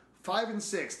 5 and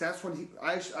 6, that's when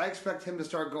I expect him to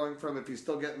start going from, if he's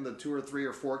still getting the 2 or 3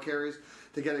 or 4 carries,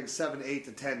 to getting 7, 8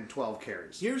 to 10, 12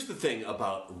 carries. Here's the thing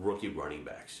about rookie running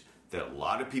backs that a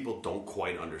lot of people don't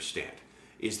quite understand,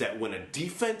 is that when a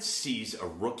defense sees a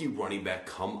rookie running back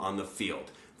come on the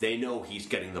field, they know he's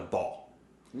getting the ball.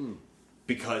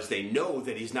 Because they know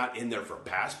that he's not in there for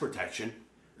pass protection.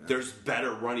 Yeah. There's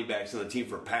better running backs on the team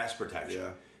for pass protection. Yeah.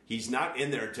 He's not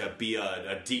in there to be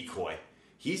a decoy.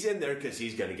 He's in there because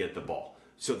he's going to get the ball.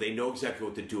 So they know exactly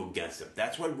what to do against him.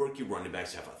 That's why rookie running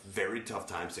backs have a very tough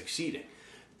time succeeding.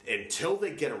 Until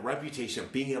they get a reputation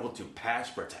of being able to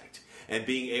pass protect and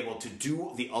being able to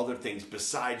do the other things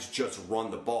besides just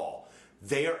run the ball,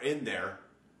 they are in there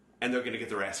and they're going to get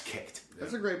their ass kicked.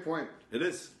 That's a great point. It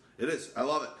is. I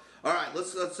love it. All right,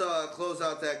 let's close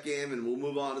out that game and we'll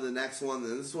move on to the next one.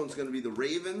 And this one's going to be the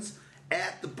Ravens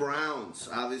at the Browns.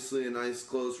 Obviously, a nice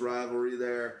close rivalry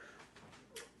there.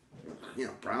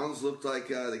 Browns looked like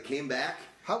they came back.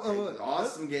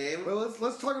 Awesome game. Well,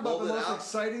 let's talk about the most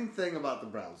exciting thing about the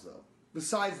Browns, though.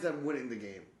 Besides them winning the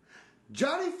game,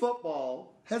 Johnny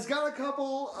Football has got a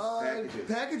couple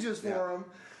packages for him,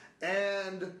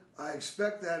 and I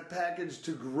expect that package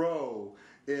to grow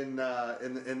in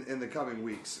the coming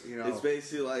weeks. It's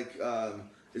basically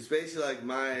like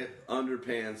my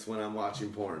underpants when I'm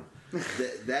watching porn.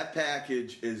 That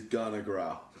package is gonna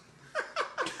grow.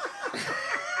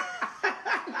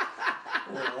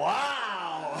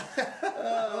 Wow!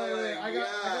 Wait, I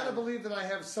gotta believe that I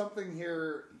have something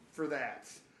here for that.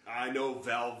 I know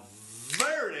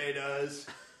Valverde does.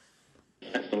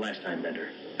 That's the last time, Bender.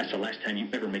 That's the last time you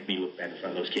ever make me look bad in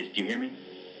front of those kids. Do you hear me?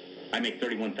 I make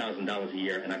 $31,000 a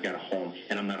year, and I've got a home,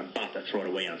 and I'm not about to throw it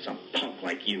away on some punk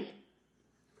like you.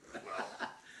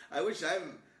 I wish I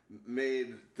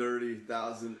made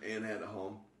 $30,000 and had a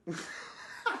home.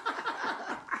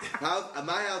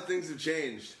 How things have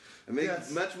changed. I make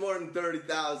much more than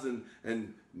 $30,000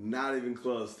 and not even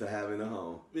close to having a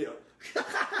home. Yeah.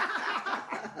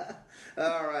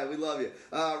 All right, we love you.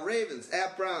 Ravens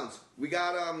at Browns. We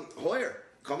got Hoyer.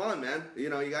 come on, man.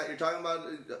 You're talking about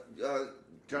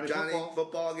Johnny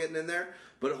football getting in there,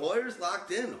 but Hoyer's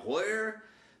locked in. Hoyer,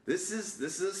 this is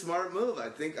a smart move. I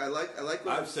think I like. What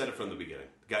I've said it from the beginning.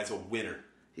 The guy's a winner.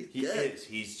 He good. is.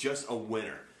 He's just a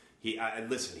winner. He's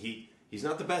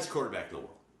not the best quarterback in the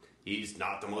world. He's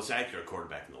not the most accurate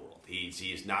quarterback in the world. He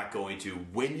is not going to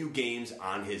win you games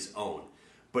on his own.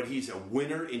 But he's a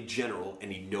winner in general, and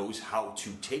he knows how to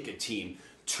take a team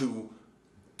to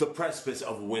the precipice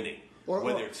of winning.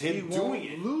 Whether it's him doing it.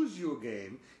 He won't lose you a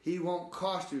game. He won't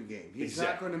cost you a game. He's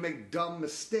not going to make dumb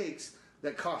mistakes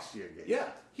that cost you a game. Yeah,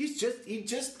 he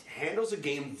just handles a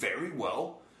game very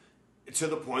well to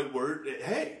the point where,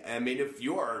 hey, I mean, if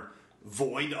you are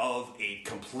void of a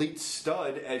complete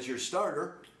stud as your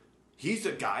starter, he's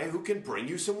a guy who can bring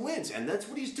you some wins, and that's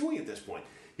what he's doing at this point.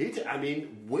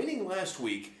 Winning last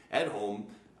week at home,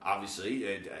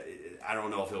 obviously, I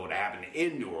don't know if it would happen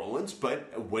in New Orleans,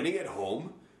 but winning at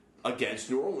home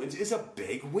against New Orleans is a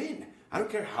big win. I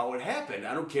don't care how it happened.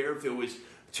 I don't care if it was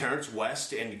Terrence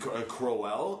West and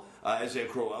Isaiah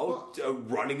Crowell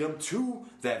running them to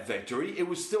that victory. It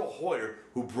was still Hoyer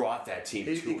who brought that team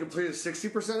to it. He completed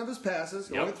 60% of his passes.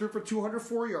 He only threw for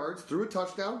 204 yards, threw a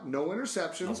touchdown, no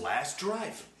interceptions. The last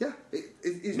drive. Yeah,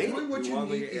 he's doing what you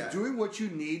need. He's doing what you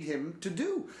need him to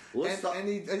do, and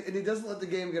he doesn't let the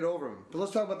game get over him. But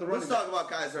let's talk about the running. Let's talk about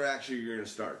guys that are actually going to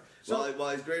start. So, while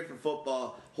he's great for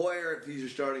football, Hoyer, if he's your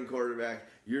starting quarterback,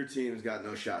 your team's got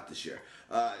no shot this year.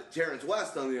 Terrence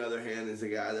West, on the other hand, is a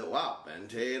guy that, Ben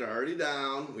Tate already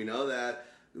down. We know that.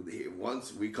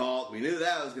 Once we knew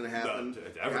that was going to happen.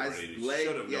 Everybody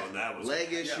should have known that was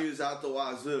leg issues out the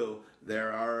wazoo.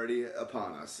 They're already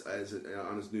upon us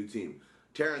on his new team.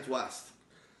 Terrence West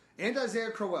and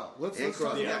Isaiah Crowell. Let's talk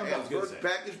about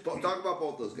them. Talk about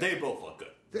both those guys. They both look good.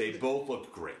 They both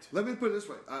look great. Let me put it this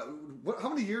way: how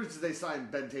many years did they sign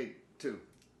Ben Tate to?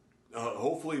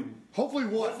 Hopefully one.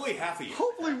 Hopefully half a year.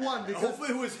 Hopefully one. Because, hopefully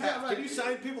it was half. Can you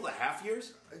sign people to half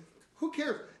years? Who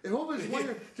cares? If hopefully it's 1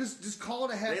 year, just call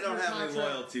it a half. They don't have any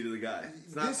loyalty to the guy.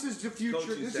 This is the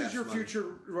future. This is your future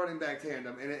running back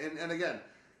tandem. And again,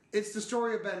 it's the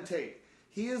story of Ben Tate.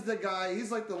 He is the guy.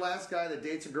 He's like the last guy that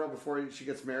dates a girl before she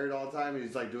gets married all the time. And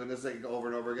he's like doing this thing over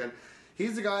and over again.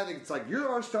 He's the guy that's like, you're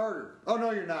our starter. Oh,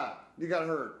 no, you're not. You got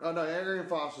hurt. Oh, no, Aaron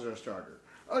Foster's our starter.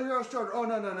 Oh, you're our starter. Oh,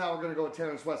 no, we're going to go with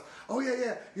Terrence West. Oh,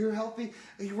 yeah, you're healthy.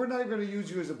 We're not even going to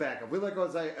use you as a backup. We let go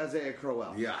Isaiah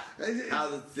Crowell. Yeah, how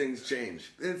the things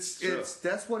change.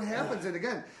 That's what happens. And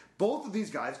again, both of these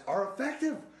guys are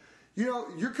effective.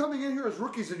 You're coming in here as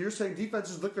rookies and you're saying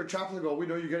defenses lick their chops and go, we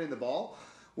know you're getting the ball.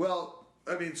 Well,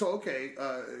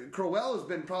 Crowell has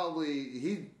been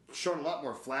he's shown a lot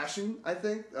more flashing, I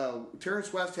think.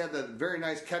 Terrence West had that very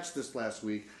nice catch this last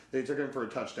week. They took him for a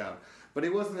touchdown. But he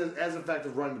wasn't as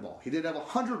effective running the ball. He did have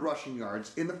 100 rushing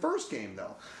yards in the first game,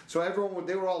 though. So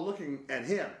they were all looking at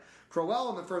him. Crowell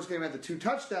in the first game had the 2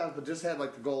 touchdowns, but just had the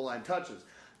goal line touches.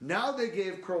 Now they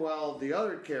gave Crowell the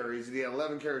other carries, and he had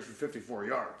 11 carries for 54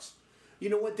 yards. You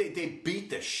know what? They beat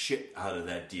the shit out of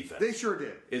that defense. They sure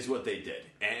did. Is what they did.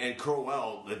 And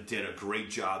Crowell did a great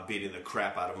job beating the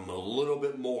crap out of him a little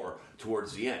bit more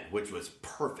towards the end, which was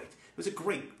perfect. It was a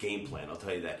great game plan, I'll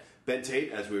tell you that. Ben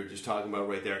Tate, as we were just talking about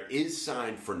right there, is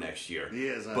signed for next year. He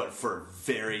is. But for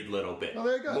very little bit. Oh,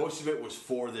 there you go. Most of it was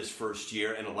for this first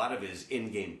year, and a lot of it is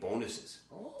in-game bonuses.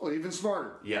 Oh, even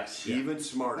smarter. Yes, even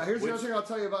smarter. Now, here's the other thing I'll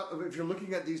tell you about if you're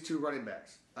looking at these 2 running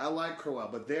backs. I like Crowell,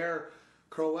 but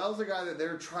Crowell's the guy that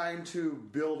they're trying to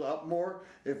build up more.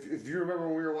 If you remember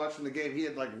when we were watching the game, he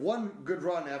had one good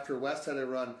run after West had a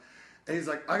run, and he's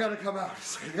like, I got to come out.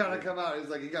 He's like, I got to come out. He's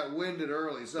like, he got winded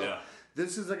early. So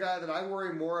this is a guy that I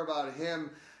worry more about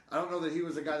him. I don't know that he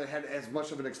was a guy that had as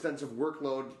much of an extensive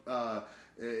workload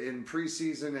in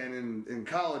preseason and in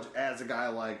college as a guy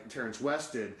like Terrence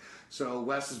West did. So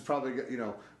West is probably,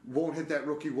 won't hit that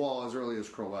rookie wall as early as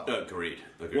Crowell. Agreed.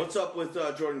 What's up with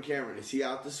Jordan Cameron? Is he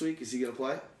out this week? Is he going to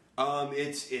play?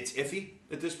 It's iffy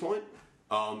at this point.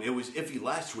 It was iffy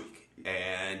last week,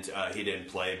 and he didn't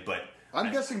play. But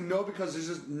I'm guessing no, because there's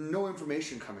just no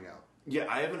information coming out. Yeah,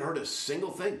 I haven't heard a single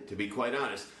thing, to be quite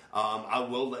honest. I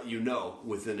will let you know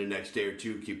within the next day or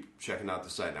two. Keep checking out the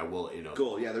site, and I will let you know.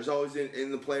 Cool. Yeah, there's always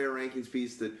in the player rankings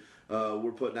piece that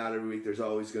we're putting out every week, there's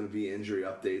always going to be injury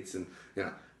updates. And,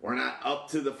 we're not up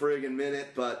to the friggin'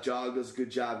 minute, but Jog does a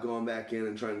good job going back in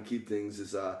and trying to keep things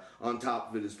as on top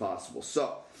of it as possible.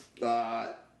 So,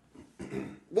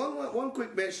 one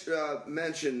quick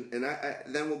mention, and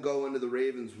then we'll go into the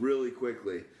Ravens really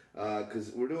quickly.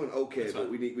 Because we're doing okay, but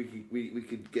we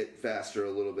could get faster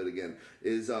a little bit again.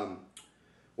 Is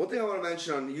One thing I want to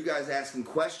mention on you guys asking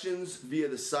questions via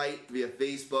the site, via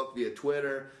Facebook, via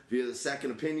Twitter, via the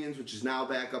Second Opinions, which is now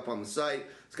back up on the site.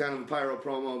 It's kind of a Pyro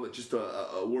promo, but just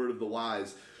a word of the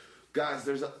wise. Guys,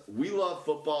 we love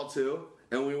football too,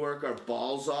 and we work our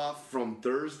balls off from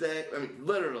Thursday. I mean,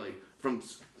 literally from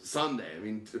Sunday. I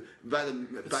mean,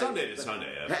 Sunday to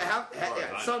Sunday.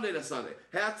 Sunday to Sunday.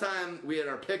 Halftime, we had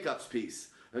our pickups piece.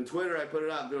 On Twitter, I put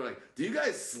it out, and they're like, do you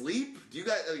guys sleep? He's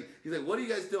like, what are you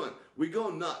guys doing? We go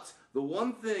nuts. The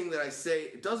one thing that I say,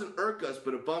 it doesn't irk us,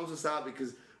 but it bums us out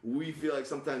because we feel like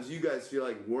sometimes you guys feel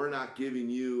like we're not giving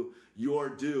you your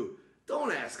due.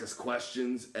 Don't ask us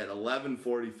questions at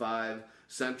 11:45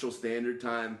 Central Standard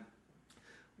Time.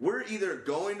 We're either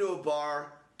going to a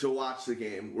bar to watch the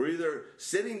game. We're either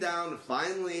sitting down to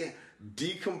finally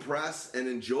decompress and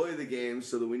enjoy the game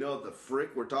so that we know what the frick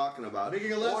we're talking about.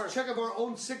 Making a last check of our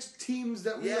own 6 teams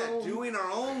that we own. Doing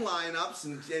our own lineups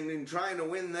and trying to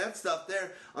win that stuff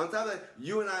there. On top of that,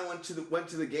 you and I went to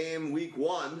the game week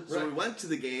 1, so we went to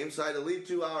the game, so I had to leave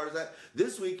 2 hours.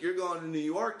 This week you're going to New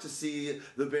York to see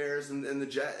the Bears and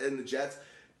the Jets.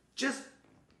 Just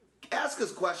ask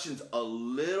us questions a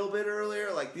little bit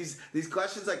earlier, like these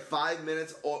questions, like 5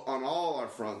 minutes on all our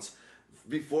fronts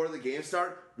before the game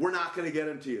start. We're not going to get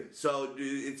them to you, so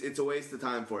it's a waste of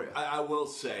time for you. I will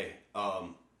say,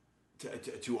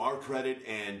 to our credit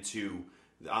and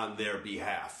on their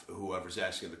behalf, whoever's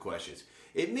asking the questions,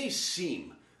 it may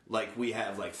seem like we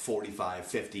have like 45,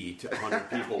 50 to 100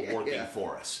 people working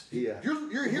for us. Yeah,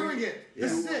 you're hearing it.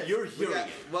 This is it. You're hearing it.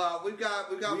 Well, we've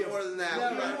got more than that.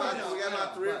 Yeah, we got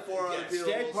about 3 or 4 other people.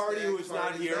 Stag Party, who is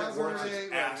not here, works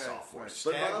his ass off for us.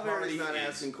 But Valverde's not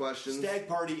asking questions. Stag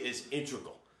Party is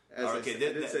integral. I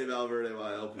did say Valverde while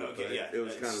I helped you. Okay, yeah. It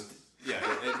was kind of... Yeah,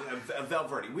 and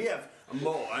Valverde. We have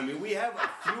Mo. I mean, we have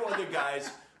a few other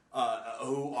guys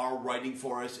who are writing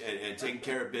for us and taking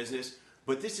care of business.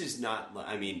 But this is not,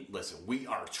 I mean, listen, we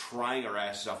are trying our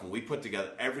asses off and we put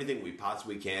together everything we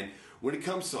possibly can. When it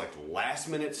comes to like last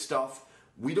minute stuff,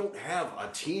 we don't have a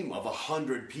team of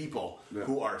 100 people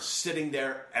who are sitting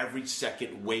there every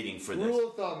second waiting for this. Rule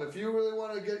of thumb, if you really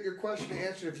want to get your question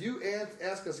answered, if you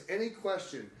ask us any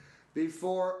question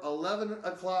before 11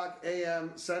 o'clock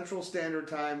a.m. Central Standard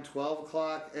Time, 12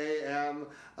 o'clock a.m.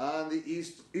 on the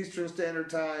Eastern Standard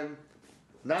Time,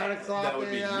 9 o'clock That would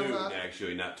be a.m. noon,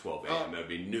 actually, not 12 a.m. That would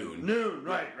be noon. Noon,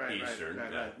 right. Eastern.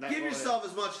 Right. Give yourself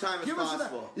as much time as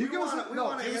possible. Give us an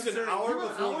hour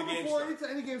before the game starts.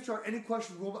 Any game start, any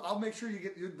question, I'll make sure you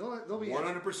get. They'll be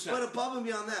 100%. But above and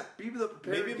beyond that, be the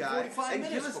prepared Maybe guy. 45 and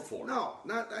minutes give us, before. No,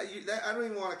 not that, I don't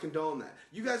even want to condone that.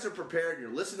 You guys are prepared.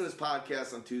 You're listening to this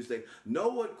podcast on Tuesday. Know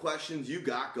what questions you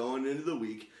got going into the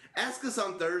week. Ask us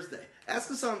on Thursday.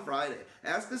 Ask us on Friday.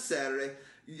 Ask us Saturday.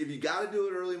 If you got to do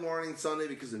it early morning Sunday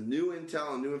because of new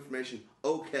intel and new information,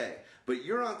 okay. But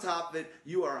you're on top of it.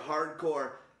 You are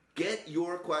hardcore. Get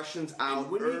your questions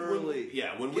out early.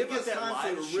 When we give get us that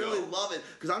time live to really love it.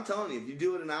 Because I'm telling you, if you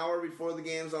do it an hour before the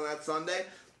games on that Sunday,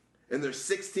 and there's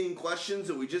 16 questions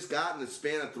that we just got in the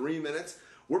span of 3 minutes,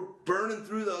 we're burning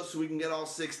through those so we can get all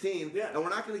 16. Yeah. And we're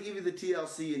not going to give you the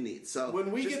TLC you need. So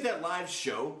when we get that live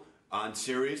show on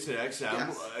Sirius and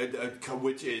XM,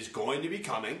 which is going to be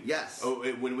coming. Yes.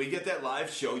 When we get that live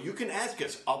show, you can ask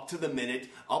us up to the minute,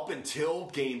 up until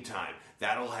game time.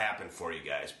 That'll happen for you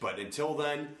guys. But until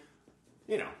then,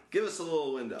 give us a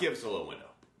little window.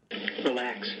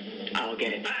 Relax. I'll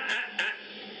get it.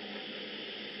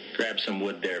 Grab some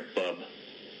wood there, bub.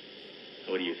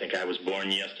 What do you think, I was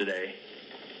born yesterday?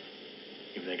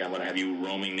 You think I'm going to have you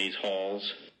roaming these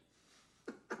halls?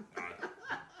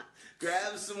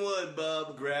 Grab some wood,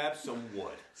 bub. Grab some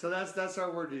wood. So that's our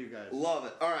word to you guys. Love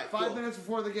it. All right, 5 minutes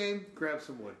before the game, grab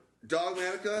some wood.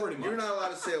 Dogmanica, you're not allowed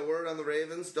to say a word on the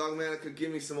Ravens. Dogmanica,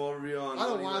 give me some overview on. I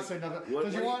don't want to say nothing.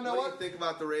 Because you want to know what do you think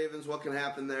about the Ravens? What can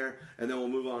happen there? And then we'll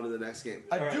move on to the next game.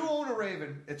 I do own a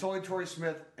Raven. It's only Torrey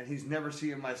Smith, and he's never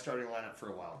seen my starting lineup for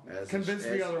a while. Convince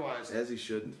me otherwise. As he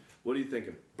shouldn't. What are you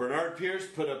thinking? Bernard Pierce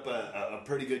put up a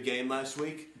pretty good game last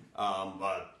week.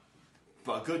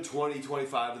 A good 20,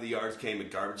 25 of the yards came at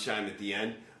garbage time at the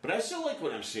end. But I still like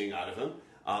what I'm seeing out of him.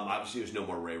 Obviously, there's no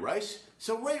more Ray Rice.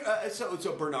 So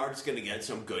Bernard's going to get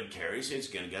some good carries. He's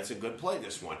going to get some good play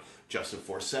this one. Justin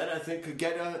Forsett, I think, could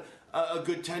get a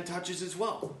good 10 touches as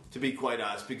well, to be quite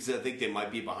honest, because I think they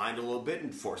might be behind a little bit,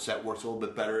 and Forsett works a little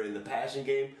bit better in the passing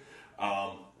game.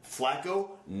 Flacco,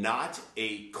 not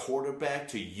a quarterback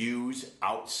to use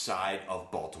outside of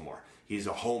Baltimore. He's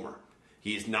a homer.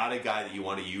 He is not a guy that you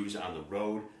want to use on the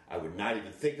road. I would not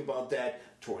even think about that.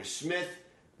 Torrey Smith,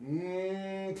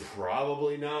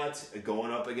 probably not.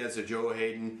 Going up against a Joe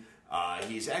Hayden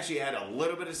He's actually had a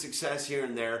little bit of success here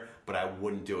and there, but I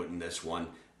wouldn't do it in this one.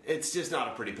 It's just not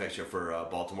a pretty picture for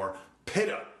Baltimore.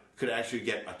 Pitta could actually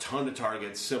get a ton of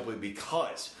targets simply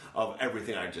because of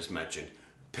everything I just mentioned.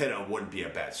 Pitta wouldn't be a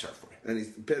bad start for him.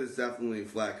 And Pitta's definitely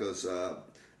Flacco's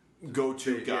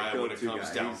go-to guy when it go-to comes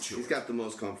guy. down He's to He's it. got the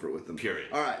most comfort with them.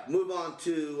 Period. All right, move on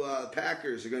to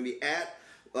Packers. They're going to be at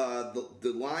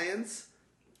the Lions.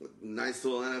 Nice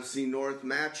little NFC North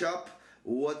matchup.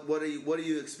 What do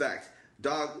you expect?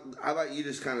 Dog, how about you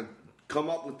just kind of come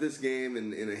up with this game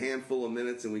in a handful of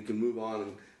minutes and we can move on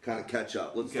and kind of catch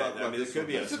up. Let's talk about this could one.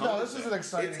 be a This is an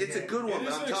exciting It's a game. good one, It but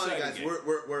is I'm an telling you guys, exciting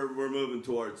game. we're moving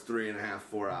towards 3.5,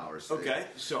 4 hours. Okay,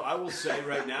 so I will say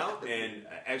right now, and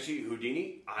actually,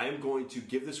 Houdini, I am going to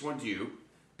give this one to you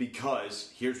because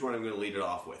here's what I'm going to lead it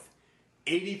off with.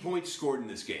 80 points scored in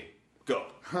this game. Go.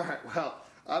 All right, well,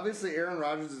 obviously Aaron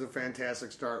Rodgers is a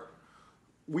fantastic start.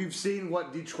 We've seen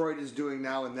what Detroit is doing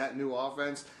now in that new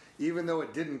offense. Even though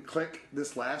it didn't click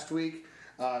this last week,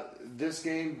 this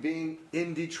game being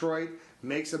in Detroit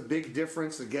makes a big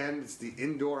difference. Again, it's the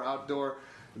indoor-outdoor.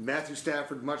 Matthew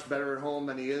Stafford much better at home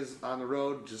than he is on the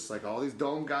road, just like all these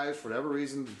dome guys. For whatever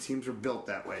reason, the teams are built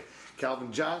that way.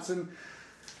 Calvin Johnson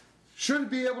should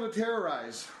be able to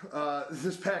terrorize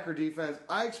this Packer defense.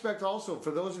 I expect also,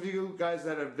 for those of you guys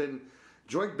that have been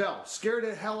Joyke Bell scared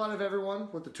the hell out of everyone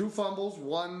with the 2 fumbles.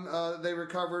 One they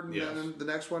recovered, and Yes. then the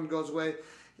next one goes away.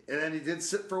 And then he did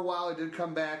sit for a while. He did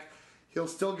come back. He'll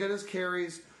still get his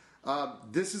carries.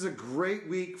 This is a great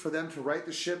week for them to right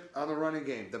the ship on the running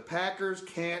game. The Packers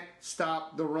can't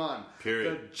stop the run.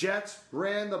 Period. The Jets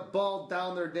ran the ball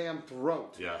down their damn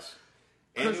throat. Yes.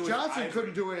 And Chris it was Johnson Ivory.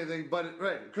 couldn't do anything, but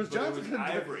Chris But it Johnson was couldn't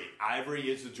do Ivory. Ivory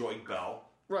is the Joyke Bell.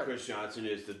 Right. Chris Johnson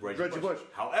is the Reggie Reggie Bush. Bush.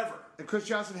 However, And Chris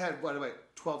Johnson had, by the way,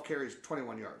 12 carries,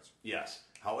 21 yards. yes.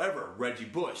 However, Reggie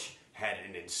Bush had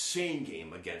an insane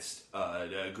game against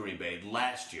Green Bay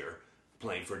last year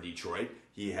playing for Detroit.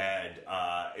 He had,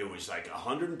 it was like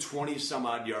 120 some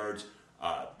odd yards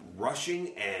rushing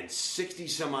and 60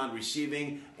 some odd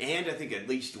receiving, and I think at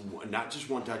least not just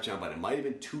 1 touchdown, but it might have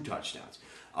been 2 touchdowns.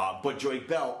 But Joyke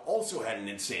Bell also had an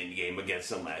insane game against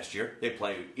them last year. They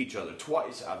play each other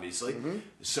twice, obviously.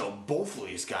 So both of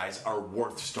these guys are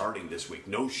worth starting this week.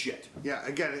 No shit. Yeah,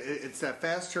 again, it's that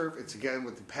fast turf. It's, again,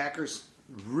 with the Packers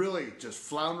really just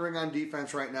floundering on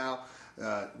defense right now.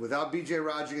 Without B.J.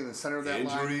 Raji in the center of that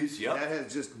Injuries, line, yep. that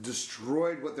has just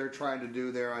destroyed what they're trying to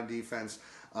do there on defense.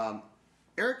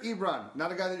 Eric Ebron,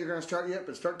 not a guy that you're going to start yet,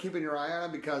 but start keeping your eye on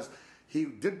him because he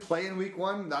did play in week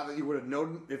 1. Not that you would have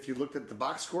known if you looked at the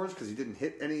box scores because he didn't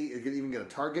hit any, he didn't even get a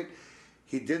target.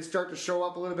 He did start to show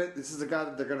up a little bit. This is a guy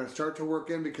that they're going to start to work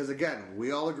in because, again,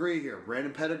 we all agree here,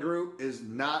 Brandon Pettigrew is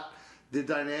not the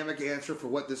dynamic answer for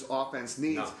what this offense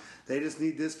needs. No. They just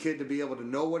need this kid to be able to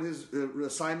know what his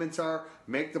assignments are,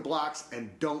 make the blocks, and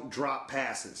don't drop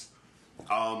passes.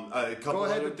 A couple Go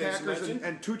ahead, other the things to Packers, mention.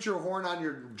 and toot your horn on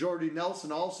your Jordy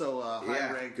Nelson, also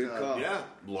high ranked. good call. Yeah.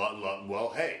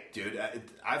 Well, hey, dude,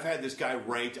 I've had this guy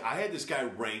ranked. I had this guy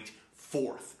ranked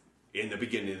 4th in the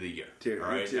beginning of the year. Cheers. All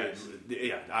right. Cheers.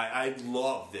 I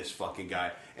love this fucking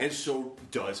guy, and so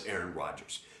does Aaron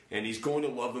Rodgers. And he's going to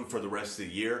love him for the rest of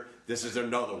the year. This is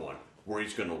another one where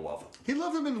he's going to love him. He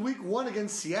loved him in week 1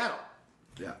 against Seattle.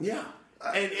 Yeah. Yeah.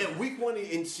 And week 1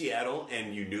 in Seattle,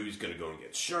 and you knew he was going to go and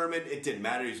get Sherman. It didn't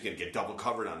matter. He was going to get double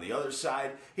covered on the other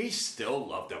side. He still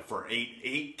loved him for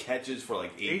eight catches for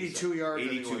like 82 yards, I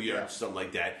think it 82 was, yards, yeah. something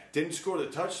like that. Didn't score the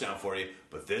touchdown for you,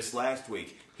 but this last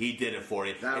week, he did it for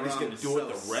you. That and he's run going to was do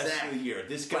it so the rest sick. of the year.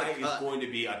 This guy What a is cut. going to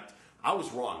be I was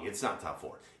wrong. It's not top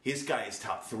 4. His guy is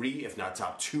top 3, if not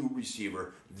top 2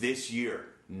 receiver this year.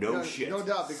 No shit. No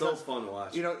doubt. So Because, fun to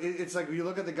watch. You know, it's like you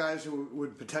look at the guys who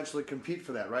would potentially compete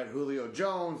for that, right? Julio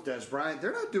Jones, Des Bryant,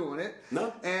 they're not doing it.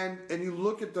 No. And you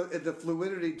look at the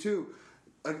fluidity, too.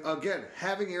 Again,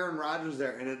 having Aaron Rodgers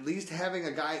there and at least having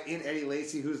a guy in Eddie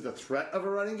Lacy who's the threat of a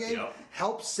running game Yep.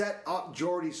 helps set up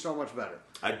Jordy so much better.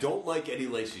 I don't like Eddie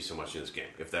Lacy so much in this game,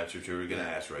 if that's what you were going to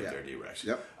ask right Yeah. there, D-Rex.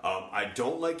 Yep. I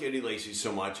don't like Eddie Lacy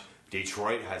so much.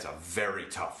 Detroit has a very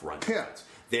tough run Yeah. defense.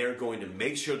 They're going to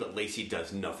make sure that Lacy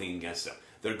does nothing against them.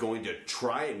 They're going to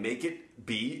try and make it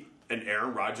be an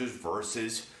Aaron Rodgers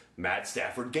versus Matt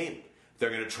Stafford game. They're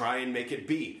going to try and make it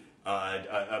be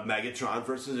a Megatron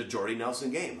versus a Jordy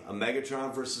Nelson game, a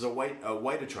Megatron versus a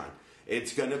Whitatron.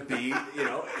 It's going to be,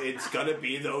 it's going to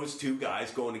be those two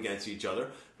guys going against each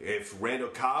other. If Randall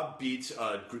Cobb beats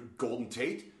Golden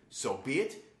Tate, so be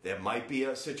it. There might be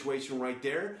a situation right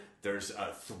there. There's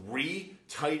 3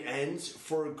 tight ends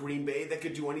for Green Bay that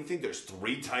could do anything. There's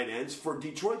 3 tight ends for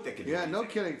Detroit that could do anything. No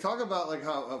kidding. Talk about like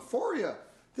how Euphoria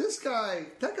This guy,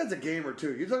 that guy's a gamer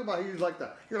too. You're talking about you're like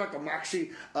the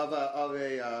Moxie of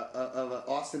a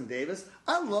Austin Davis.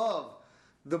 I love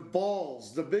the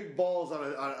balls, the big balls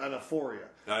on Euphoria.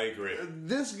 I agree.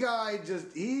 This guy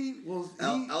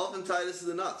Elephantitis is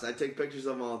the nuts. I take pictures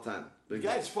of him all the time. The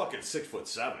guy's fucking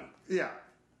 6'7". Yeah.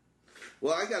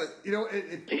 Well, I got it. You know,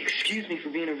 Excuse me for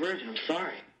being a virgin. I'm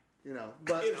sorry. you know,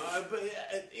 but I've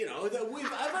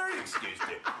already excused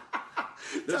you.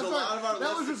 There's a lot of our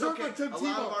that was listeners. reserved for Tim A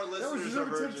lot of our Tebow. That was listeners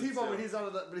reserved are for Tim virgins, Tebow too. when he's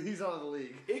out of the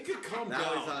league. It could come Now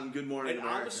down. he's on Good Morning and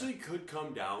America. honestly, could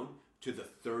come down to the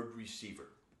third receiver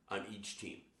on each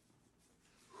team.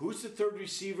 Who's the third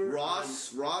receiver?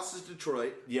 Ross is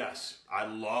Detroit. Yes, I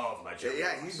love my Jerry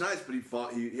Yeah, Ross. he's nice, but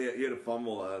he had a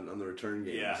fumble on the return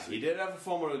game. Yeah, he did have a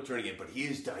fumble on the return game, but he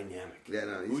is dynamic. Yeah,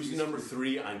 no, Who's number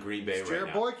 3 on Green Bay right Jared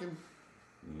now? Boykin.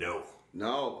 No.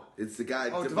 No, it's the guy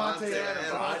Oh, Devontae Devontae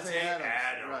Adams. Adams. Devontae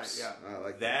Adams. Right, yeah. I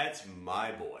like that. That's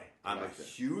my boy. I'm I like a that.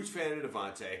 huge fan of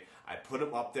Devontae. I put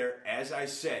him up there, as I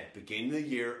said, beginning of the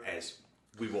year, as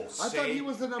we will say I thought he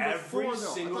was the number every 4, though.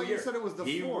 I single thought you year. said it was the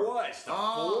he 4. was the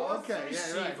Oh, fourth okay.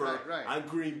 Yeah, right, receiver right. on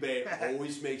Green Bay.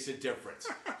 Always makes a difference.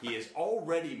 He has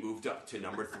already moved up to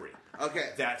number 3.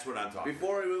 Okay, That's what I'm talking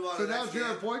before we move on So to the now next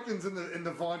Jared game, Boykin's in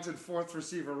the vaunted 4th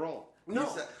receiver role. No,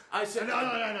 said- I said No,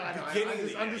 no. beginning of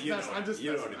the I'm year. just You messing. know I'm it. just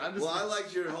You know messing. it. I'm just well, I messing.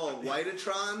 liked your whole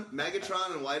Whitatron,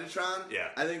 Megatron, and Whitatron. Yeah.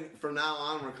 I think from now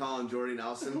on we're calling Jordy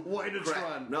Nelson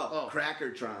Whitatron. No, Oh.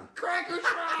 Crackertron. Crackertron!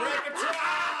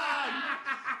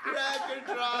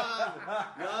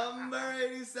 Crackertron, number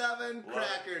 87, Love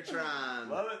it. Crackertron.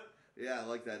 Love it. Yeah, I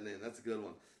like that name. That's a good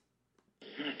one.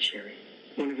 Not Jerry.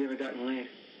 When have you ever gotten laid?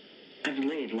 I've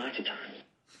laid lots of times.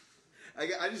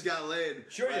 I just got laid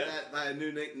Sure by, you did. by a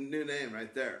new name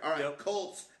right there. All right, Yep.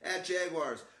 Colts at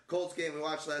Jaguars. Colts game we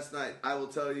watched last night. I will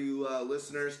tell you,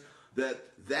 listeners, that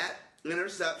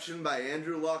interception by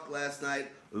Andrew Luck last night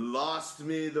lost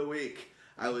me the week.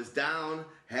 I was down,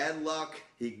 had Luck.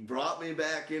 He brought me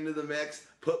back into the mix,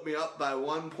 put me up by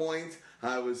 1 point.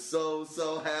 I was so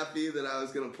happy that I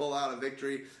was going to pull out a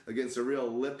victory against a real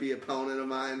lippy opponent of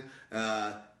mine.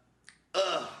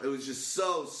 It was just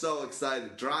so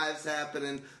excited. Drives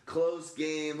happening, close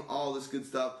game, all this good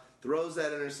stuff. Throws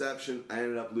that interception. I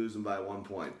ended up losing by 1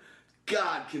 point.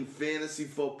 God, can fantasy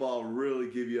football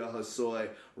really give you a hosoi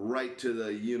right to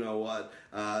the you-know-what?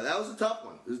 That was a tough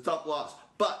one. It was a tough loss.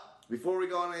 But before we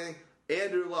go on anything,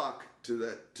 Andrew Luck, to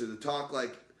the talk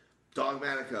like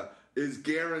Dogmatica, is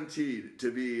guaranteed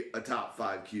to be a top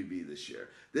 5 QB this year.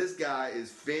 This guy is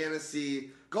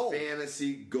fantasy Gold.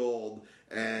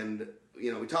 And,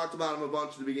 you know, we talked about him a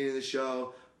bunch at the beginning of the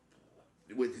show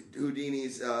with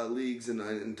Houdini's leagues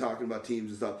and talking about teams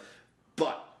and stuff.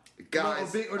 But,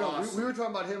 guys, awesome. We were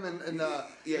talking about him in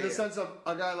Yeah. the sense of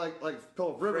a guy like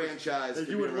Philip Rivers. Franchise That could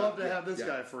you be would around. love to Yeah, have this yeah.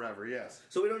 guy forever, yes.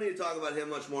 So we don't need to talk about him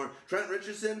much more. Trent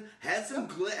Richardson had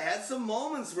some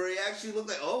moments where he actually looked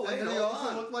like, oh, wait, And then he hold also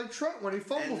on. looked like Trent when he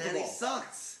fumbles And then the he ball.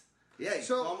 sucks. Yeah, he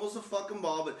So- fumbles the fucking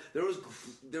ball, but there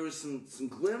was some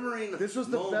glimmering This was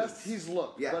the moments. best he's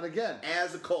looked. Yeah. But again,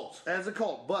 as a Colt. as a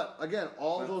Colt. But again,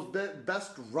 all those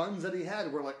best runs that he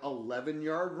had were like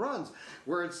 11-yard runs,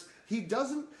 where he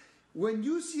doesn't. When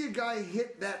you see a guy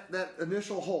hit that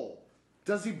initial hole,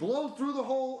 does he blow through the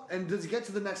hole and does he get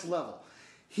to the next level?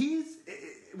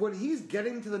 When he's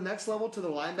getting to the next level, to the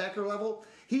linebacker level,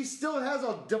 he still has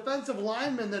a defensive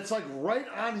lineman that's like right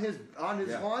on his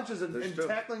Yeah. haunches and That's true.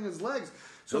 tackling his legs.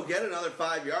 So So get another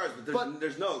 5 yards, but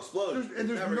there's no explosion. there's It's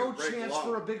never no gonna break chance long.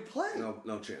 for a big play.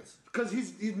 No chance. Because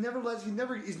he's never going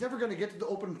to get to the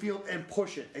open field and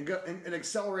push it and go and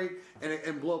accelerate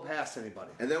and blow past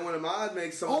anybody. And then when Ahmad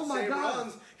makes some Oh of the my same God.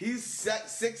 runs, he's set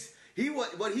 6.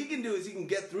 What he can do is he can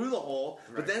get through the hole,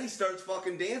 but then he starts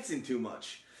fucking dancing too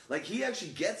much. Like he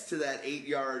actually gets to that 8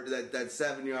 yard, that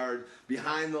 7 yard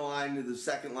behind the line to the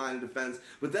second line of defense.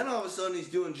 But then all of a sudden he's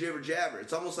doing jibber jabber.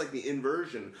 It's almost like the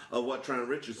inversion of what Trent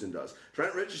Richardson does.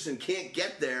 Trent Richardson can't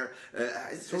get there.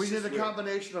 So we need a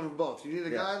combination of them both. You need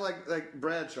a Yeah. guy like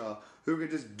Bradshaw who can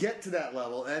just get to that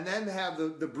level and then have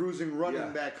the bruising running Yeah.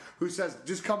 back who says,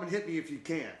 just come and hit me if you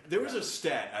can. There was a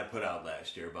stat I put out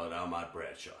last year about Ahmad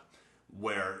Bradshaw,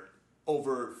 where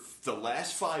over the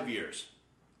last 5 years,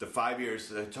 the 5 years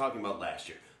they're talking about last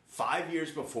year, 5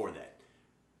 years before that,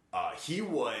 he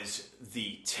was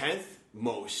the 10th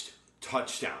most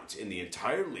touchdowns in the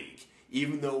entire league,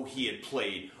 even though he had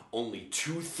played only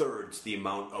 2/3 the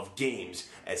amount of games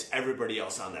as everybody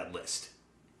else on that list.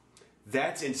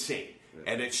 That's insane,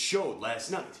 and it showed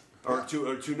last night. Or two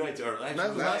nights, or actually, That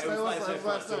was last night, it was last last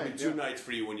night, so it'll be two yeah. nights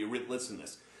for you when you listen to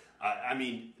this. I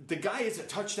mean, the guy is a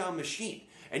touchdown machine,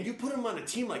 and you put him on a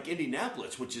team like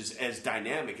Indianapolis, which is as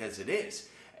dynamic as it is,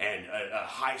 and a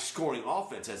high-scoring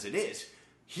offense as it is,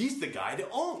 he's the guy to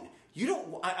own. You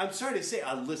don't. I'm sorry to say.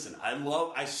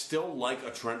 I still like a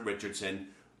Trent Richardson,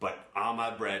 but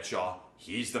Ahmad Bradshaw,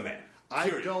 he's the man.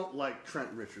 Period. I don't like Trent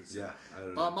Richardson. Yeah, I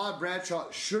don't know. Ahmad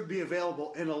Bradshaw should be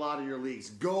available in a lot of your leagues.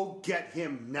 Go get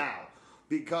him now,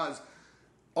 because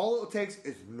all it takes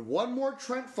is one more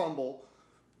Trent fumble,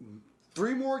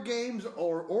 3 more games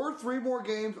or 3 more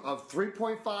games of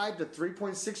 3.5 to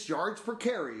 3.6 yards per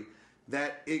carry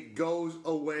that it goes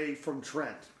away from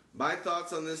Trent. My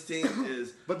thoughts on this team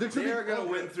is But they're going to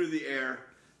win through the air.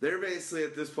 They're basically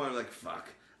at this point like, fuck.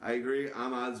 I agree.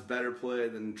 Ahmad's better play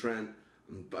than Trent.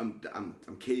 I'm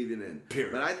caving in.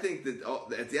 Period. But I think that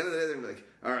at the end of the day, they're like,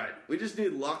 all right, we just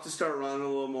need Luck to start running a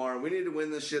little more. We need to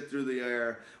win this shit through the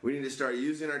air. We need to start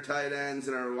using our tight ends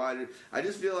and our wide. I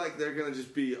just feel like they're going to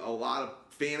just be a lot of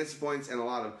fantasy points and a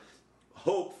lot of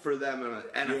hope for them in an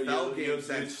NFL game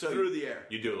sense through the air.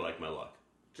 You do like my Luck.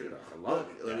 Dude, I love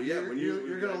it. Yeah,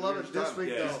 You're going to love it this week,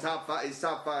 though. He's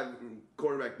top 5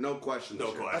 quarterback, no question.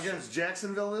 No question. Against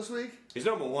Jacksonville this week? He's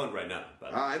number 1 right now.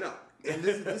 I know. And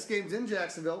this game's in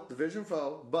Jacksonville, division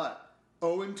foe, but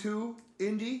 0-2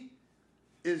 Indy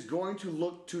is going to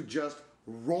look to just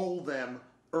roll them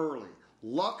early.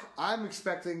 Luck, I'm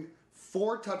expecting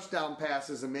 4 touchdown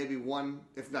passes and maybe 1,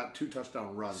 if not 2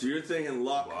 touchdown runs. So you're thinking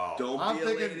Luck, don't be a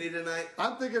lady tonight?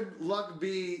 I'm thinking Luck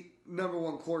be number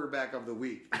 1 quarterback of the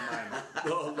week in my mind.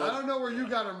 I don't know where you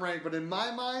got him ranked, but in my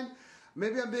mind,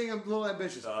 maybe I'm being a little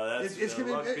ambitious. It's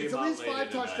at least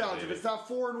 5 touchdowns. If it's not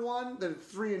 4 and 1, then it's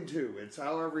 3 and 2. It's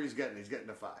however he's getting. He's getting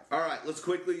to 5. All right, let's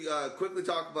quickly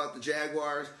talk about the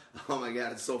Jaguars. Oh my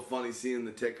God, it's so funny seeing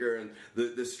the ticker and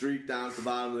the streak down at the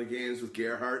bottom of the games with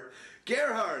Gerhardt.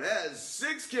 Gerhardt has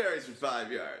 6 carries for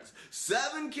 5 yards,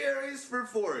 7 carries for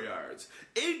 4 yards,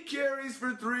 8 carries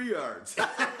for 3 yards.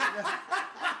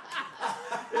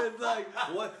 It's like,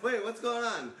 what? Wait, what's going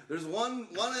on? There's one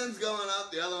end's going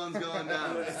up, the other one's going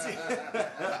down.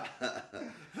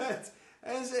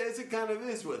 As it kind of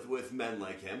is with men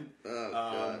like him.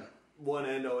 One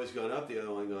end always going up, the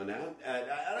other one going down.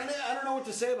 I don't know what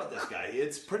to say about this guy.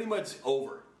 It's pretty much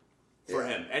over for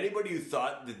him. Anybody who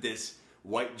thought that this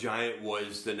white giant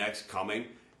was the next coming,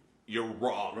 you're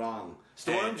wrong. Wrong.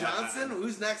 Storm Johnson,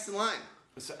 who's next in line?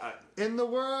 So, in the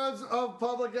words of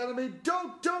Public Enemy,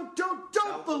 don't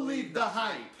believe the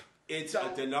hype. It's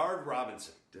Denard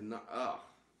Robinson. Oh.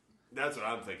 That's what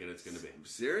I'm thinking it's going to be.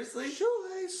 Seriously?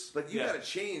 Shoelace. But you got to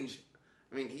change.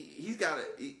 I mean, he's got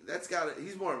to.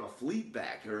 He's more of a fleet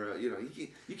back, or you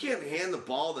can't hand the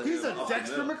ball to him. He's a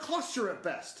Dexter McCluster at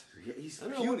best. He's I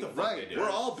don't know what the fuck they do. We're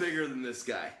all bigger than this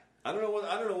guy. I don't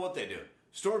know what they do.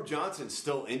 Storm Johnson's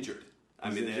still injured.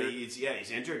 He's injured?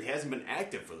 He's injured. He hasn't been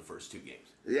active for the first 2 games.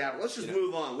 Yeah, let's just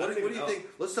move on. What do you think?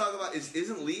 Let's talk about.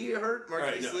 Isn't Lee hurt?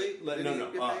 Marquise Lee? No.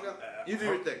 You do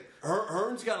your thing.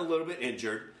 Hearns got a little bit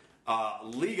injured.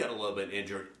 Lee got a little bit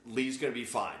injured. Lee's going to be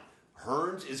fine.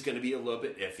 Hearns is going to be a little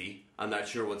bit iffy. I'm not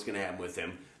sure what's going to happen with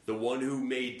him. The one who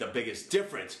made the biggest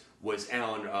difference was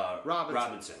Allen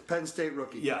Robinson. Penn State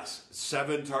rookie. Yes,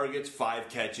 7 targets, 5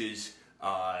 catches.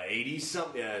 70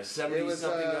 something yards,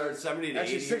 70 to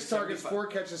actually 80. 6 targets, 4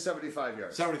 catches, 75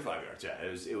 yards. 75 yards, yeah.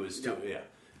 It was 2,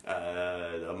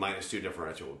 a -2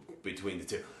 differential between the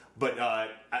 2. But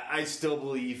I still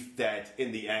believe that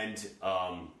in the end,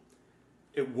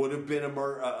 it would have been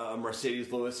a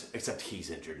Mercedes Lewis, except he's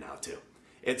injured now too.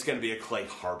 It's going to be a Clay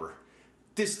Harbor.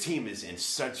 This team is in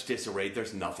such disarray.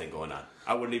 There's nothing going on.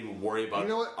 I wouldn't even worry about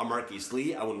a Marquise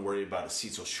Lee. I wouldn't worry about a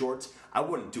Cecil Shorts. I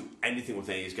wouldn't do anything with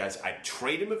any of these guys. I'd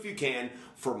trade him if you can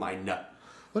for my nut.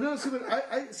 Well, no, see,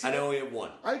 I only have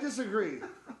 1. I disagree.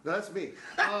 That's me.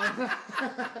 No,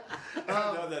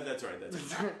 that's right.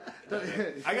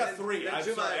 I got 3. I'm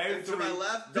sorry. I have 3. To my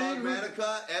left,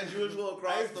 Dogmatica, as usual,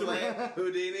 across the way,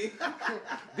 Houdini.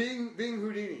 being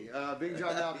Houdini, being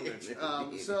John Malkovich.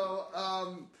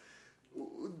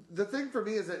 The thing for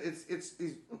me is that it's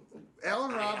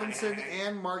Allen Robinson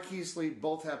and Marquise Lee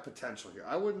both have potential here.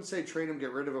 I wouldn't say trade him,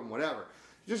 get rid of him, whatever.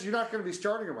 Just you're not going to be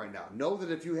starting him right now. Know that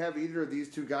if you have either of these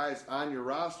 2 guys on your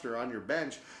roster, on your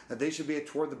bench, that they should be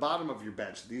toward the bottom of your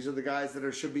bench. These are the guys that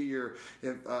should be your.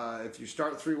 If you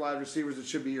start 3 wide receivers, it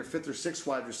should be your 5th or 6th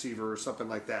wide receiver or something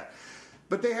like that.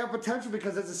 But they have potential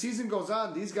because as the season goes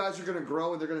on, these guys are going to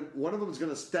grow, and one of them is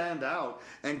going to stand out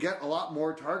and get a lot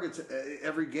more targets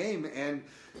every game. And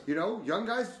young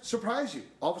guys surprise you.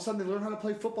 All of a sudden, they learn how to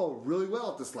play football really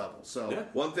well at this level. So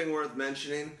one thing worth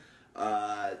mentioning,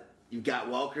 you've got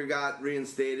Welker got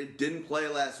reinstated, didn't play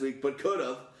last week, but could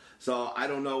have. So I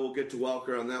don't know. We'll get to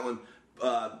Welker on that one.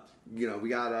 We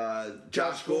got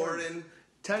Josh Gordon,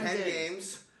 10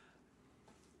 games.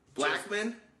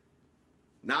 Blackman.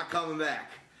 not coming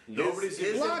back. Nobody's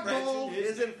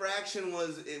his infraction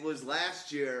was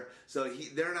last year, so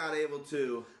they're not able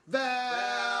to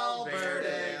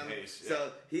Valverde.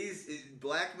 So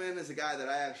Blackman is a guy that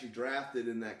I actually drafted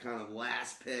in that kind of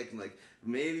last pick. And like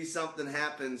maybe something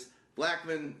happens.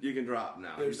 Blackman, you can drop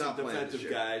now. There's He's not some playing this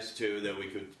defensive year. guys too that we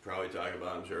could probably talk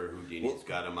about. I'm sure Houdini's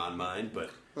got him on mind, but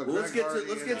Well, let's get to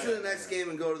the next game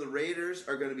and go to the Raiders.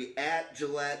 Are going to be at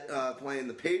Gillette playing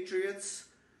the Patriots.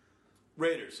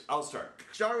 Raiders. I'll start.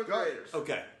 Start with Raiders.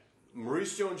 Okay.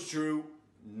 Maurice Jones-Drew,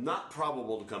 not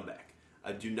probable to come back.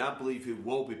 I do not believe he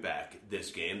will be back this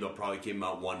game. They'll probably give him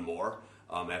out one more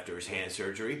after his hand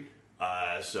surgery.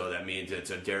 So that means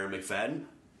it's a Darren McFadden.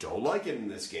 Don't like him in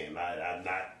this game. I'm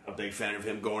not a big fan of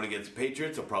him going against the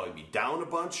Patriots. He'll probably be down a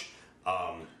bunch.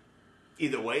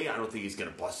 Either way, I don't think he's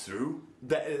going to bust through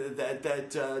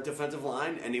that defensive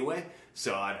line anyway.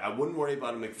 So I wouldn't worry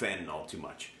about a McFadden all too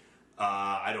much.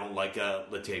 I don't like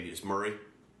Latavius Murray.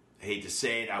 I hate to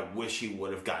say it, I wish he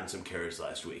would have gotten some carries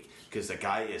last week because the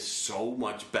guy is so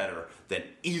much better than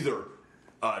either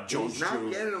Jones. He's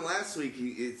not getting him last week.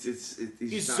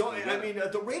 He's not so. I mean,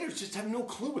 the Raiders just have no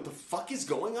clue what the fuck is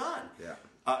going on. Yeah.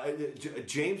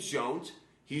 James Jones,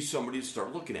 he's somebody to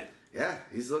start looking at. Yeah,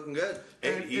 he's looking good.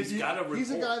 And he's got a report.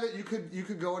 He's a guy that you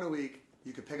could go in a week.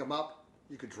 You could pick him up.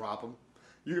 You could drop him.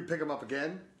 You could pick him up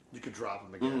again. You could drop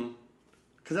him again. Mm-hmm.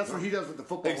 Because that's what he does with the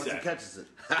football once he catches it.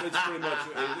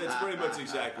 It's pretty much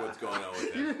exactly what's going on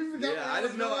with him. Yeah, I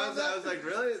didn't know. I was like,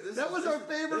 really? That was our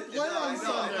favorite play on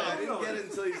Sunday. I didn't get it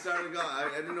until you started going. I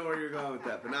didn't know where you were going with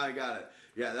that, but now I got it.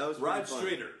 Yeah, that was Rod fun.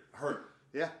 Streeter, hurt.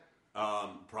 Yeah.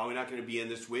 Probably not going to be in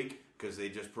this week because they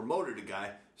just promoted a guy.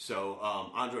 So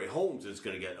Andre Holmes is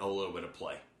going to get a little bit of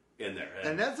play in there.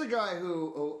 And that's a guy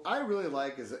who I really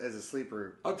like as a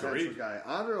sleeper potential guy.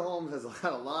 Andre Holmes has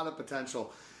got a lot of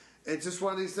potential. It's just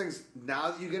one of these things.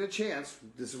 Now that you get a chance,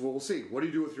 this is what we'll see. What do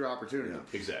you do with your opportunity? Yeah,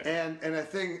 exactly. And I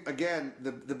think, again,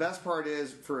 the best part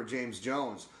is for James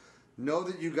Jones, know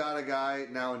that you got a guy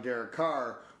now in Derek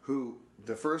Carr who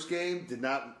the first game did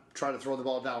not try to throw the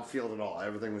ball downfield at all.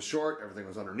 Everything was short. Everything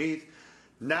was underneath.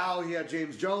 Now he had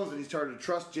James Jones, and he started to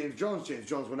trust James Jones. James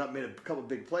Jones went up, made a couple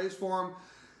big plays for him.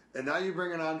 And now you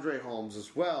bring in Andre Holmes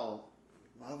as well.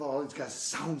 All these guys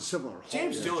sound similar.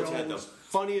 James Jones had the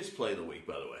funniest play of the week,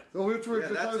 by the way. That's what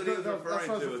I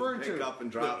was referring to. Pick up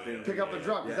and drop. Pick up and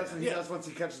drop. That's what he does once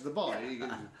he catches the ball. He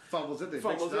fumbles it, they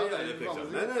fix it up.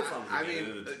 I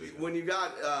mean, when you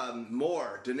got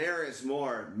Denarius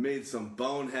Moore made some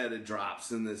boneheaded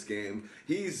drops in this game.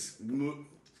 He's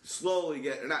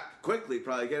slowly not quickly,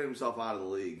 probably getting himself out of the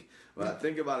league. But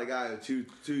think about a guy who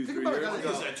 3 years ago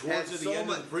had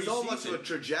so much of a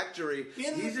trajectory. He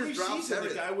just drops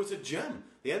everything. The guy was a gem.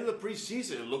 The end of the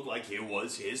preseason, it looked like it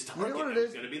was his target. He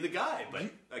was going to be the guy. But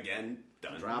again,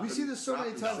 done. We see this so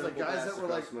many times, like guys that were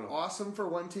like awesome for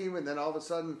one team, and then all of a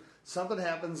sudden something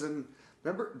happens. And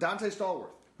remember Dante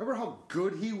Stallworth? Remember how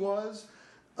good he was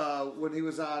when he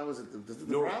was on? Was it the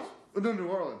Browns? No, New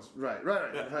Orleans. Right.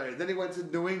 Then he went to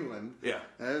New England. Yeah.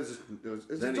 And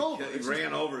then he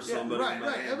ran over somebody.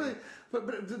 Right.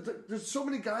 But there's so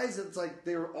many guys that's like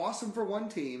they were awesome for one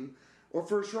team or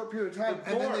for a short period of time,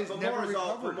 and then they never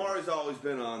recovered. Lamar's always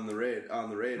been on the Raiders.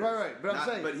 Right. But I'm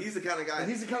saying, but he's the kind of guy.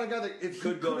 He's the kind of guy that if he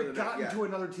could have gotten to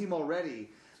another team already.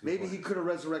 Maybe he could have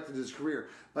resurrected his career.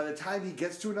 By the time he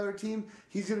gets to another team,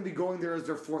 he's going to be going there as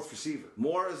their fourth receiver.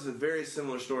 Moore is a very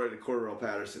similar story to Cordero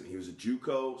Patterson. He was a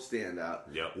JUCO standout.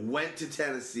 Yep. Went to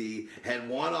Tennessee, had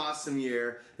one awesome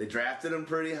year. They drafted him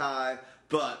pretty high,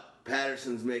 but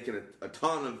Patterson's making a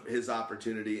ton of his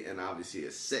opportunity, and obviously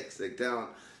a big talent.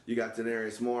 You got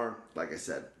Denarius Moore. Like I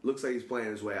said, looks like he's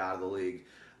playing his way out of the league.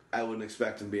 I wouldn't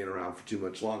expect him being around for too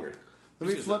much longer. Let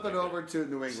me flip it over to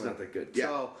New England. It's not that good. Yeah,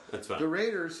 so that's fine. The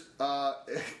Raiders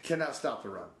cannot stop the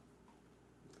run.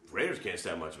 Raiders can't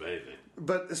stop much of anything.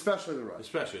 But especially the run.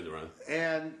 Especially the run.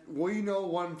 And we know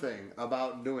one thing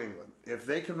about New England. If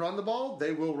they can run the ball,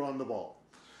 they will run the ball.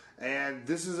 And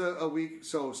this is a week.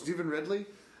 So Stephen Ridley,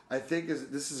 I think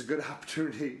this is a good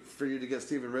opportunity for you to get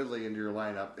Stephen Ridley into your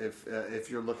lineup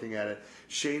if you're looking at it.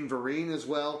 Shane Vereen as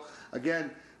well. Again,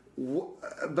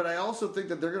 but I also think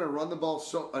that they're going to run the ball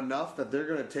enough that they're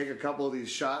going to take a couple of these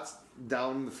shots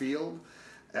down the field.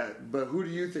 But who do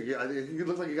you think? You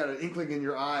look like you got an inkling in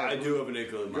your eye. I do have an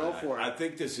inkling in my eye. Go for it. I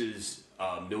think this is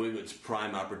New England's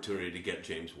prime opportunity to get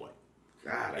James White.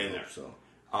 God, I hope so.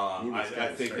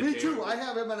 I think Me too. I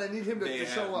have him, and I need him to show up. They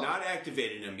have not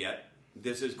activated him yet.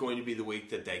 This is going to be the week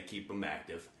that they keep him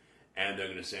active. And they're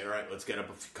going to say, all right, let's get up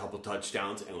a couple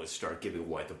touchdowns, and let's start giving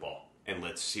White the ball. And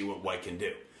let's see what White can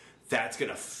do. That's going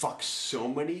to fuck so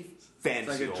many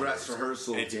fantasy It's like a dress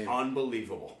rehearsal It's game.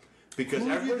 unbelievable. Because Who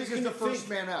do you everybody's think is going to the first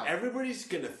man out? Everybody's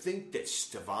going to think that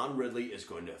Stevan Ridley is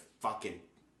going to fucking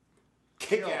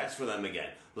kick Kill. ass for them again,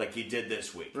 like he did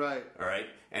this week. Right. All right.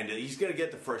 And he's going to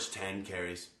get the first 10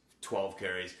 carries, 12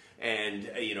 carries, and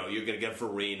you're going to get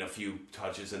Vereen a few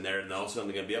touches in there, and all of a sudden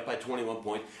they're going to be up by 21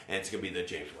 points, and it's going to be the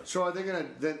James White. So are they going to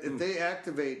then if they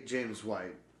activate James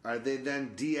White? Are they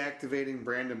then deactivating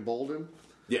Brandon Bolden?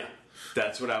 Yeah,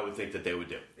 that's what I would think that they would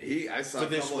do. I saw For a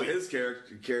this couple week. of his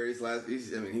carries last.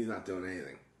 He's not doing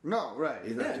anything. No, right.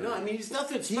 He's not Yeah, doing no, I anything. mean he's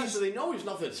nothing special. They know he's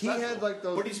nothing He special. had like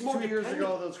those but he's more 2 years ago,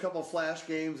 dependable. those couple flash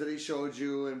games that he showed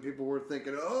you, and people were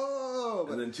thinking, "Oh,"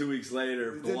 but And then 2 weeks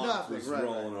later, He did Blunt nothing, was right,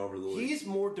 rolling over the league. He's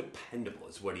more dependable,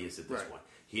 is what he is at this Right. point.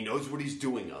 He knows what he's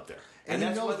doing out there, And he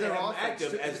that's why knows they their have him offense,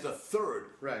 active too. as the third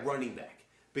Right. running back.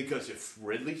 Because if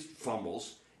Ridley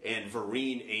fumbles and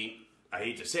Vereen ain't, I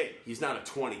hate to say it, he's not a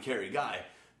 20 carry guy.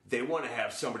 They want to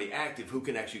have somebody active who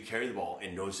can actually carry the ball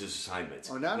and knows his assignments,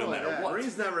 Oh, not no only matter that, what.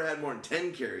 Vereen's never had more than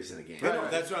 10 carries in a game. I know,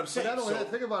 that's what I'm saying. But not only So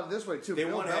that, think about it this way too. they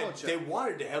Bill wanted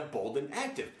Belichick. to have Bolden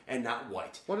active and not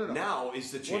White. Well, no. Now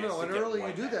is the chance Well, no, to and get early you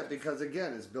White do back. that because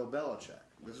again, it's Bill Belichick.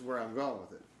 This is where I'm going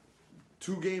with it.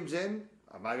 2 games in,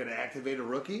 am I going to activate a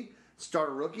rookie, start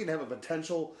a rookie, and have a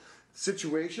potential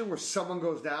situation where someone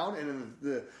goes down, and in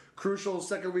the crucial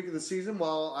second week of the season,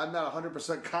 while I'm not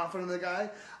 100% confident in the guy,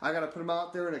 I got to put him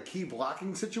out there in a key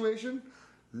blocking situation?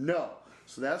 No.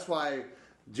 So that's why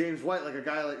James White, like a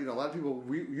guy like, a lot of people,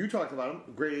 you talked about him,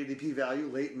 great ADP value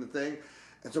late in the thing.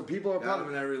 And so people are Got probably,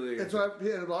 him in every league. and so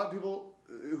a lot of people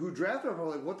who drafted him are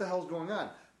like, what the hell's going on?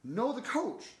 Know the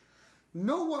coach.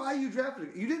 Know why you drafted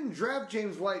him. You didn't draft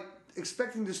James White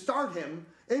expecting to start him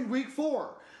in week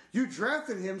 4. You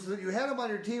drafted him so that you had him on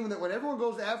your team, and that when everyone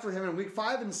goes after him in week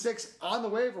 5 and 6 on the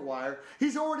waiver wire,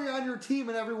 he's already on your team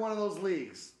in every one of those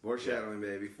leagues. Foreshadowing,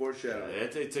 baby. Foreshadowing.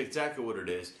 It's exactly what it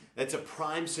is. It's a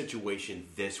prime situation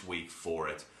this week for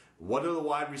it. What are the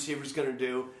wide receivers going to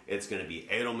do? It's going to be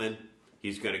Edelman.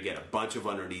 He's going to get a bunch of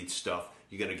underneath stuff.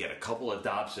 You're going to get a couple of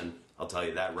Dobson. I'll tell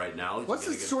you that right now. What's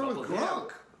the story with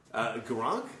Gronk?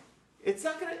 Gronk? It's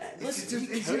not going to... Listen,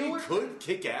 just- he could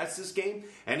kick ass this game,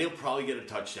 and he'll probably get a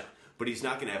touchdown. But he's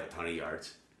not going to have a ton of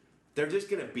yards. They're just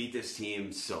going to beat this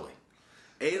team silly.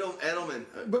 Edelman,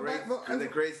 the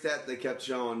great stat they kept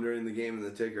showing during the game in the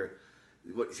ticker.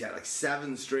 He's got like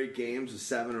 7 straight games with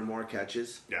 7 or more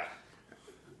catches. Yeah.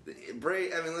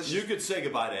 Let's You could say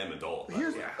gogoodbye to Amendola.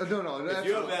 Here's, Yeah. No. If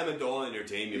you have Amendola in your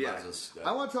team, you Yeah. might as well...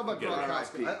 I want to talk about get rid of him.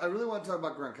 Gronkowski. RIP. I really want to talk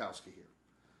about Gronkowski here.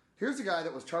 Here's a guy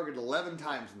that was targeted 11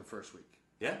 times in the first week.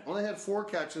 Yeah. Only had 4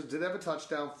 catches, did have a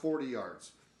touchdown, 40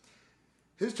 yards.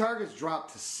 His targets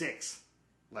dropped to 6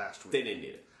 last week. They didn't need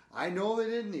it. I know they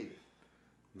didn't need it.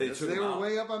 They Yes, took they him were out.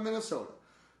 way up on Minnesota.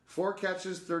 4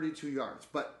 catches, 32 yards.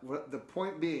 But the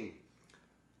point being,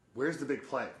 where's the big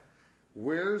play?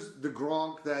 Where's the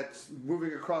Gronk that's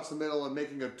moving across the middle and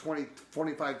making a 20,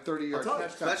 25, 30-yard tell you,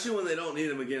 touchdown? especially when they don't need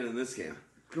him again in this game.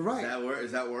 Right.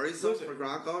 Is that worrisome Listen. for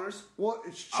Gronk owners? Well,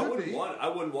 it should I wouldn't be.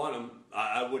 want him.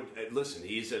 I would listen.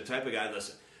 He's the type of guy.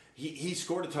 Listen, he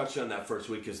scored a touchdown that first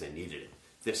week because they needed him.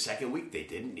 This second week they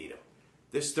didn't need him.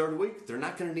 This third week they're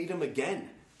not going to need him again.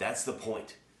 That's the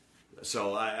point.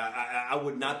 So I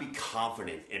would not be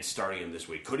confident in starting him this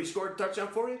week. Could he score a touchdown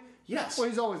for you? Yes. Well,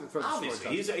 he's always the first to score a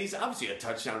obviously he's obviously a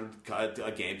touchdown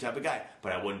a game type of guy,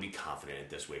 but I wouldn't be confident in it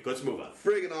this week. Let's move on.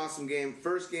 Friggin' awesome game.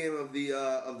 First game of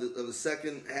the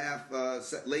second half,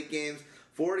 late games.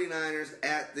 49ers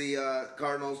at the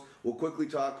Cardinals. We'll quickly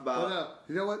talk about. Well, no.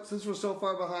 You know what? Since we're so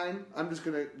far behind, I'm just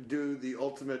going to do the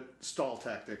ultimate stall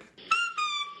tactic.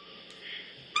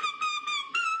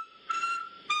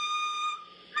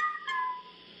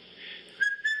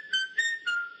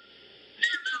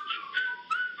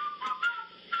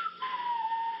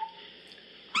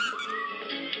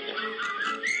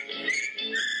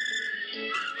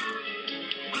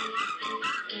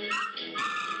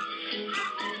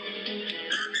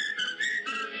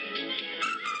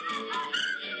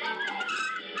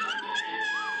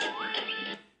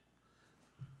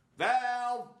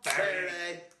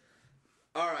 Saturday.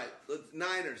 All right,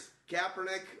 Niners.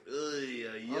 Kaepernick.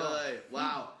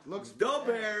 Wow. Looks no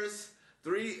Bears.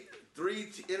 Three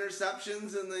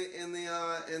interceptions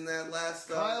in that last.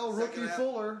 Kyle second Rookie half.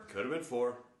 Fuller. Could have been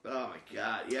 4. Oh my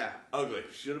God! Yeah, Ugly.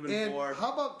 should have been And 4.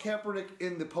 how about Kaepernick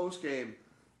in the post game?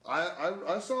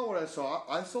 I saw what I saw.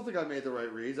 I still think I made the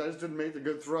right reads. I just didn't make the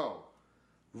good throw.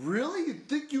 Really? You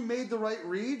think you made the right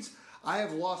reads? I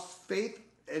have lost faith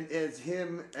as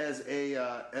him as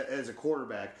a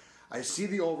quarterback. I see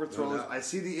the overthrows. No. I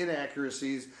see the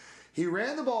inaccuracies. He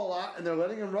ran the ball a lot, and they're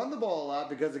letting him run the ball a lot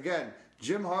because, again,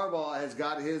 Jim Harbaugh has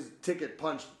got his ticket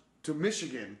punched to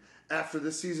Michigan after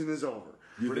this season is over.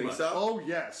 You Pretty think much. so? Oh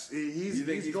yes, You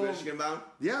think he's going. Michigan bound?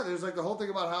 Yeah, there's like the whole thing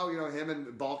about how him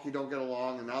and Balky don't get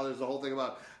along, and now there's the whole thing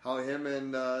about how him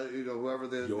and whoever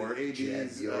the York, ADs,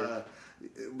 Chad York.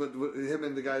 but him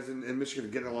and the guys in Michigan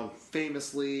are getting along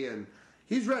famously, and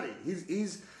he's ready.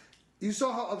 He's. You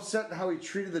saw how upset and how he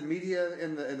treated the media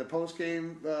in the post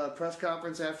game press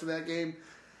conference after that game.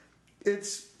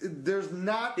 There's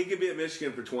not He could be at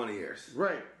Michigan for 20 years.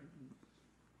 right.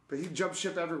 But he jumps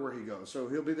ship everywhere he goes. So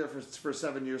he'll be there for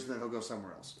 7 years, and then he'll go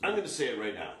somewhere else. I'm going to say it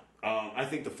right now. I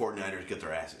think the 49ers get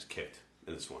their asses kicked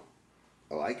in this one.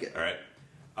 I like it. All right.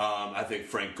 I think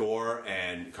Frank Gore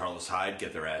and Carlos Hyde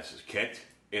get their asses kicked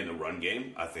in the run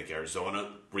game. I think Arizona,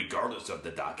 regardless of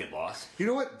the docket loss, You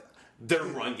know what? their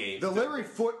run game, The Larry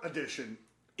Foote edition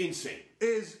insane,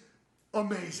 is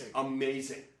amazing.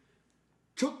 amazing.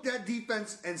 Took that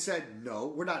defense and said,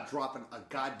 no, we're not dropping a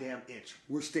goddamn inch.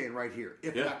 We're staying right here,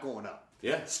 if Yeah. not going up.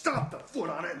 Yeah. Stomp the foot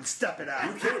on it and step it out.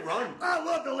 You can't run. I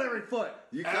love the Larry Foote.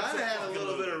 You kind of had a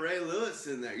little Absolutely. bit of Ray Lewis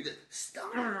in there. You just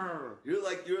stop. You're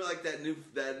like that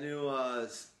new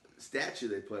statue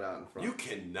they put out in front. You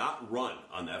cannot run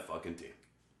on that fucking team.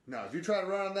 No, if you try to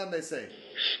run on them, they say,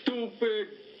 Stupid,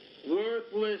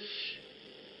 worthless,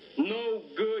 no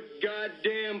good,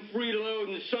 goddamn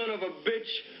freeloading son of a bitch,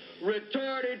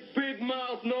 retarded, big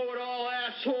mouth, know-it-all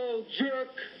asshole jerk.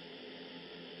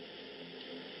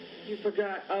 You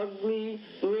forgot ugly,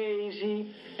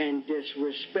 lazy, and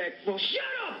disrespectful. Shut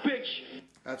up, bitch!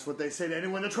 that's what they say to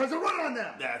anyone that tries to run on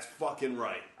them. That's fucking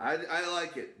right. I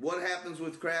like it. What happens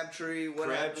with Crabtree?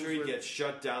 Crabtree gets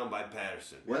shut down by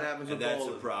Patterson. What happens and with that's Bolin?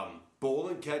 the problem.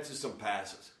 Bolin catches some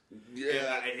passes.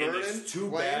 Yeah, and Vernon it's too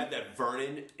playing? bad that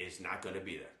Vernon is not going to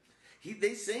be there.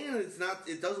 They saying it's not.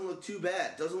 It doesn't look too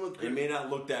bad. It doesn't look. It may not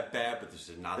look that bad, but this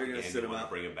is not They're the gonna game sit you him want to out.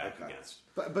 bring him back Okay. against.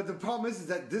 But the problem is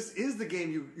that this is the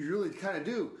game you really kind of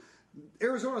do.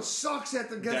 Arizona sucks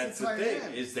That's against the the tight thing,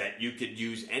 end. is that you could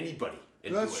use anybody.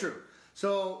 And That's do it, true.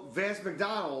 So Vance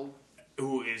McDonald,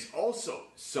 Who is also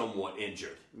somewhat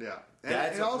injured. yeah,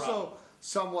 That's and a also problem.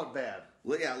 somewhat bad.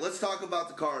 Well, yeah, let's talk about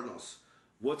the Cardinals.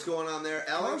 What's going on there?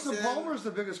 Carson Ellington. Palmer's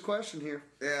the biggest question here,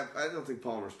 Yeah, I don't think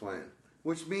Palmer's playing.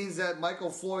 which means that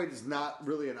Michael Floyd is not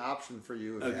really an option for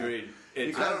you. Agreed.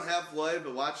 It's, I don't have Floyd,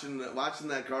 but watching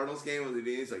that Cardinals game with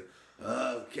the he's like,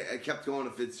 I kept going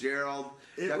to Fitzgerald.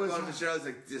 It Kept was- going to Fitzgerald. It's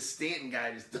like this Stanton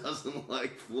guy just doesn't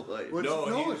like Floyd. Which- no,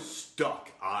 no, he was it's-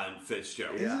 stuck on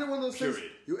Fitzgerald. Yeah. Isn't it one of those things?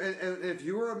 Period. And if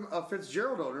you were a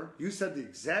Fitzgerald owner, you said the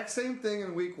exact same thing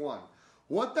in week one.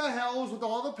 What the hell is with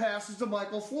all the passes to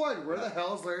Michael Floyd? Where the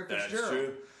hell is Larry That's Fitzgerald?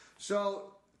 true.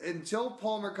 So until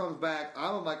Palmer comes back,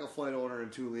 I'm a Michael Floyd owner in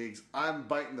 2 leagues. I'm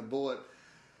biting the bullet.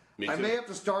 Me I too. may have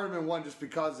to start him in one just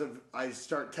because of I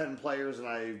start 10 players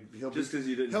and he'll Just 'cause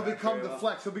you didn't he'll draft become very the well.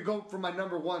 flex. He'll be going from my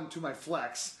number one to my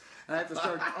flex, and I have to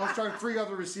start. I'll start 3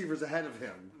 other receivers ahead of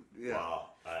him. Yeah. Wow.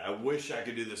 I wish I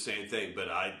could do the same thing, but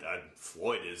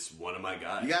Floyd is one of my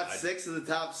guys. You got 6 of the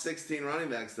top 16 running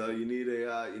backs, though. You need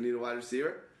a wide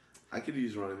receiver. I could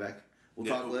use a running back. We'll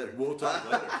talk later. We'll talk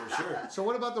later for sure. So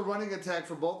what about the running attack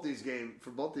for both these games? For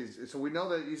both these, so we know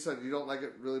that you said you don't like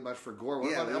it really much for Gore.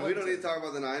 What Yeah, about we don't Ellington? need to talk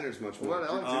about the Niners much more. What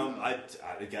about Ellington?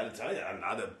 I got to tell you,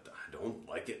 I don't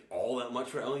like it all that much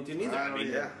for Ellington either. I don't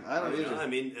either. I don't you know, either. I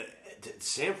mean,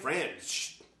 San Fran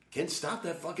can stop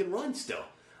that fucking run still.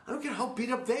 I don't care how beat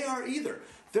up they are either.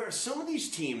 There are some of these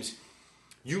teams.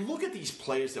 You look at these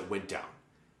players that went down,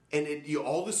 and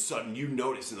all of a sudden you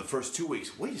notice in the first 2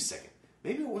 weeks. Wait a second.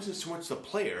 Maybe it wasn't so much the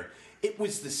player, it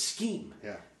was the scheme.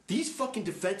 Yeah. These fucking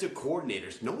defensive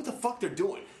coordinators know what the fuck they're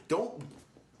doing. Don't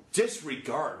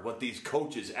disregard what these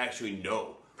coaches actually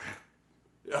know.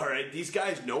 All right, these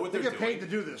guys know what They they're get doing. paid to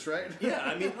do this, right? Yeah,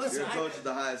 I mean, listen, You're a coach at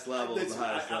the highest level.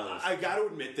 I got to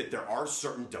admit that there are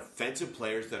certain defensive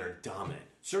players that are dominant,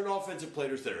 certain offensive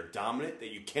players that are dominant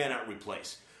that you cannot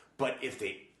replace. But if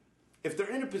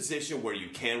they're in a position where you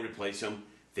can replace them,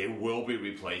 they will be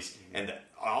replaced, and the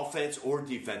offense or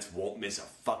defense won't miss a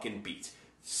fucking beat.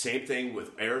 Same thing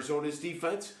with Arizona's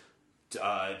defense,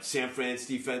 San Fran's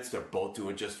defense. They're both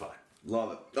doing just fine.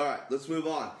 Love it. All right, let's move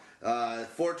on.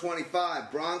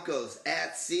 425 Broncos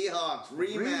at Seahawks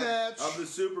rematch of the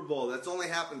Super Bowl. That's only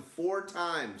happened 4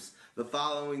 times the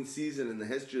following season in the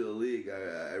history of the league.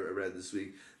 I read this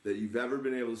week that you've ever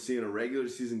been able to see in a regular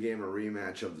season game a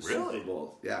rematch of the Really? Super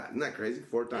Bowl. Yeah, isn't that crazy?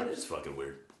 4 That times. is fucking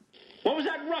weird. What was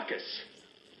that ruckus?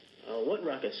 What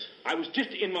ruckus? I was just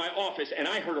in my office and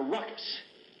I heard a ruckus.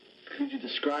 Could you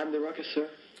describe the ruckus, sir?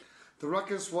 The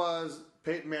ruckus was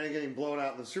Peyton Manning getting blown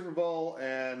out in the Super Bowl,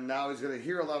 and now he's going to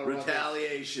hear a lot of ruckus.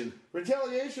 Retaliation.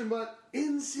 Retaliation, but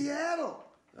in Seattle.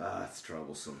 That's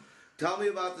troublesome. Tell me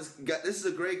about this. This is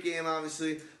a great game,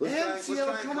 obviously.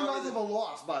 Seattle coming off of a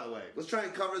loss, by the way. Let's try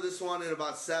and cover this one in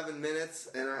about 7 minutes,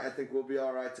 and I think we'll be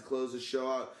all right to close the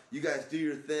show out. You guys do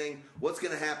your thing. What's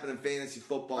going to happen in fantasy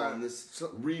football in this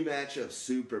rematch of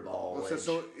Super Bowl?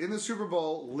 So in the Super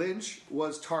Bowl, Lynch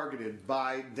was targeted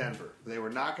by Denver. They were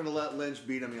not going to let Lynch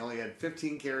beat him. He only had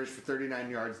 15 carries for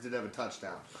 39 yards, did have a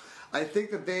touchdown. I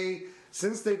think that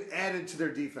since they've added to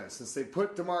their defense, since they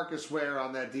put DeMarcus Ware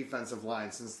on that defensive line,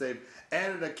 since they've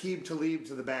added Aqib Talib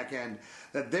to the back end,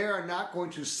 that they are not going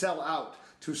to sell out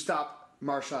to stop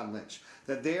Marshawn Lynch.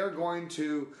 That they are going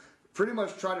to pretty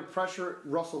much try to pressure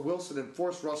Russell Wilson and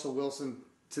force Russell Wilson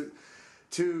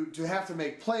to have to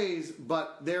make plays,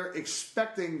 but they're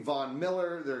expecting Von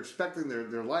Miller, they're expecting their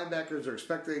linebackers, they're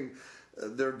expecting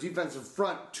their defensive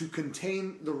front to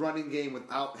contain the running game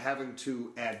without having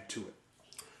to add to it.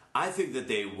 I think that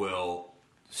they will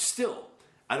still,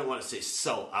 I don't want to say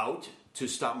sell out to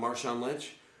stop Marshawn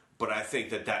Lynch, but I think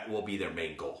that will be their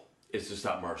main goal, is to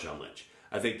stop Marshawn Lynch.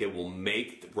 I think they will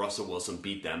make Russell Wilson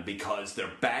beat them because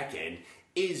their back end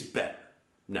is better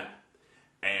now.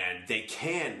 And they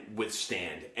can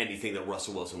withstand anything that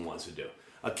Russell Wilson wants to do.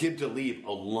 Aqib Talib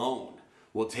alone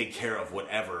will take care of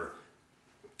whatever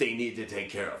they need to take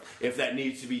care of. If that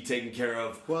needs to be taken care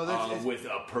of with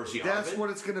Percy Harvin. That's what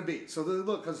it's going to be. So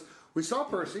look, because we saw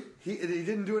Percy. He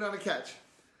didn't do it on a catch.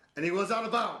 And he was out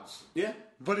of bounds. Yeah.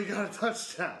 But he got a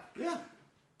touchdown. Yeah.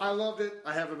 I loved it.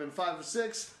 I have him in 5 or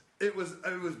 6. It was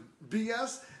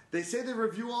BS. They say they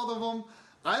review all of them.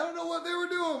 I don't know what they were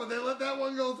doing, but they let that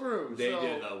one go through. They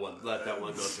did let that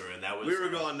one go through, and that was. We were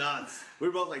going nuts. We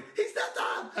were both like, "He's not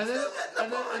done."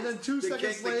 And then 2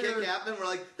 seconds later, the kick happened. We're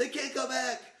like, "They can't go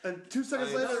back." And 2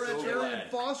 seconds later, Arian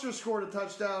Foster scored a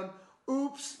touchdown.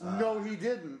 Oops, no, he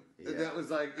didn't. Yeah. That was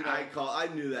like, I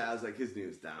knew that. I was like, his knee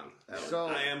was down.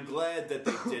 I am glad that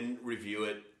they didn't review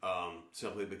it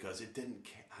simply because I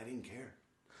didn't care.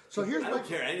 So I don't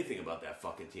care anything about that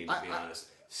fucking team, to be honest.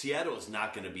 Seattle is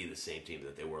not going to be the same team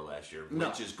that they were last year.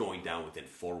 Lynch is going down within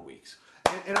 4 weeks.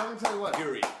 And I'm going to tell you what.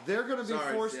 Period. They're going to be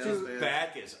forced to. His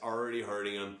back is already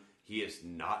hurting him. He is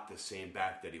not the same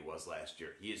back that he was last year.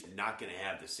 He is not going to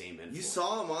have the same influence. You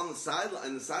saw him on the sideline.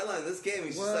 In this game,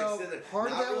 he's just like sitting there.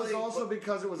 Part of that was also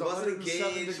because it was 107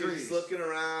 degrees. He was just looking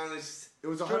around. It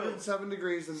was 107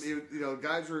 degrees, and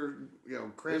guys were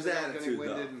cramped out, getting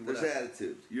winded. There's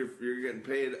attitude. You're getting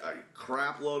paid a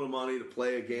crap load of money to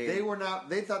play a game. They were not.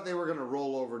 They thought they were going to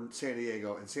roll over San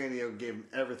Diego, and San Diego gave them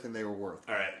everything they were worth.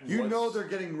 All right, they're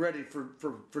getting ready for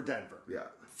Denver. Yeah.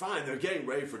 Fine, they're getting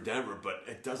ready for Denver, but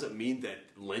it doesn't mean that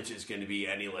Lynch is going to be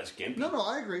any less gimpy. No,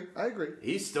 I agree.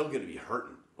 He's still going to be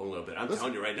hurting a little bit. I'm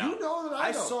telling you right now. You know that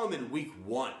I know. saw him in week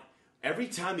 1. Every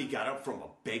time he got up from a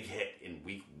big hit in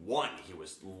week 1, he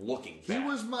was looking bad. He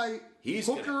was my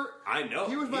hooker. I know.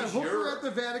 He was my hooker at the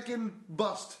Vatican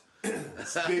bust.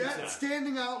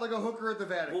 Standing out like a hooker at the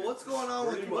Vatican. Well, what's going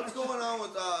on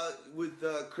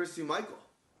with Christy Michael?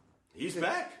 He's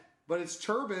back. But it's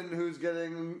Turbin who's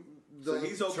getting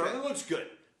he's okay. Turbin looks good.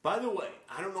 By the way,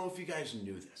 I don't know if you guys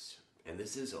knew this, and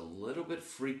this is a little bit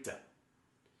freaked out.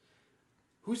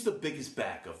 Who's the biggest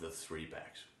back of the 3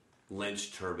 backs?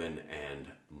 Lynch, Turbin, and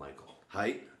Michael.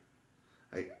 Height?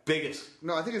 Biggest.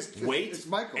 No, I think it's weight. It's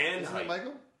Michael. And Isn't height. it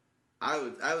Michael?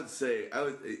 I would say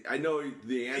I know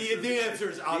the answer. The answer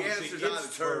is obviously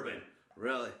it's Turbin.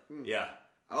 Really? Yeah.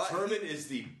 Turbin is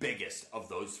the biggest of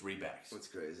those 3 backs. That's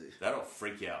crazy. That'll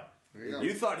freak you out.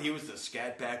 You thought he was the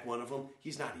scat back one of them.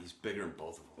 He's not. He's bigger than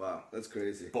both of them. Wow, that's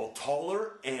crazy. Both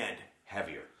taller and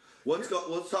heavier. Let's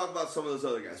talk about some of those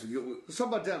other guys. Let's talk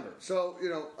about Denver. So,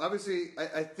 obviously,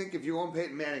 I think if you own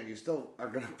Peyton Manning, you still are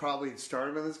going to probably start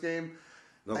him in this game.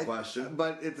 No question.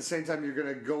 But at the same time, you're going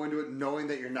to go into it knowing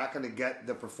that you're not going to get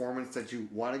the performance that you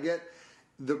want to get.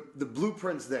 The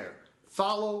blueprint's there.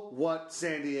 Follow what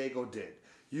San Diego did.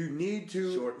 You need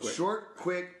to short,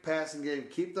 quick passing game.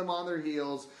 Keep them on their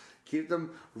heels. Keep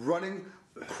them running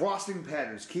crossing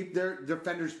patterns. Keep their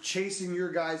defenders chasing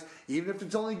your guys, even if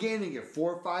it's only gaining you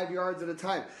 4 or 5 yards at a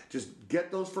time. Just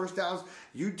get those first downs.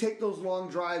 You take those long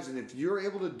drives, and if you're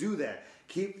able to do that,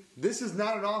 this is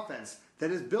not an offense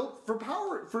that is built for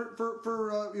power,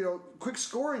 for quick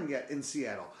scoring yet in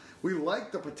Seattle. We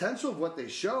like the potential of what they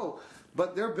show,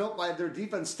 but they're built by their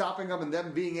defense stopping them and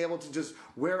them being able to just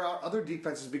wear out other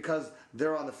defenses because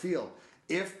they're on the field.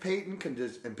 If Peyton can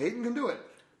do it,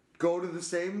 go to the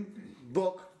same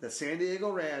book that San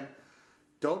Diego ran.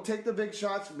 Don't take the big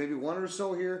shots, maybe one or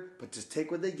so here, but just take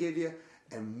what they give you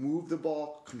and move the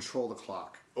ball, control the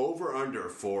clock. Over under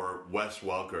for Wes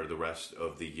Welker the rest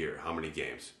of the year. How many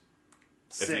games?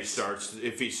 6.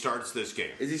 If he starts this game.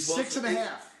 Is he 6.5.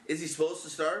 Is he supposed to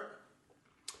start?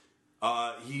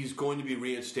 He's going to be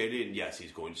reinstated, and yes,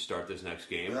 he's going to start this next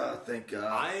game. Thank God.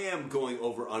 I am going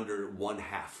over under 1/2.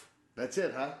 That's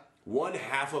it, huh?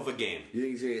 1/2 of a game. You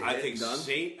think he's gonna get I hit think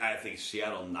and done? I think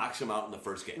Seattle knocks him out in the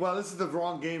first game. Well, this is the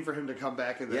wrong game for him to come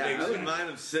back in. Yeah, I Exactly. wouldn't mind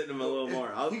him sitting him a little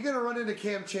more. He's going to run into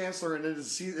Cam Chancellor, and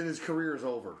his career is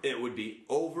over. It would be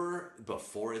over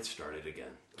before it started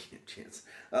again. Can't chance.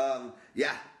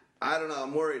 Yeah, I don't know.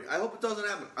 I'm worried. I hope it doesn't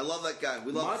happen. I love that guy.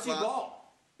 We love Monty Sloth.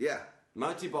 Ball. Yeah.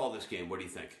 Monty Ball this game. What do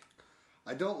you think?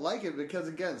 I don't like it because,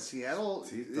 again, Seattle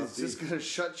is just going to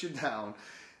shut you down.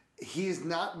 He's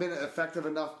not been effective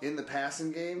enough in the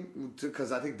passing game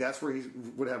because I think that's where he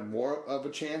would have more of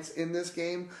a chance in this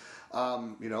game.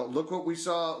 Look what we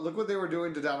saw. Look what they were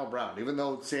doing to Donald Brown. Even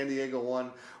though San Diego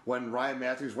won when Ryan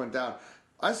Matthews went down,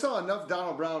 I saw enough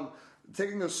Donald Brown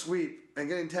taking a sweep and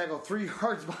getting tackled 3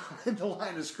 yards behind the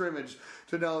line of scrimmage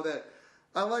to know that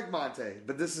I like Monte,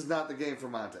 but this is not the game for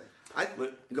Monte.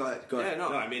 Go ahead. Yeah,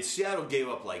 no. I mean, Seattle gave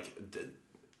up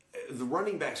the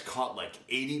running backs caught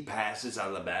 80 passes out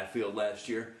of the backfield last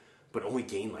year, but only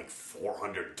gained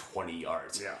 420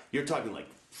 yards. Yeah. You're talking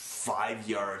 5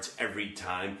 yards every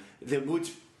time,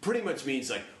 which pretty much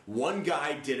means one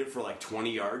guy did it for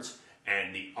 20 yards,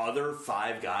 and the other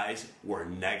 5 guys were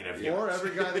negative yards. Or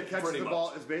every guy that catches Pretty the much.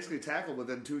 ball is basically tackled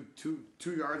within two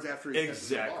yards after he catches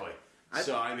the ball. Exactly.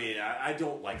 So, I mean, I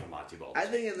don't like a Monty Ball. I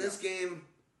think in this game,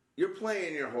 you're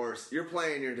playing your horse. You're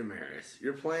playing your Demaryius.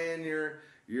 You're playing your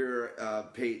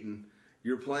Peyton.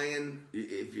 You're playing,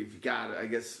 if you got it, I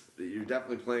guess you're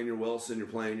definitely playing your Wilson. You're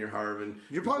playing your Harvin.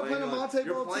 You're probably playing a Monte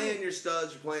You're Ball, playing too. your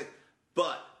studs. You're playing,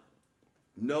 but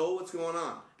know what's going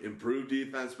on. Improved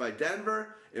defense by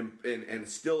Denver, and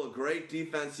still a great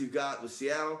defense you got with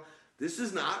Seattle. This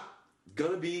is not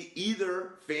going to be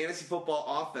either fantasy football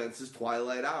offense's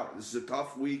twilight hour. This is a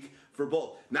tough week for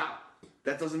both. Now,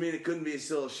 that doesn't mean it couldn't be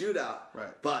still a shootout.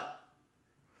 Right. But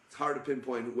it's hard to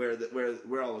pinpoint where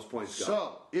all those points go.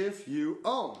 So, if you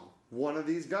own one of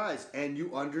these guys and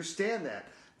you understand that,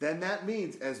 then that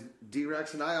means, as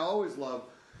D-Rex and I always love,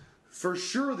 for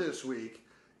sure this week,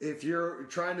 if you're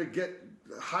trying to get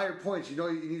higher points,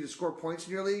 you need to score points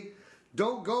in your league,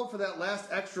 don't go for that last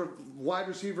extra wide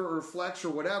receiver or flex or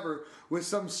whatever with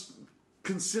some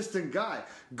consistent guy.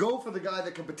 Go for the guy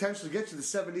that can potentially get you the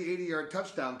 70, 80-yard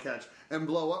touchdown catch and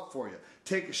blow up for you.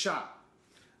 Take a shot.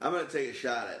 I'm going to take a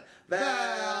shot at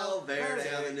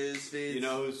Valverde on the news feed. You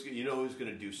know who's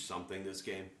going to do something this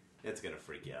game? It's going to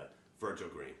freak you out. Virgil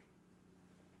Green.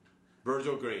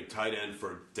 Virgil Green, tight end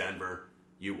for Denver.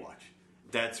 You watch.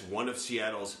 That's one of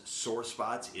Seattle's sore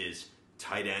spots is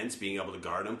tight ends, being able to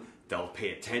guard them. They'll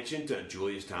pay attention to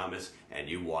Julius Thomas, and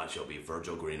you watch. It'll be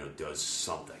Virgil Green who does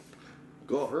something.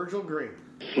 Go Virgil Green.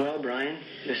 Well, Brian,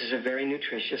 this is a very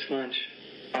nutritious lunch.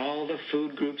 All the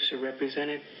food groups are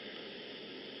represented.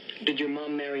 Did your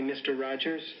mom marry Mr.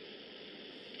 Rogers?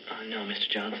 No, Mr.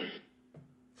 Johnson.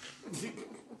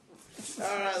 All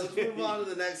right, let's move on to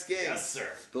the next game. Yes, sir.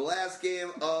 The last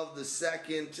game of the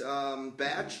second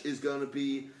batch is going to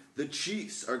be the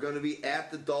Chiefs are going to be at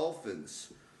the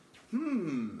Dolphins.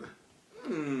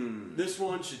 This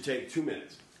one should take 2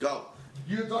 minutes. Go.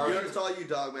 It's all you,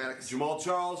 Dogmatics. Jamal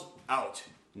Charles, out.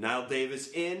 Niall Davis,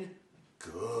 in.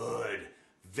 Good.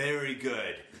 Very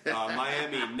good.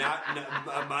 Miami,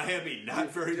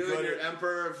 not very Doing good. your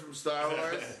Emperor from Star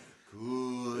Wars.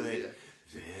 Good.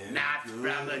 Not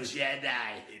from a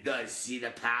Jedi. Don't see the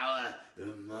power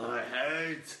of my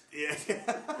heart. Yeah.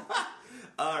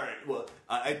 All right. Well,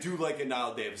 I do like a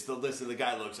Niall Davis. Listen, the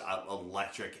guy looks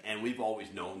electric, and we've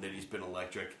always known that he's been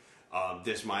electric.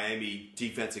 This Miami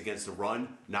defense against the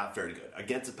run, not very good.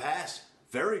 Against the pass,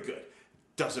 very good.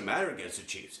 Doesn't matter against the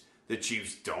Chiefs. The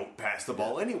Chiefs don't pass the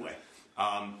ball anyway.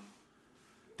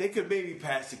 They could maybe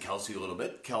pass to Kelsey a little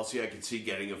bit. Kelsey, I could see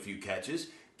getting a few catches,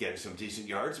 getting some decent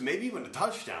yards, maybe even a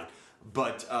touchdown.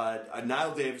 But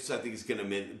Niall Davis, I think, is going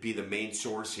to be the main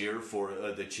source here for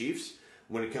the Chiefs.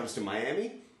 When it comes to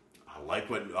Miami, I like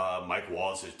what Mike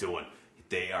Wallace is doing.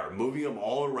 They are moving him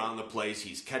all around the place.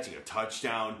 He's catching a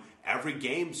touchdown every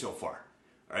game so far.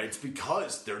 All right, it's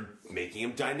because they're making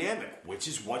him dynamic, which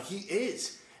is what he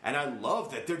is. And I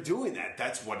love that they're doing that.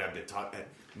 That's what I've been talking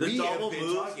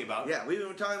about. Yeah, we've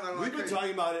been talking about it. We've been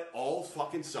talking about it all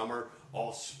fucking summer,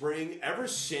 all spring, ever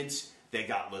since they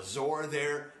got Lazor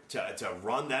there to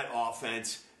run that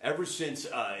offense. Ever since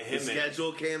The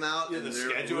schedule came out. the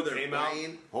schedule came out.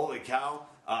 Holy cow!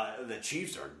 The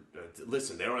Chiefs are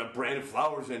listen. They don't have Brandon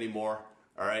Flowers anymore.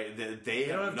 All right, they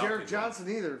don't have Derek Johnson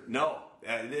either. No,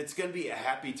 it's going to be a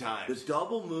happy time. The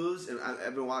double moves, and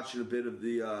I've been watching a bit of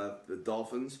the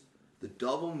Dolphins. the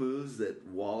double moves that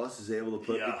Wallace is able to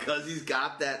put Yeah. because he's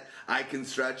got that I can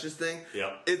stretch this thing.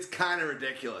 Yep. It's kind of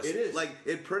ridiculous. It is. Like,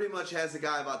 it pretty much has the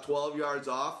guy about 12 yards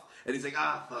off, and he's like,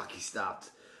 fuck, he stopped.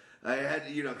 I had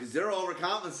to, because they're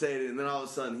overcompensating, and then all of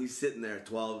a sudden he's sitting there,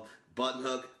 12, button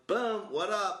hook, boom, what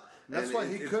up? That's And why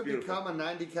he it's could beautiful. become a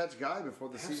 90-catch guy before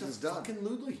the season's done.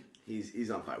 Absolutely.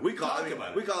 He's on fire. We call Talk it.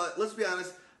 about We it. call it. Let's be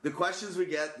honest. The questions we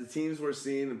get, the teams we're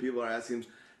seeing, and people are asking.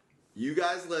 You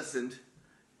guys listened.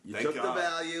 You Thank took God. the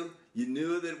value. You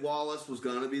knew that Wallace was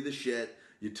going to be the shit.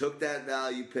 You took that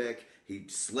value pick. He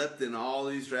slipped in all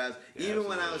these drafts. Yeah, Even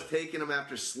when I was absolutely. taking him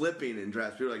after slipping in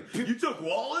drafts, people were like, "You took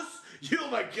Wallace? Oh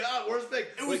my God, worst pick."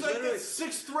 It was like the literally-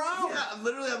 6th round. Yeah,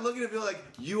 literally, I'm looking at people like,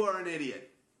 "You are an idiot.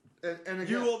 And again,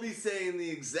 You will be saying the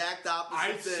exact opposite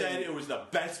I thing." said it was the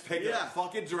best pick of Yeah. the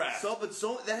fucking draft.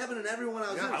 So that happened in everyone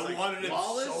I was Yeah, in. It was I like, wanted him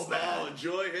Wallace? so bad. Oh,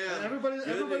 enjoy him. and everybody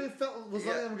Good. was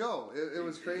letting him go. It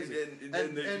was crazy.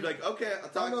 And you're like, okay, I'll I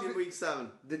talk don't to know you in if week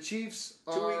 7. the Chiefs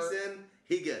 2 are weeks in,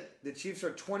 he good. the Chiefs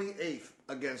are 28th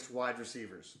against wide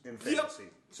receivers in fantasy.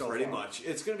 So Pretty far. much.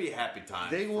 It's going to be a happy time.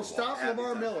 They will for stop Wallace. Happy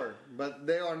Lamar time. Miller, but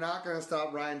they are not going to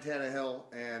stop Ryan Tannehill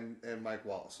and Mike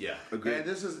Wallace. Yeah. Agreed. And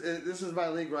this is my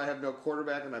league where I have no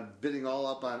quarterback, and I'm bidding all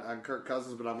up on Kirk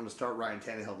Cousins, but I'm going to start Ryan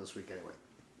Tannehill this week anyway.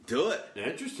 Do it.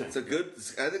 Interesting. It's a good.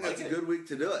 I think that's Like a it. good week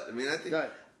to do it. I mean, I think Right.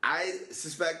 I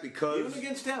suspect because Even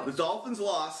against Dallas. the Dolphins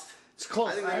lost. It's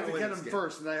close. think I they're have to gonna get win him this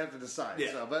first, and I have to decide.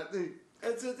 Yeah. So, but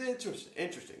It's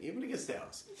interesting. Even against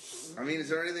Dallas. I mean, is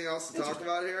there anything else to talk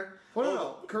about here?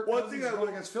 no. Kirk one Cousins thing is I going will-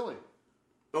 against Philly.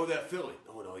 Oh, that Philly.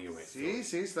 Oh, no, you're right. See,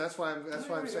 so that's why I'm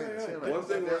saying this. right. Anyway, One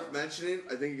thing but, worth mentioning,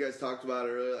 I think you guys talked about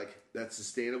it earlier, like that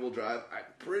sustainable drive. I'm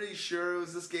pretty sure it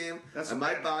was this game. That's I might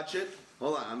random. botch it.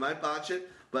 Hold on, I might botch it.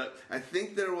 But I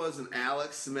think there was an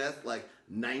Alex Smith,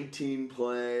 19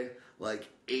 play,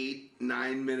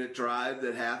 8-9 minute drive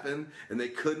that happened, and they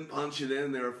couldn't punch it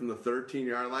in. They were from the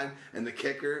 13-yard line, and the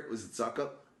kicker was it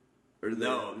Suckup? Or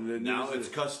No, now it's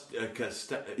yeah, Costanza. because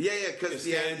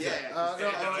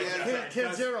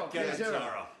Canzero.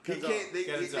 He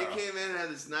came in and had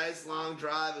this nice long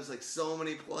drive. It was so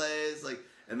many plays,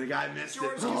 and the guy missed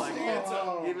George it from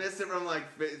Costanza. he missed it from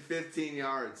 15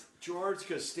 yards. George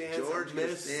Costanza George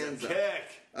missed Costanza. the kick.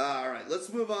 All right,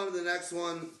 let's move on to the next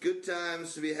one. Good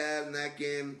times to be had in that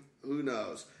game. Who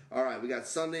knows? All right, we got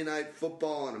Sunday night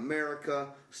football in America.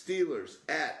 Steelers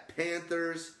at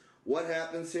Panthers. What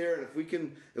happens here? And if we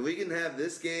can have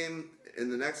this game in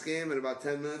the next game in about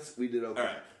 10 minutes, we did okay. All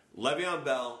right. Le'Veon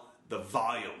Bell, the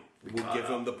volume will give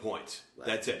him the points.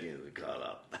 That's it. We caught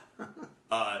up.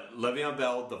 Le'Veon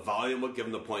Bell, the volume will give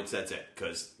him the points. That's it.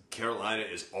 Because Carolina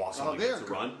is awesome Oh, against they're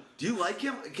the run. Do you like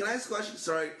him? Can I ask a question?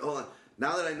 Sorry, hold on.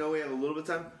 Now that I know we have a little bit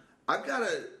of time, I've got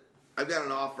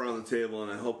an offer on the table,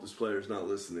 and I hope this player's not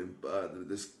listening.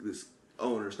 This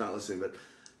owner's not listening, but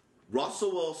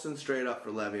Russell Wilson straight up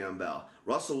for Le'Veon Bell.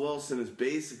 Russell Wilson is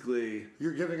basically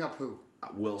You're giving up who?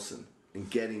 Wilson and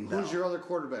getting Bell. Who's your other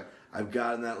quarterback? I've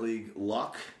got in that league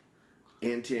Luck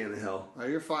and Tannehill. Oh,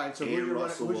 you're fine. So And who's your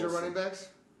Russell Wilson. running backs?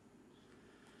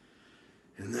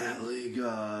 In that league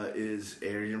is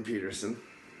Adrian Peterson.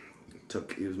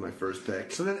 He was my first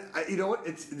pick. So then, you know what?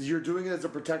 You're doing it as a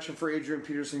protection for Adrian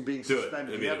Peterson being Do it.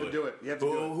 suspended. You have to do it. You have to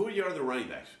do it. Who are your other running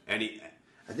backs? Any?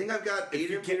 I think I've got If you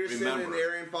Adrian can't Peterson and remember.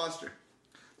 Arian Foster.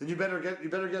 Then you better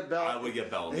get Bell. I would get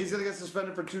Bell. And he's going to get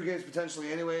suspended for 2 games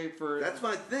potentially anyway. For That's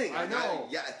my thing. I know.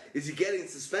 Is he getting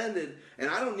suspended? And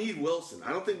I don't need Wilson.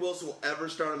 I don't think Wilson will ever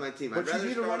start on my team. But I'd rather you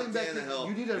need a start running with back. Tannehill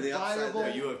You need and a the upside viable.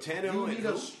 there. You have Tannehill You and need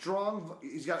who? a strong.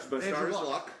 He's got But Andrew stars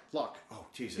Luck. Luck? Oh,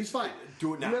 Jesus. He's fine.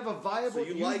 Do it now. You have a viable. So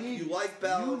you like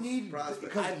Bell's You need prospect?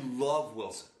 because I love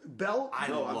Wilson. Bell. I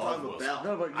No, I'm love talking about Wilson. Bell.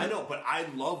 No, but I know, but I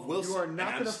love Wilson. You are and not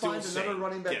I'm going to still find another saying,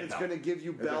 running back get that's Bell. going to give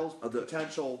you Bell's Okay.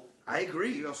 potential. I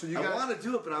agree. You know, so you I gotta- want to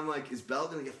do it, but I'm like, is Bell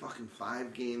going to get fucking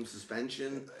 5-game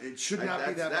suspension? It should Like, not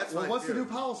be that's- that. that's Well, my what's the fear. new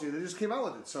policy? They just came out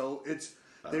with it, so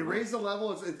they raised the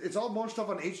level. It's all more stuff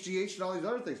on HGH and all these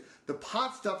other things. The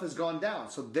pot stuff has gone down,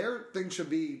 so their thing should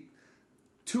be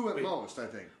 2 at most. I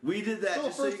think. We did that, Still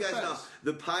just so you first guys know. offense.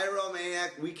 The Pyro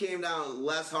Maniac, we came down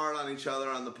less hard on each other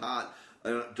on the pot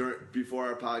before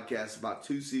our podcast about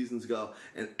 2 seasons ago,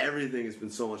 and everything has been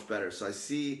so much better. So I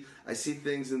see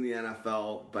things in the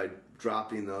NFL by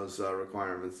dropping those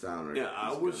requirements down. Yeah,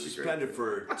 I was suspended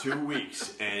for 2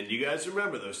 weeks, and you guys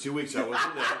remember those 2 weeks I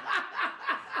wasn't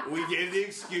there. We gave the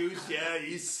excuse, yeah,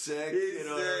 he's sick, He's you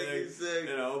know, sick, everything, he's sick.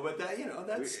 you know, but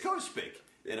that's coach speak,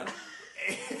 you know.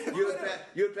 You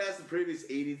had passed the previous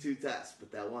 82 tests,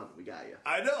 but that one, we got you.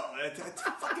 I know, that's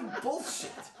fucking bullshit.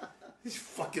 These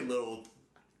fucking little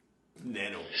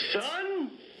nano kids.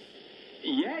 Son?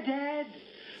 Yeah, Dad?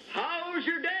 How was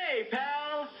your day,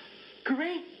 pal?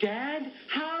 Great, Dad.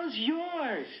 How's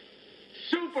yours?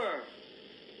 Super.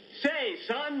 Say,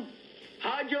 son,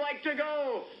 how'd you like to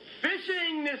go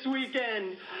fishing this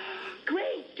weekend?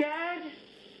 Great, Dad.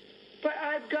 But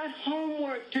I've got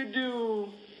homework to do.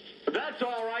 That's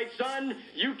all right, son.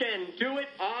 You can do it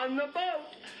on the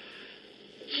boat.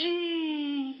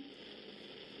 Gee.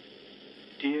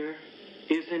 Dear,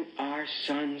 isn't our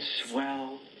son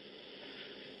swell?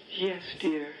 Yes,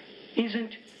 dear.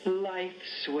 Isn't life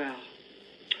swell?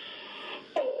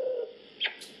 Oh.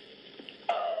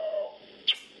 Oh.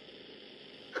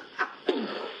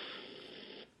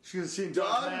 She's gonna see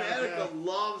Dogmatica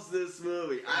loves this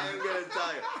movie. I am going to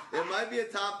tell you. It might be a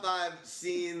top 5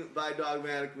 scene by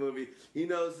Dogmatic movie. He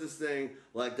knows this thing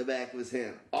like the back of his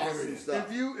hand. Awesome stuff.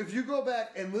 If you go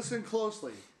back and listen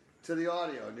closely to the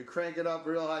audio and you crank it up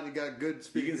real high and you got good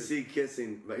speakers, You can see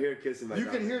kissing, but hear kissing by you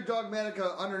can Dogmatic. hear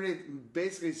Dogmatica underneath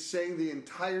basically saying the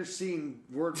entire scene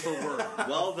word for word.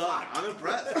 Well done. I'm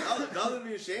impressed. Nothing to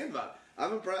be ashamed about.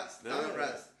 I'm impressed. I'm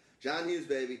impressed. John Hughes,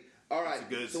 baby. All right.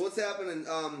 So what's happening?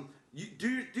 You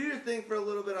do your thing for a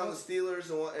little bit on the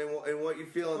Steelers and what you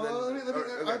feel. And Well,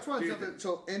 then, I just want to jump in.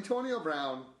 So Antonio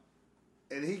Brown,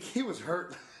 and he was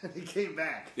hurt. And he came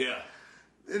back. Yeah.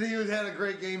 And he had a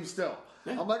great game still.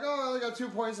 Yeah. I'm like, I only got 2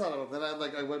 points out of him. Then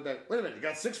I went back. Wait a minute, you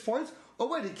got 6 points? Oh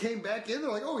wait, he came back in.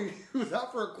 They're like, he was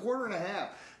out for a quarter and a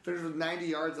half. Finished with 90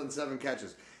 yards on 7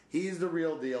 catches. He's the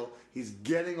real deal. He's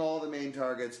getting all the main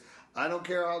targets. I don't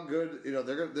care how good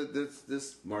they're gonna.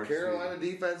 This Carolina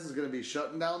defense is going to be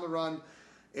shutting down the run.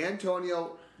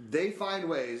 Antonio, they find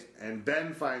ways, and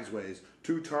Ben finds ways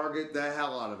to target the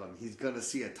hell out of him. He's going to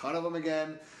see a ton of them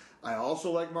again. I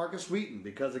also like Marcus Wheaton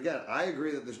because again, I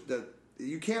agree that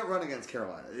you can't run against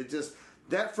Carolina. It just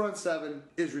that front seven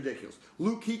is ridiculous.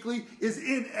 Luke Kuechly is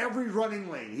in every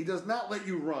running lane. He does not let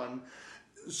you run.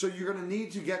 So you're going to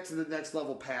need to get to the next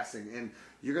level passing, and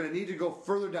you're going to need to go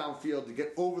further downfield to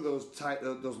get over those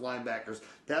linebackers.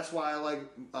 That's why I like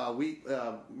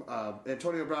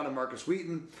Antonio Brown and Marcus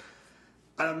Wheaton.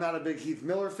 I'm not a big Heath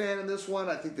Miller fan in this one.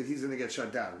 I think that he's going to get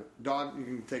shut down. Dog, you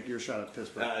can take your shot at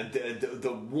Pittsburgh.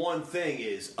 The one thing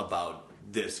is about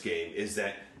this game is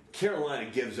that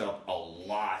Carolina gives up a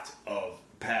lot of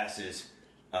passes.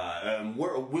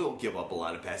 Will give up a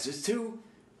lot of passes to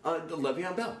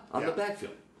Le'Veon Bell on the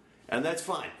backfield, and that's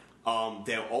fine.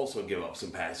 They'll also give up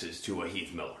some passes to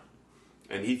Heath Miller,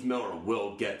 and Heath Miller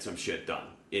will get some shit done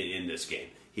in this game.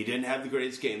 He didn't have the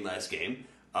greatest game last game.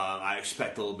 I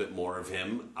expect a little bit more of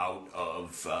him out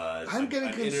of an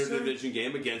interdivision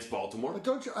game against Baltimore. But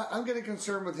don't you? I'm getting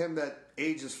concerned with him that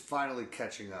age is finally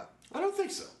catching up. I don't think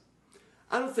so.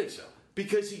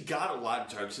 Because he got a lot of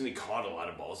targets and he caught a lot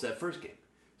of balls that first game.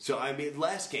 So, I mean,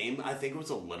 last game, I think it was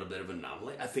a little bit of an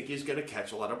anomaly. I think he's going to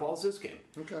catch a lot of balls this game.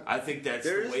 Okay. I think that's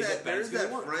the way that Ben's going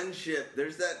to work. There's that friendship.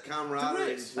 There's that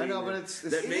camaraderie. I know, but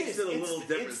that makes it a little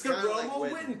different. It's the Romo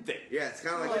Witten thing. Yeah, it's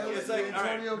kind of like it's like, all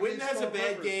right, Witten has a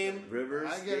bad game. Rivers.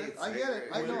 I get it.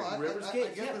 I know. I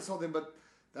get this whole thing, but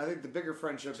I think the bigger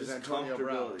friendship is Antonio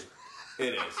Brown.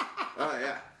 It is. Oh,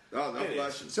 yeah. Oh, no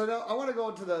question. So now I want to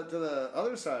go to the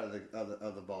other side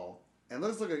of the ball, and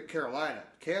let's look at Carolina.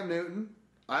 Cam Newton.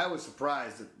 I was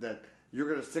surprised that you're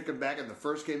going to stick him back in the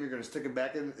first game. You're going to stick him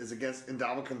back in is against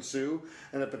Ndamukong Suh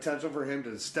and the potential for him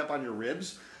to step on your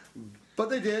ribs, but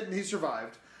they did, and he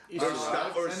survived. And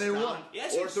they won.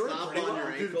 Yes, or stomp on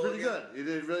your ankle. He did pretty good. He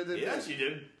did really did. Yes, he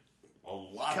did. A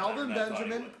lot.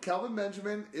 Calvin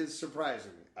Benjamin is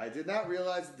surprising me. I did not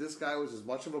realize that this guy was as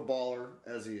much of a baller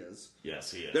as he is.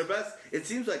 Yes, he is. They're best. It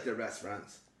seems like they're best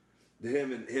friends.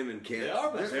 Him and Cam. They are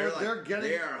best friends.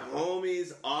 They are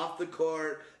homies off the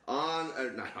court.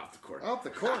 Not off the court. Off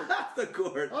the court. Off the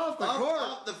court. Off the court.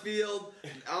 Off the field.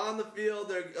 On the field,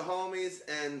 they're homies,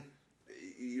 and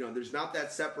there's not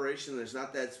that separation. There's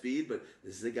not that speed. But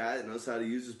this is a guy that knows how to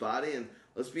use his body. And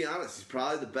let's be honest, he's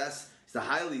probably the best. He's the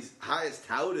highest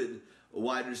touted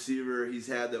wide receiver he's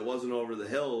had that wasn't over the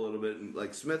hill a little bit,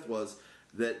 like Smith was.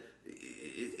 That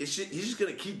he's just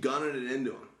going to keep gunning it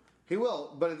into him. He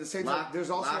will, but at the same time, there's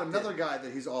also another guy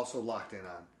that he's also locked in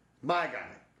on. My guy,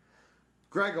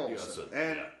 Greg Olsen.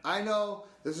 And I know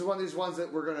this is one of these ones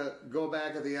that we're going to go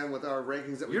back at the end with our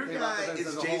rankings that we came up with. Your guy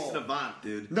is Jason Avant,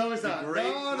 dude. No, he's not. No. Great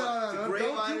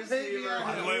Don't wide you take me receiver. out.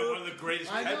 By the way, one of the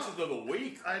greatest catches of the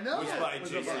week was by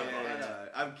Jason Avant.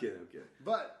 I'm kidding.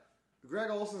 But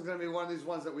Greg Olsen's going to be one of these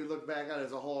ones that we look back at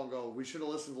as a whole and go, we should have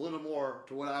listened a little more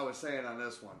to what I was saying on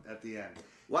this one at the end.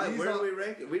 Why? Where do we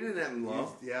rank it? We didn't have him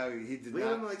low. He did we not.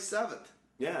 had him like 7th.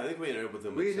 Yeah, I think we ended up with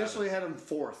him. We initially had him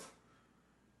 4th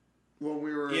when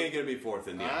we were. He ain't gonna be 4th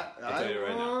in the end. I'll tell you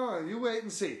right now. You wait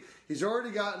and see. He's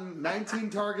already gotten 19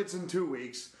 targets in 2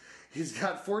 weeks. He's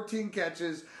got 14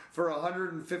 catches for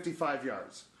 155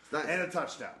 yards Nice. and a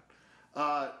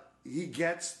touchdown. He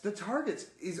gets the targets.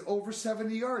 He's over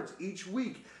 70 yards each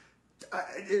week.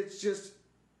 It's just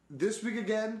this week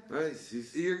again. Nice.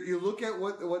 You look at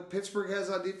what Pittsburgh has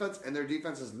on defense, and their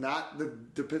defense is not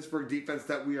the Pittsburgh defense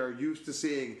that we are used to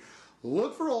seeing.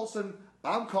 Look for Olsen.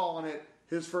 I'm calling it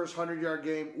his first 100-yard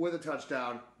game with a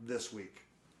touchdown this week.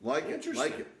 Like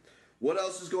it. What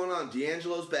else is going on?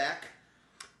 D'Angelo's back.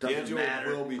 Doesn't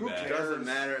matter. Will be back. Doesn't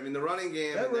matter. I mean, the running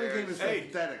game. That running game is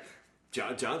pathetic.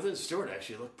 Jonathan Stewart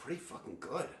actually looked pretty fucking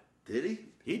good. Did he?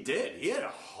 He did. He had a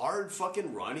hard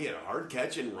fucking run. He had a hard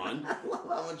catch and run. I love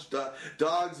how much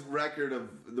Dog's record of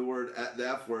the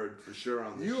F word for sure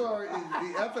on this You show. are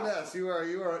the F and S. You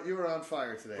are on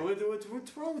fire today.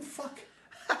 What's wrong with fuck?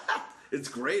 It's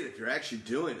great if you're actually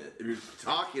doing it. If you're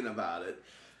talking about it.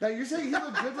 Now you're saying he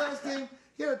looked good last game.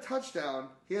 He had a touchdown.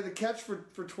 He had a catch for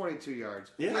 22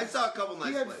 yards. Yeah. I saw a couple nice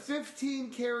He had plays. 15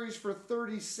 carries for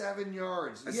 37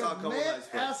 yards. I He saw had a couple Matt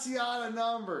nice plays. Asiata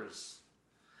numbers.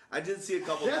 I did see a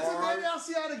couple. That's a Matt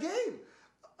Asiata game.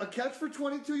 A catch for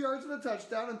 22 yards and a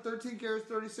touchdown, and 13 carries,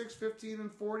 36, 15,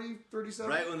 and 40,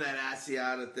 37. Right when that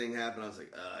Asiata thing happened, I was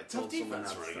like, I told someone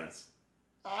defense, else. right?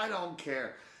 that. I don't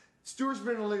care. Stewart's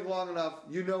been in the league long enough.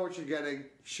 You know what you're getting.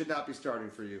 Should not be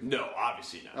starting for you. No,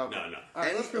 obviously not. Okay. No. All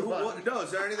right, let's move on. No, is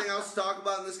there anything else to talk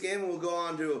about in this game? And we'll go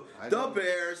on to the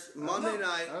Bears Monday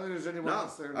night. I don't think there's anyone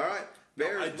else there. All right,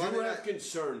 Bears I do Monday have night.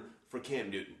 concern for Cam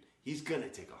Newton. He's gonna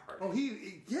take a hard. Oh, hit.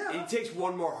 yeah. He takes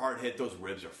one more hard hit. Those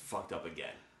ribs are fucked up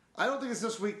again. I don't think it's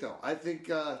this week though. I think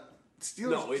Steelers.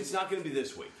 No, it's not going to be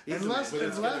this week. Unless But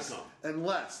it's gonna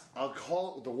come. I'll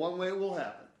call it the one way it will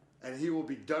happen, and he will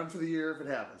be done for the year if it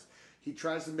happens. He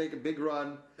tries to make a big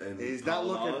run, and he's not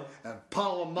looking. And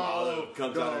Palomalu Malo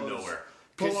comes out of nowhere.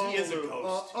 Because he is a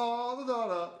ghost.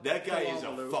 That guy is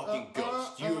a fucking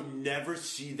ghost. You never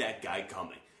see that guy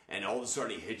coming. And all of a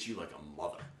sudden he hits you like a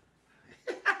mother.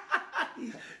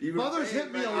 Mother's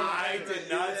hit me a lot. I did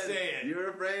not say it. You were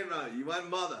afraid of it. You went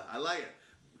mother. I like it.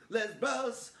 Let's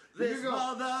bust this you go.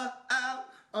 mother out.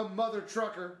 A mother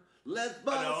trucker. Let's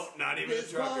bust No, not even a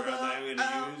this trucker. mother I'm going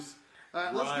out. to use. All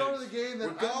right, let's go to the rhymes. game that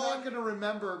We're I'm not going- going to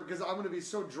remember because I'm going to be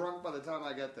so drunk by the time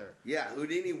I get there. Yeah,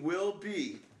 Houdini will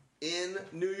be in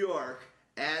New York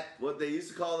at what they used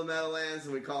to call the Meadowlands,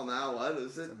 and we call now what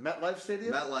is it? MetLife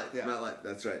Stadium? MetLife. Yeah. MetLife.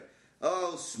 That's right.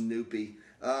 Oh, Snoopy.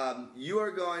 You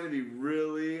are going to be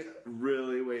really,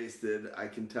 really wasted. I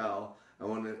can tell.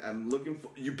 I'm looking for.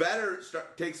 You better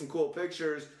take some cool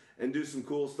pictures and do some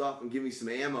cool stuff and give me some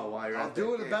ammo while you're I'll out do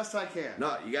there. it the best I can.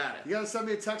 No, you got it. You got to send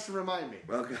me a text and remind me.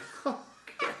 Okay.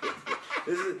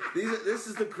 This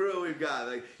is the crew we've got.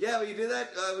 Like, yeah, will you do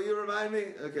that? Will you remind me?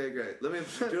 Okay, great. Let me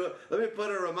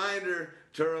put a reminder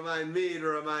to remind me to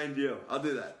remind you. I'll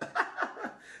do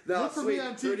that. No, Look for sweet. me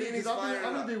on TV Houdini's because I'm firing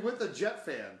going up. to be with a Jet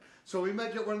fan. So we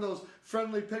might get one of those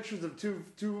friendly pictures of two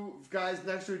guys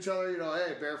next to each other. You know,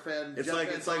 hey, Bear fan. It's Jet like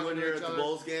fan when talking to you're each at the other.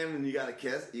 Bulls game and you got to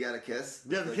kiss. You got to kiss.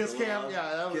 Yeah, the Like kiss cam. little, Yeah,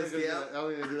 I don't kiss think cam. I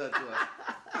don't think they do that to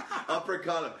us.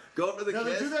 Uppercut him. Go for the Now,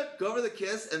 they kiss. do that- Go for the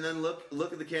kiss and then look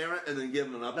at the camera and then give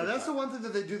him an Now uppercut. that's the one thing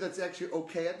that they do that's actually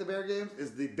okay at the Bear games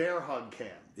is the bear hug cam.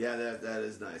 Yeah, that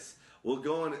is nice. Well,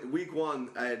 going week one,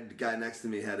 I had a guy next to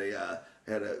me had a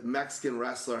Mexican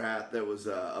wrestler hat that was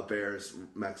a Bears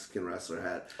Mexican wrestler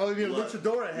hat. Oh, you mean a Look.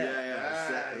 luchadora hat?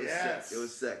 Yeah, it was sick. It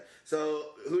was sick. So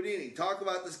Houdini, talk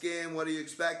about this game. What are you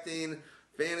expecting,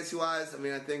 fantasy wise? I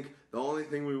mean, I think the only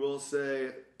thing we will say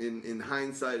in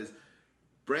hindsight is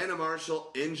Brandon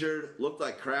Marshall injured, looked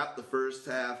like crap the first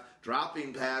half,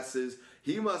 dropping passes.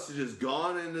 He must have just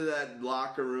gone into that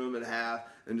locker room at half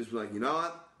and just been like, you know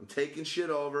what? I'm taking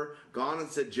shit over. Gone and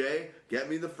said, Jay, get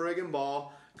me the friggin'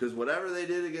 ball. Because whatever they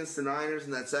did against the Niners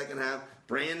in that second half,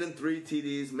 Brandon 3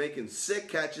 TDs, making sick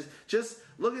catches, just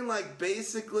looking like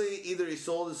basically either he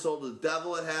sold his soul to the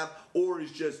devil at half or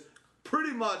he's just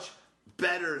pretty much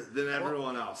better than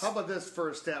everyone else. How about this for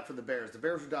a stat for the Bears? The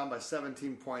Bears were down by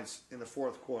 17 points in the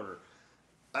fourth quarter.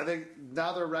 I think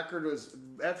now their record was,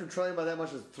 after trailing by that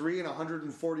much, is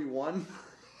 3-141.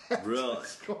 Really?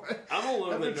 I'm a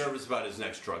little bit nervous about his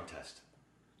next drug test.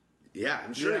 Yeah,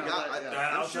 I'm sure Yeah, he got. right, yeah.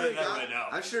 I'll tell you that right now.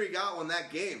 I'm sure he got one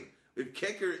that game.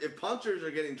 If punters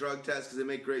are getting drug tests because they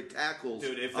make great tackles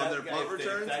Dude, if on that their guy, punt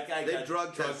returns, if that guy they got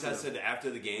drug tested. tested after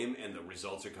the game and the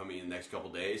results are coming in the next couple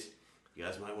days, you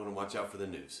guys might want to watch out for the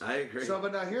news. I agree. So,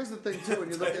 but now here's the thing too. When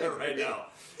you look at it right now,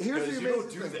 here's the because amazing you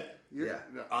don't do thing. that You're- Yeah.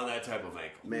 no. on that type of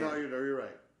ankle. Man. No, you're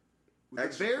right. The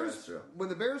Extra Bears, extra. when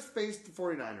the Bears faced the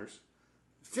 49ers,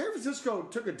 San Francisco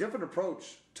took a different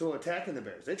approach to attacking the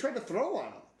Bears. They tried to throw on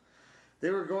them. They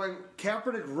were going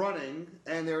Kaepernick running,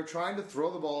 and they were trying to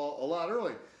throw the ball a lot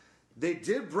early. They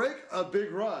did break a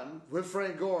big run with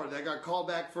Frank Gore that got called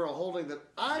back for a holding that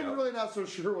I'm really not so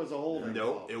sure was a holding.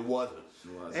 No, it wasn't.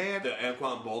 And the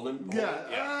Anquan Bolden holding? I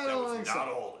that don't was think not so.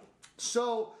 a holding.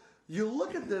 So you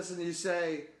look at this and you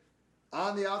say,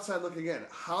 on the outside looking in,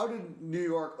 how did New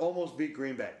York almost beat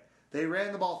Green Bay? They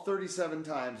ran the ball 37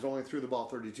 times, only threw the ball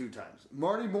 32 times.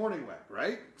 Marty Morningweg,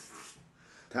 right?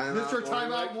 Mr.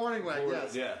 Timeout Morningweg,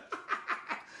 yes. Yeah.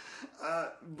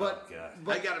 But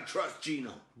I gotta trust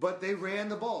Gino. But they ran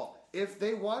the ball. If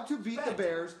they want to beat the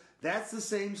Bears, that's the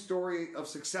same story of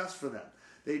success for them.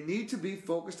 They need to be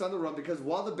focused on the run because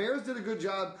while the Bears did a good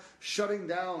job shutting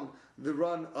down the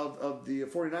run of the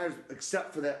 49ers,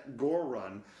 except for that Gore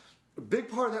run, a big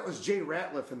part of that was Jay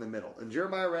Ratliff in the middle. And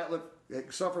Jeremiah Ratliff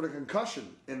suffered a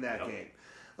concussion in that game.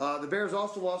 The Bears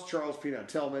also lost Charles Peanut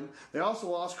Tillman. They also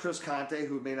lost Chris Conte,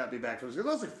 who may not be back. They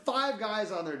lost like 5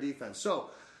 guys on their defense. So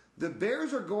the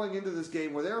Bears are going into this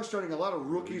game where they are starting a lot of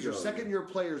rookies or second-year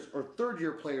players or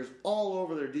third-year players all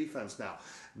over their defense now.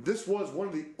 This was one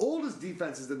of the oldest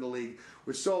defenses in the league,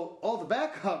 which so all the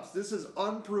backups, this is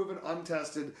unproven,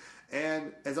 untested.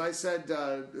 And as I said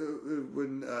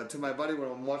to my buddy when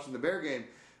I'm watching the Bear game,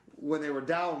 when they were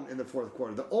down in the fourth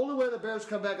quarter, the only way the Bears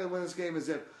come back and win this game is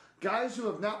if guys who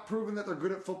have not proven that they're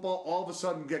good at football all of a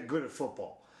sudden get good at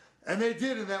football. And they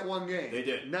did in that one game. They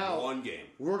did. Now, one game.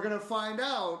 We're going to find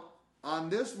out on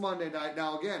this Monday night.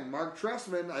 Now, again, Mark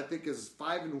Trestman, I think, is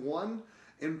 5-1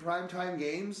 in primetime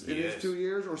games in his 2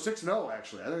 years. Or 6-0,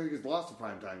 actually. I don't think he's lost a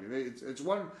primetime game. It's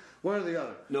one or the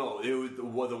other. No, it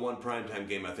was the one primetime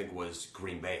game, I think, was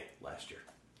Green Bay last year.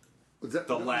 Was that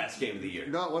the last game of the year?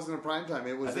 No, it wasn't a primetime.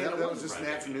 It was that was just an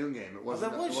afternoon game. It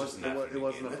wasn't. It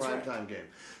wasn't a primetime game.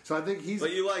 So I think he's.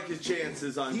 But you like his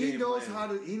chances on. He knows how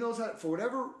to. He knows how for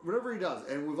whatever he does,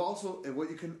 and we've also and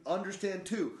what you can understand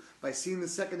too by seeing the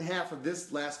second half of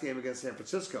this last game against San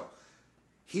Francisco.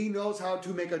 He knows how to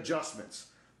make adjustments.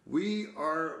 We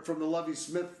are from the Lovie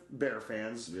Smith Bear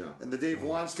fans and the Dave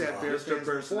Wanstead Bear fans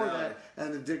before that,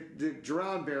 and the Dick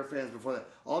Duran Bear fans before that.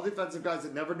 All defensive guys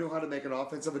that never knew how to make an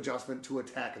offensive adjustment to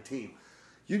attack a team.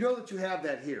 You know that you have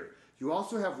that here. You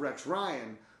also have Rex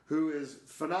Ryan, who is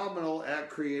phenomenal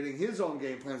at creating his own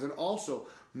game plans and also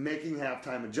making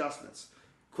halftime adjustments.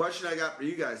 Question I got for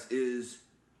you guys is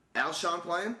Alshon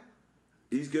playing?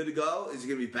 He's good to go. Is he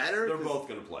going to be better? They're both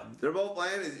going to play. They're both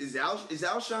playing. Is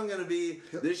Alshon going to be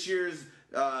this year's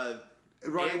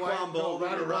Anquan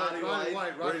Bolden or Roddy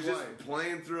White, where he's just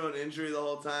playing through an injury the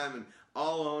whole time, and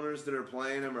all owners that are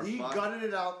playing him are He gutted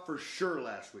it out for sure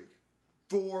last week.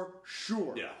 For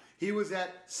sure. Yeah. He was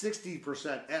at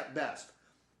 60% at best.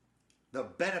 The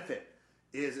benefit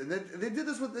is, and they did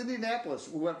this with Indianapolis.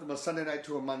 We went from a Sunday night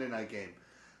to a Monday night game.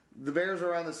 The Bears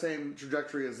are on the same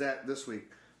trajectory as that this week.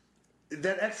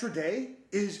 That extra day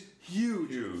is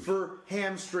huge for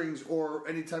hamstrings or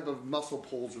any type of muscle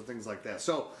pulls or things like that.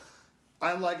 So,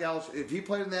 I like Alex. If he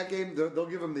played in that game, they'll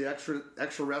give him the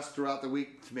extra rest throughout the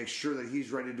week to make sure that he's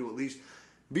ready to at least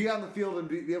be on the field and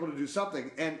be able to do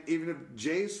something. And even if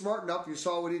Jay's smart enough, you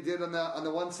saw what he did on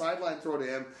the one sideline throw to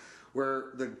him,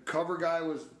 where the cover guy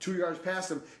was 2 yards past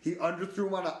him. He underthrew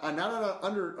him on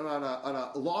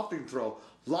a lofting throw.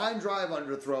 Line drive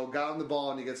underthrow, got him the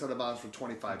ball, and he gets out of bounds for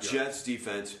 25 yards. Jets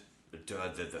defense,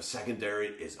 the secondary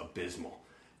is abysmal.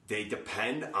 They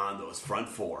depend on those front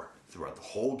four throughout the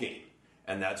whole game,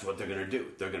 and that's what they're going to do.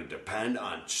 They're going to depend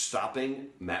on stopping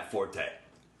Matt Forte,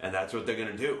 and that's what they're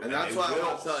going to do. And that's why I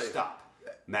want to tell you. Stop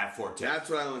Matt Forte. That's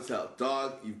what I want to tell.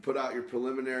 Dog, you put out your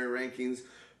preliminary rankings.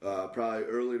 Probably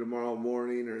early tomorrow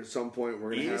morning or at some point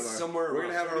we're gonna have our somewhere we're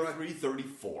gonna have 33,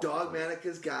 34. Dog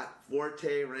Manica's got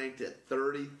Forte ranked at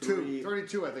 33,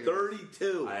 32, I think.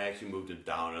 32. I actually moved it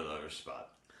down another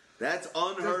spot. That's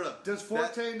unheard of. Does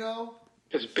Forte know?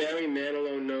 Does Barry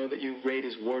Manilow know that you rate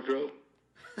his wardrobe?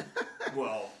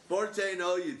 Well, Forte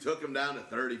know you took him down to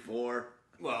 34.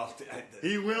 Well,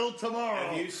 He will tomorrow.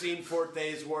 have you seen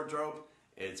Forte's wardrobe?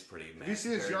 It's pretty. Have you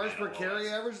seen his yards per carry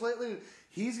average lately?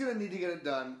 He's going to need to get it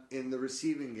done in the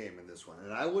receiving game in this one.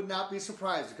 And I would not be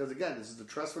surprised because, again, this is the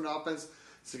Trestman offense.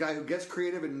 It's a guy who gets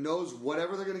creative and knows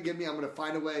whatever they're going to give me, I'm going to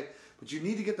find a way. But you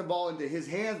need to get the ball into his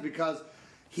hands because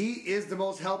he is the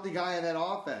most healthy guy in that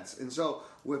offense. And so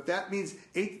if that means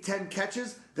 8 to 10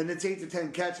 catches, then it's 8 to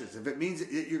 10 catches. If it means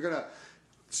you're going to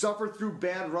suffer through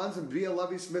bad runs and be a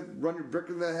Lovie Smith, run your brick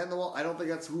in the head in the wall, I don't think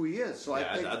that's who he is. So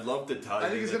yeah, I'd love to tell you. I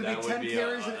think it's going to be 10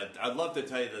 carries. I'd love to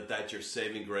tell you that that's your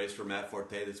saving grace for Matt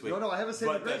Forte this week. No, I haven't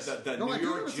saving grace. The New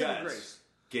York Jets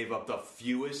gave up the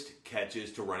fewest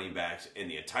catches to running backs in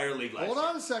the entire league last year. Hold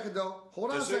on a second, though.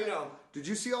 Hold on a second. did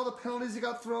you see all the penalties that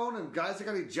got thrown and guys that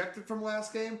got ejected from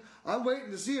last game? I'm waiting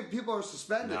to see if people are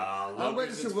suspended. No, I'm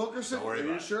waiting to see Wilkerson. Don't worry Are you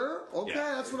about it. sure? Okay,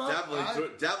 Yeah. that's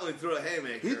what Definitely threw a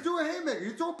haymaker. He threw a haymaker.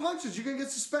 You throw punches, you can get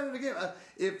suspended again.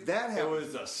 If that It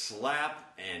happens. was a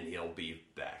slap, and he'll be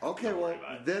back. Okay, Don't well, worry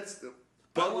about it. that's.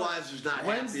 Budweiser's not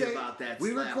Wednesday, happy about that. we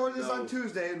slap, record this no. on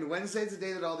Tuesday, and Wednesday's the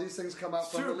day that all these things come out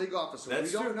from True. the league office. So That's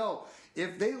we don't true. know.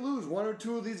 If they lose one or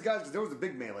two of these guys, because there was a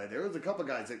big melee, there was a couple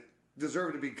guys that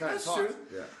deserve to be kind That's of tossed.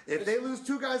 true. Yeah. If they lose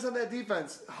two guys on that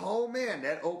defense, oh man,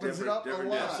 that opens it up a Different-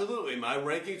 lot. Absolutely, my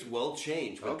rankings will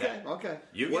change with Okay, that. okay.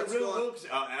 You get What's rid of going- Wilkes?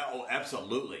 Oh,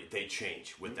 absolutely, they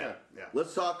change with Yeah, that. yeah.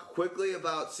 Let's talk quickly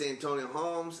about San Antonio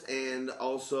Holmes and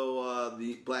also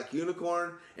the Black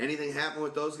Unicorn. Anything happen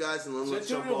with those guys? And then let's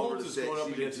jump Antonio over Holmes to is going up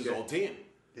against his old team.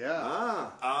 Yeah.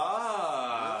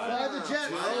 Ah, Fly the Jets.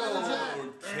 Fly the Jets.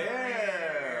 Don't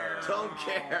care. don't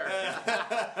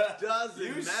care. Doesn't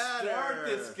You matter. start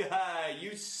this guy.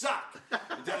 You suck. All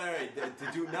right,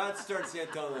 do not start San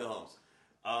Antonio Holmes.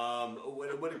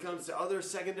 When it comes to other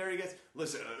secondary guys,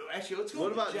 listen. Actually, let's go. What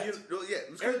to the about Jets. you? Yeah,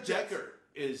 let's go Eric to Jets. Decker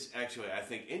is actually, I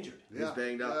think, injured. He's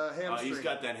banged up. Hamstring. He's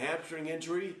got that hamstring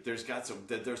injury. There's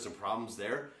some problems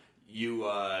there. You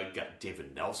got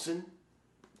David Nelson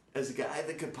as a guy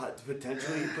that could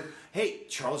potentially. Hey,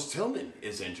 Charles Tillman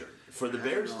is injured for the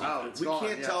Bears defense. We gone,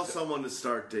 can't yeah. tell someone to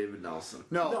start David Nelson.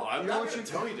 No, I'm you know not what going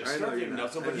to tell you to I know start you're David not.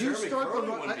 Nelson, but If you Jeremy start Curley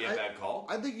the wouldn't be a bad call.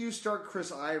 I think you start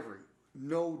Chris Ivory,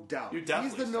 no doubt. You He's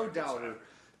definitely the no start Chris doubter. Ivory.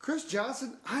 Chris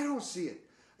Johnson, I don't see it.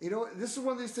 You know, this is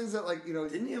one of these things that, like, you know,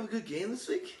 Didn't he have a good game this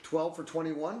week? 12 for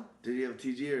 21. Did he have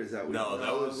TG or is that week? No,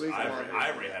 that was week Ivory. one.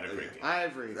 Ivory had a great game.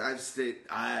 Ivory.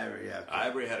 Ivory. Yeah.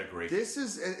 Ivory had a great game. This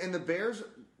is, and the Bears,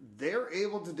 they're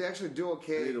able to actually do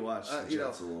okay. I need to watch the you know,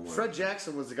 Jets a little more. Fred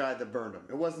Jackson was the guy that burned him.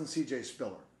 It wasn't C.J.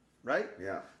 Spiller, right?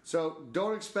 Yeah. So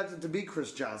don't expect it to be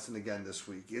Chris Johnson again this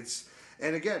week.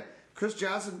 And again, Chris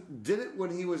Johnson did it when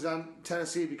he was on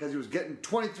Tennessee because he was getting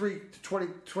 22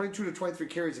 to 23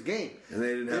 carries a game. And they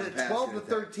didn't have And a at 12 passing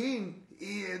to attack. 13,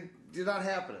 it did not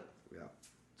happen. Yeah.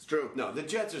 It's true. No, the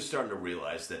Jets are starting to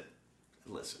realize that,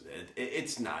 listen,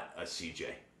 it's not a CJ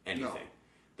anything. No.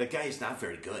 The guy is not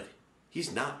very good.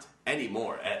 He's not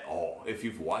anymore at all. If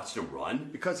you've watched him run.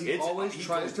 Because he it's- always he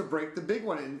tries goes- to break the big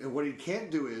one. And what he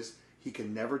can't do is he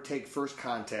can never take first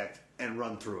contact and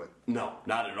run through it. No,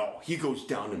 not at all. He goes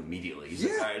down immediately. He's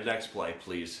like, all right, next play,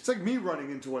 please. It's like me running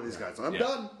into one of these guys. I'm Yeah.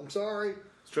 done. I'm sorry.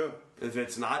 It's true. If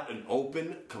it's not an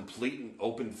complete and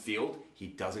open field, he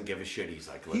doesn't give a shit. He's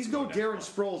like, let's He's go no next Darren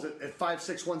play. Sproles at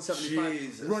 5'6", 175,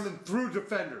 Jesus. running through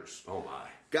defenders. Oh, my.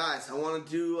 Guys, I want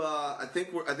to do. I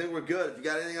think we're good. If you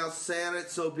got anything else to say on it,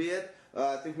 so be it.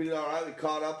 I think we did all right. We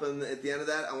caught up, and at the end of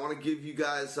that, I want to give you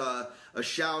guys a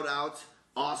shout out.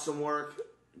 Awesome work.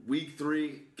 Week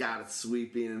 3, got it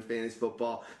sweeping in fantasy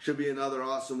football. Should be another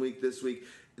awesome week this week.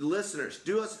 Listeners,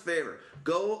 do us a favor.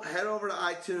 Go head over to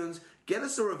iTunes. Get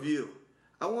us a review.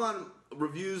 I want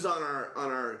reviews on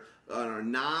our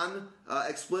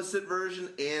non-explicit version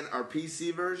and our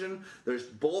PC version. There's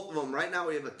both of them right now.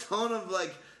 We have a ton of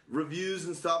reviews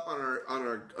and stuff on our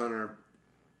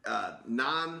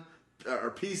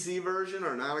our PC version,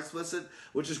 our non-explicit,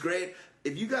 which is great.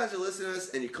 If you guys are listening to us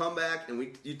and you come back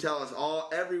and you tell us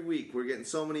every week, we're getting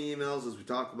so many emails as we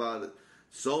talk about it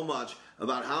so much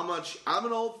about how much I'm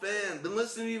an old fan, been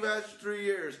listening to you guys for 3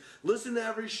 years, listen to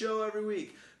every show every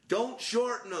week. Don't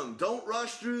shorten them. Don't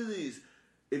rush through these.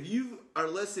 If you are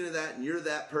listening to that and you're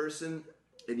that person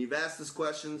and you've asked us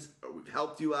questions or we've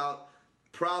helped you out,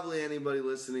 probably anybody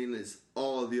listening is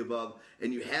all of the above,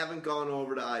 and you haven't gone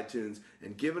over to iTunes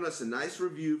and given us a nice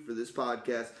review for this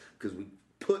podcast because we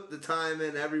put the time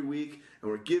in every week and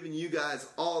we're giving you guys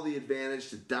all the advantage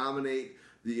to dominate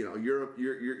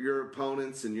your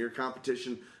opponents and your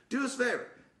competition. Do us a favor.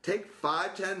 Take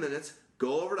 5-10 minutes.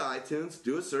 Go over to iTunes.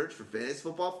 Do a search for Fantasy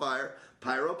Football Fire,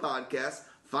 Pyro Podcast.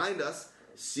 Find us.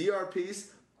 See our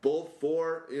piece. Both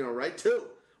for, right, 2.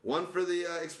 One for the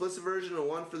explicit version and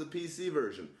one for the PC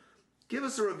version. Give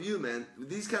us a review, man.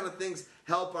 These kind of things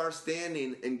help our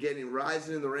standing and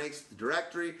rising in the ranks, the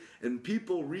directory, and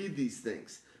people read these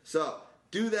things. So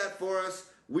do that for us.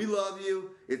 We love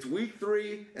you. It's week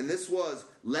 3, and this was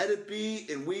Let It Be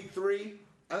in week 3.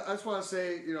 I just want to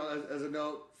say, as a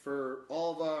note for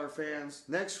all of our fans,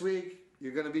 next week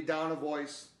you're going to be down a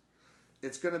voice.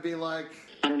 It's going to be like...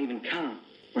 I don't even count,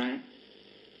 right?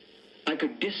 I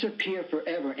could disappear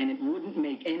forever and it wouldn't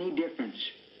make any difference.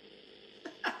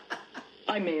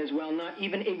 I may as well not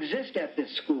even exist at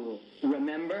this school,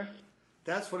 remember?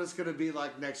 That's what it's going to be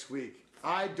like next week.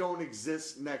 I don't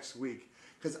exist next week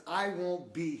because I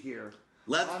won't be here.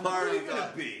 Let's party.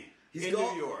 Gonna be. He's in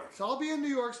going- New York. So I'll be in New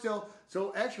York still.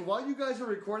 So actually, while you guys are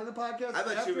recording the podcast, I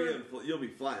bet you'll be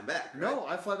flying back. Right? No,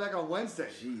 I fly back on Wednesday.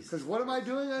 Jeez. Because what am I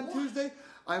doing on Tuesday?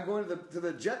 I'm going to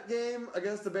the Jet game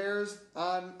against the Bears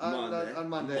on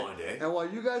Monday. And while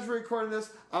you guys are recording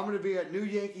this, I'm going to be at New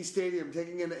Yankee Stadium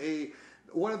taking in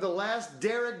one of the last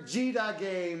Derek Jeter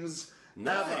games ever.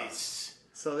 Nice.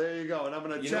 So there you go. And I'm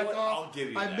going to You check know what? off. I'll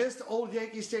give you I that. missed Old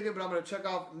Yankee Stadium, but I'm going to check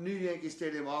off New Yankey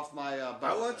Stadium off my I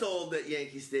bucket went to list. Old at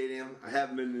Yankee Stadium. I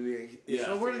haven't been to New Yankee. Yeah.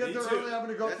 So we're going to Me get there too. early. I'm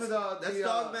going to go to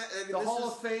the Hall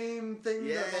of Fame thing,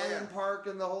 Yeah, the Lion Park,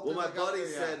 and the whole Well, thing. my like out buddy there,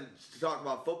 yeah. said, to talk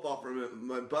about football for a minute,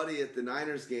 my buddy at the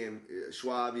Niners game,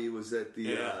 Schwabi, was at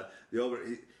the over.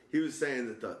 He was saying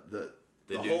that the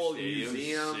new whole stadium's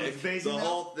museum, sick. the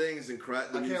whole thing's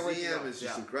incredible. The I can't wait to museum go. is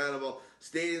just Yeah. incredible.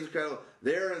 Stadium's incredible.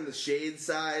 They're in the shade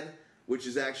side, which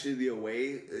is actually the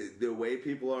away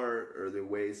people are, or the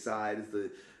away side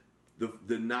is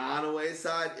the non-away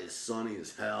side is sunny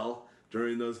as hell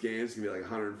during those games. It's gonna be like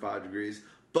 105 degrees,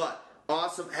 but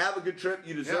awesome. Have a good trip.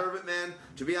 You deserve it, man.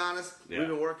 To be honest, we've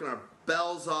been working our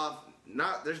bells off.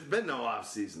 There's been no off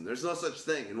season. There's no such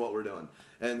thing in what we're doing.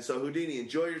 And so Houdini,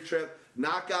 enjoy your trip.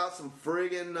 Knock out some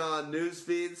friggin' news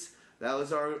feeds. That was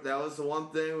the one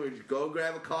thing. We'd go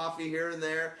grab a coffee here and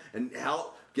there and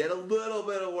help get a little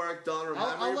bit of work done. Remember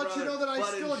I'll your let you brother, know that I but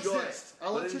still enjoy it. exist.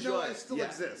 I'll But let you know enjoy I it. still Yeah.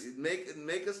 exist.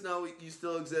 Make us know you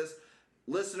still exist.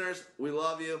 Listeners, we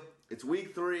love you. It's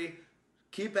week 3.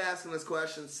 Keep asking us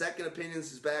questions. Second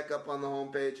Opinions is back up on the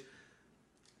homepage.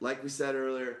 Like we said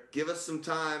earlier, give us some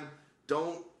time.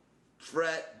 Don't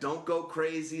fret. Don't go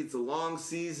crazy. It's a long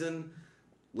season.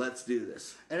 Let's do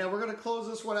this. And then we're going to close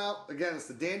this one out. Again, it's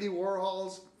the Dandy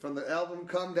Warhols from the album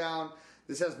Come Down.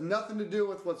 This has nothing to do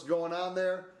with what's going on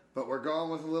there, but we're going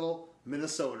with a little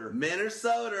Minnesota.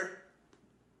 Minnesota.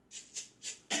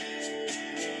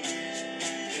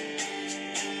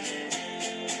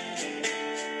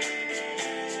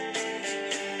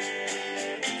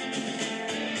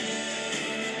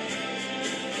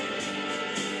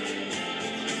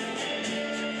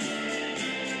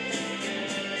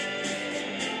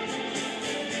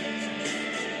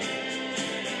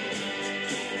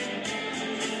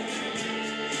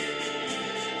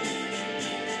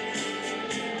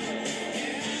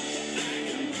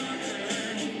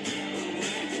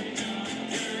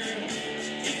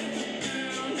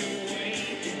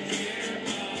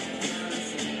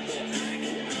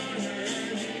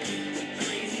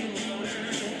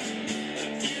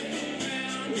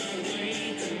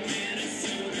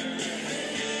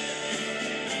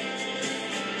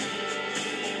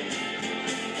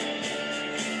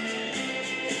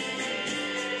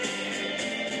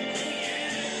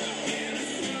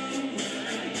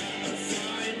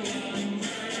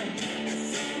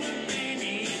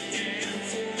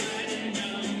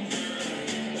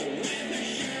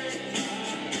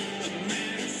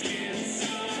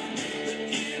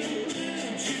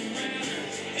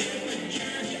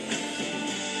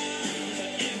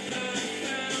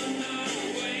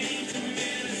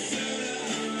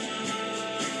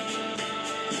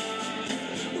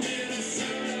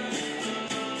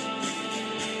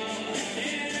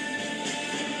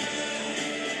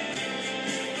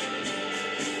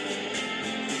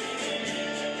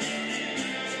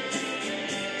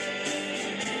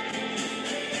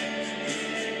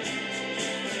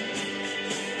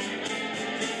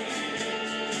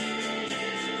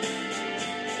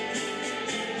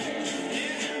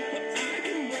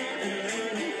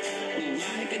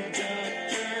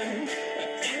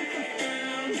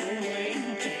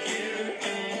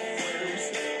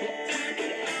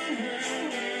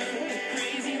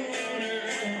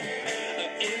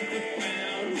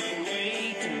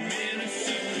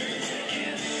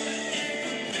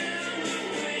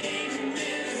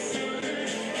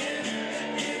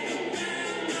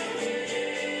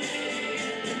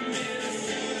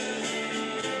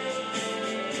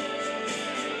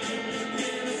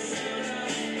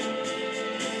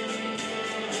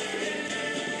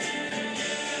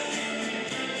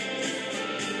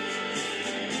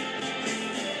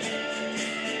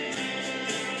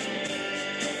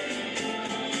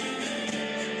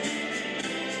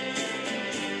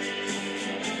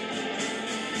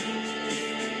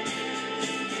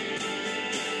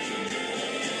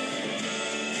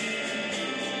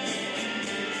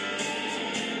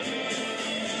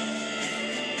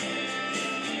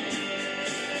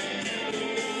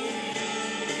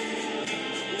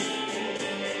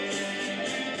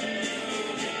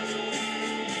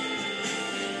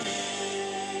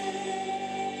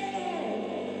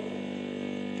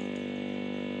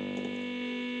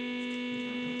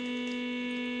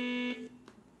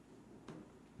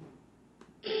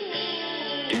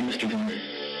 Dear Mr. Blumer,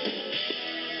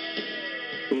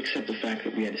 we accept the fact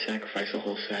that we had to sacrifice a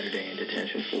whole Saturday in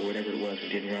detention for whatever it was we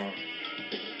did wrong.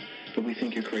 But we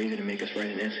think you're crazy to make us write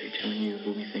an essay telling you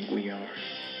who we think we are.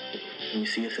 And you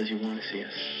see us as you want to see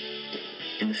us.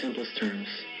 In the simplest terms,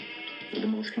 with the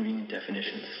most convenient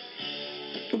definitions.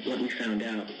 But what we found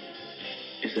out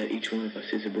is that each one of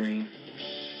us is a brain,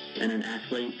 and an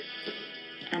athlete,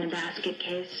 and a basket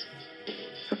case,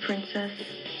 a princess,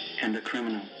 and a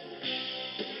criminal.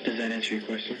 Does that answer your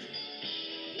question?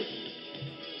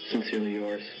 Sincerely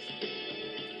yours,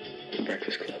 The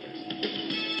Breakfast Club.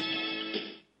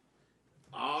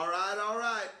 All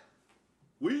right.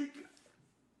 Week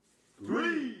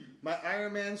 3. My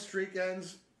Iron Man streak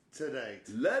ends today.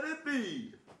 Let it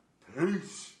be.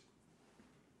 Peace.